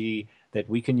technology that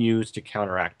we can use to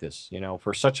counteract this. You know,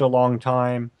 for such a long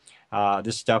time,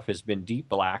 this stuff has been deep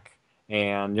black,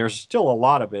 and there's still a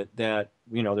lot of it that,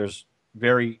 you know, there's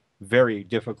very, very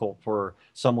difficult for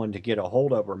someone to get a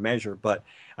hold of or measure. But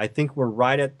I think we're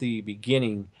right at the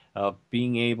beginning of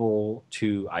being able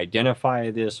to identify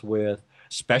this with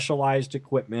specialized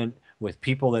equipment, with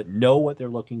people that know what they're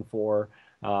looking for.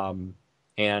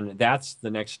 And that's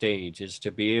the next stage, is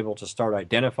to be able to start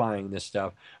identifying this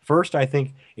stuff. First, I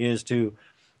think, is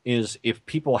if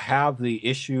people have the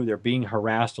issue, they're being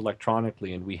harassed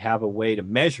electronically, and we have a way to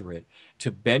measure it,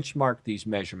 to benchmark these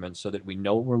measurements so that we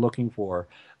know what we're looking for,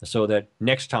 so that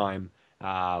next time,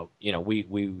 you know,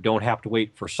 we don't have to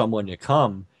wait for someone to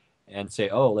come and say,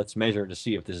 oh, let's measure to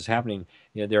see if this is happening.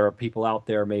 You know, there are people out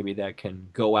there maybe that can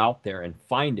go out there and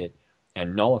find it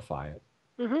and nullify it.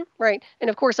 Mm-hmm, right. And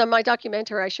of course, on my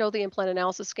documentary, I show the implant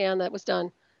analysis scan that was done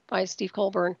by Steve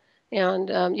Colburn.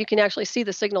 And you can actually see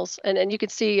the signals, and you can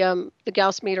see the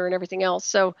Gauss meter and everything else.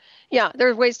 So yeah, there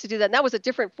are ways to do that. And that was a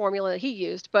different formula that he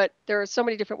used, but there are so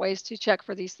many different ways to check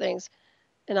for these things.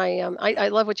 And I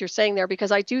love what you're saying there,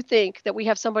 because I do think that we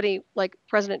have somebody like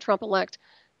President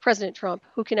Trump,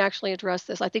 who can actually address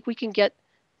this. I think we can get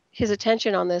his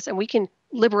attention on this, and we can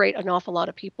liberate an awful lot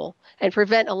of people and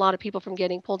prevent a lot of people from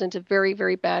getting pulled into very,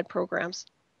 very bad programs.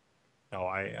 No,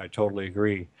 I totally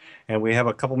agree. And we have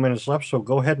a couple minutes left, so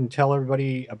go ahead and tell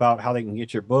everybody about how they can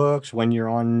get your books, when you're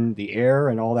on the air,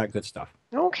 and all that good stuff.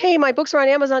 Okay, my books are on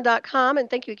Amazon.com, and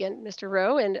thank you again, Mr.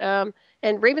 Rowe.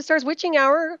 And Raven Star's Witching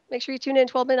Hour. Make sure you tune in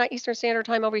 12 midnight Eastern Standard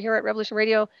Time over here at Revolution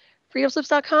Radio,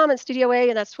 freedomslips.com, and Studio A,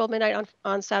 and that's 12 midnight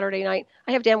on Saturday night.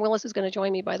 I have Dan Willis who's going to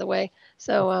join me, by the way.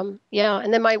 So yeah,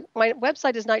 and then my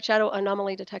website is Night Shadow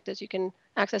Anomaly Detectives. You can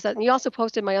access that, and you also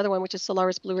posted my other one, which is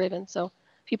Solaris BlueRaven, so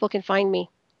people can find me.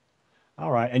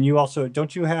 All right, and you also,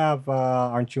 don't you have?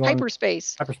 Aren't you on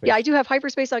Hyperspace? Hyperspace? Yeah, I do have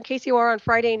Hyperspace on KCOR on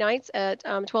Friday nights at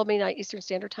 12 midnight Eastern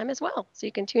Standard Time as well. So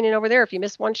you can tune in over there. If you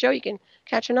missed one show, you can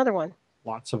catch another one.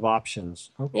 Lots of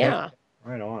options. Okay. Yeah.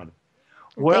 Right on.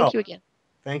 Well, thank you again.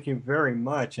 Thank you very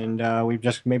much. And we've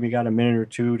just maybe got a minute or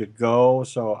two to go.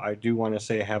 So I do want to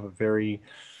say have a very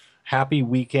happy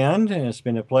weekend. And it's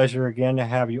been a pleasure again to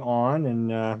have you on.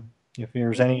 And if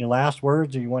there's any last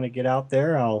words you want to get out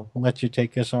there, I'll let you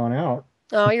take us on out.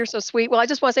 Oh, you're so sweet. Well, I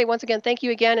just want to say once again, thank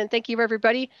you again. And thank you,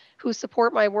 everybody who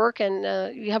support my work.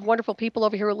 And you have wonderful people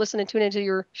over here who listen and tune into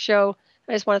your show.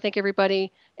 I just want to thank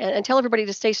everybody and tell everybody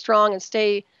to stay strong and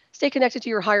stay connected to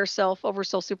your higher self, over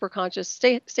soul, super conscious.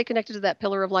 Stay connected to that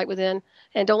pillar of light within,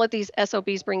 and don't let these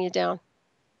SOBs bring you down.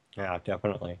 Yeah,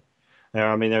 definitely.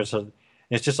 Yeah, I mean, it's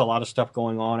just a lot of stuff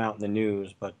going on out in the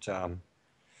news, but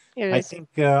I think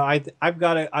I've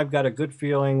got a good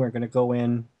feeling we're going to go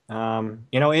in.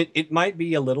 You know, it might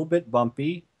be a little bit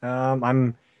bumpy.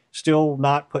 I'm still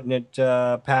not putting it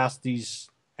past these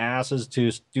asses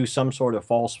to do some sort of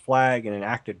false flag in an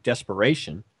act of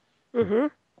desperation. Mm-hmm.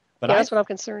 But yeah, that's what I'm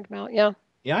concerned about. Yeah.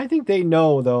 Yeah, I think they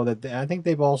know, though, that I think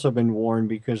they've also been warned,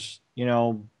 because, you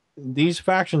know, these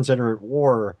factions that are at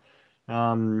war,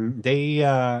 they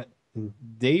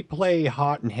play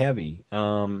hot and heavy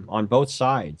on both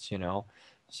sides, you know.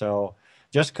 So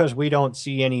just because we don't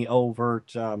see any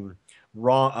overt how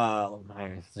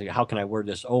can I word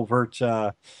this? Overt.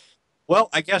 Well,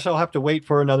 I guess I'll have to wait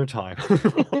for another time.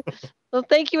 Well,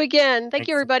 thank you again. Thank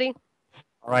you, everybody.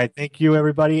 All right. Thank you,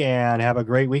 everybody, and have a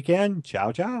great weekend.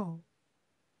 Ciao, ciao.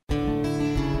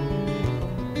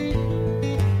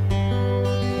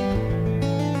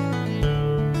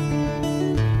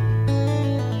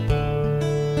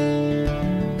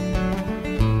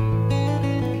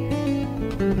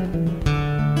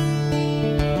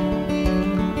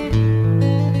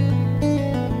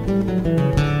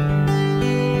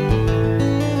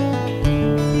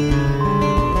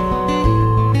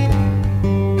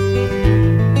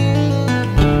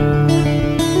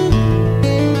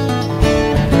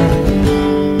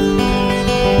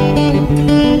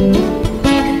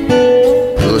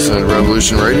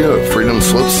 Revolution Radio at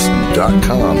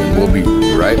freedomslips.com. And we'll be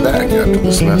right back after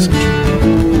this message.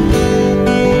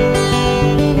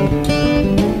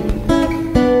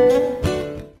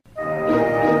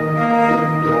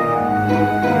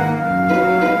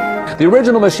 The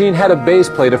original machine had a base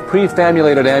plate of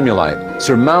prefamulated amulite,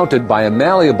 surmounted by a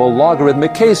malleable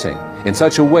logarithmic casing, in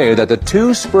such a way that the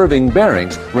two spurving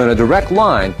bearings were in a direct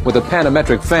line with a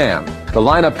panometric fan. The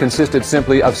lineup consisted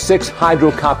simply of 6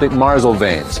 hydrocoptic Marsal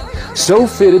vanes, so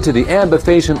fitted to the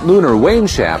ambifacient lunar wane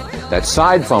shaft that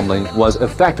side fumbling was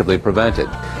effectively prevented.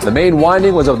 The main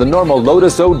winding was of the normal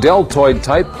Lotus-O deltoid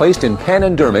type placed in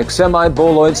panendermic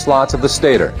semi-boloid slots of the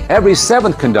stator, every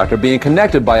 7th conductor being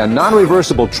connected by a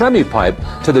non-reversible tremie pipe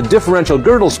to the differential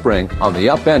girdle spring on the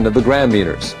up end of the gram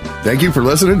meters. Thank you for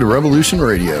listening to Revolution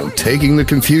Radio, taking the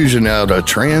confusion out of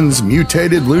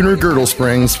transmutated lunar girdle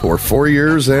springs for 4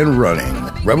 years and running.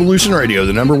 Revolution Radio,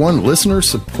 the #1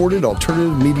 listener-supported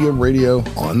alternative media radio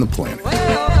on the planet.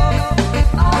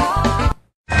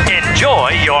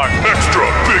 Enjoy your extra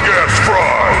big-ass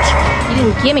fries. You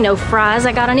didn't give me no fries.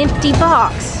 I got an empty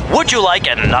box. Would you like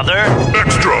another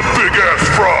extra big-ass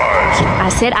fries? I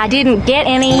said I didn't get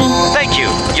any. Thank you.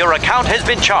 Your account has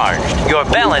been charged. Your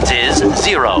balance is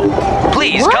 0.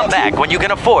 Please come back when you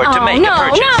can afford to make a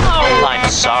purchase. No. I'm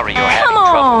sorry you're having Come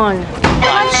trouble. on.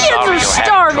 My kids are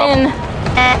starving.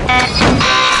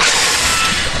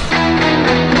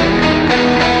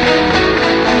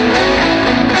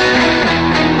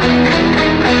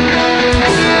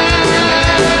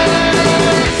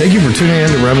 Thank you for tuning in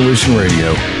to Revolution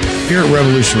Radio. Here at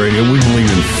Revolution Radio, we believe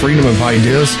in freedom of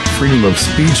ideas, freedom of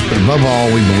speech, but above all,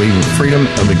 we believe in freedom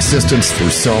of existence through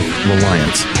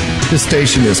self-reliance. This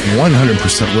station is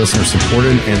 100%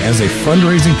 listener-supported, and as a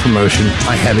fundraising promotion,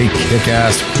 I have a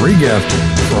kick-ass free gift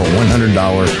for a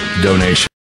 $100 donation.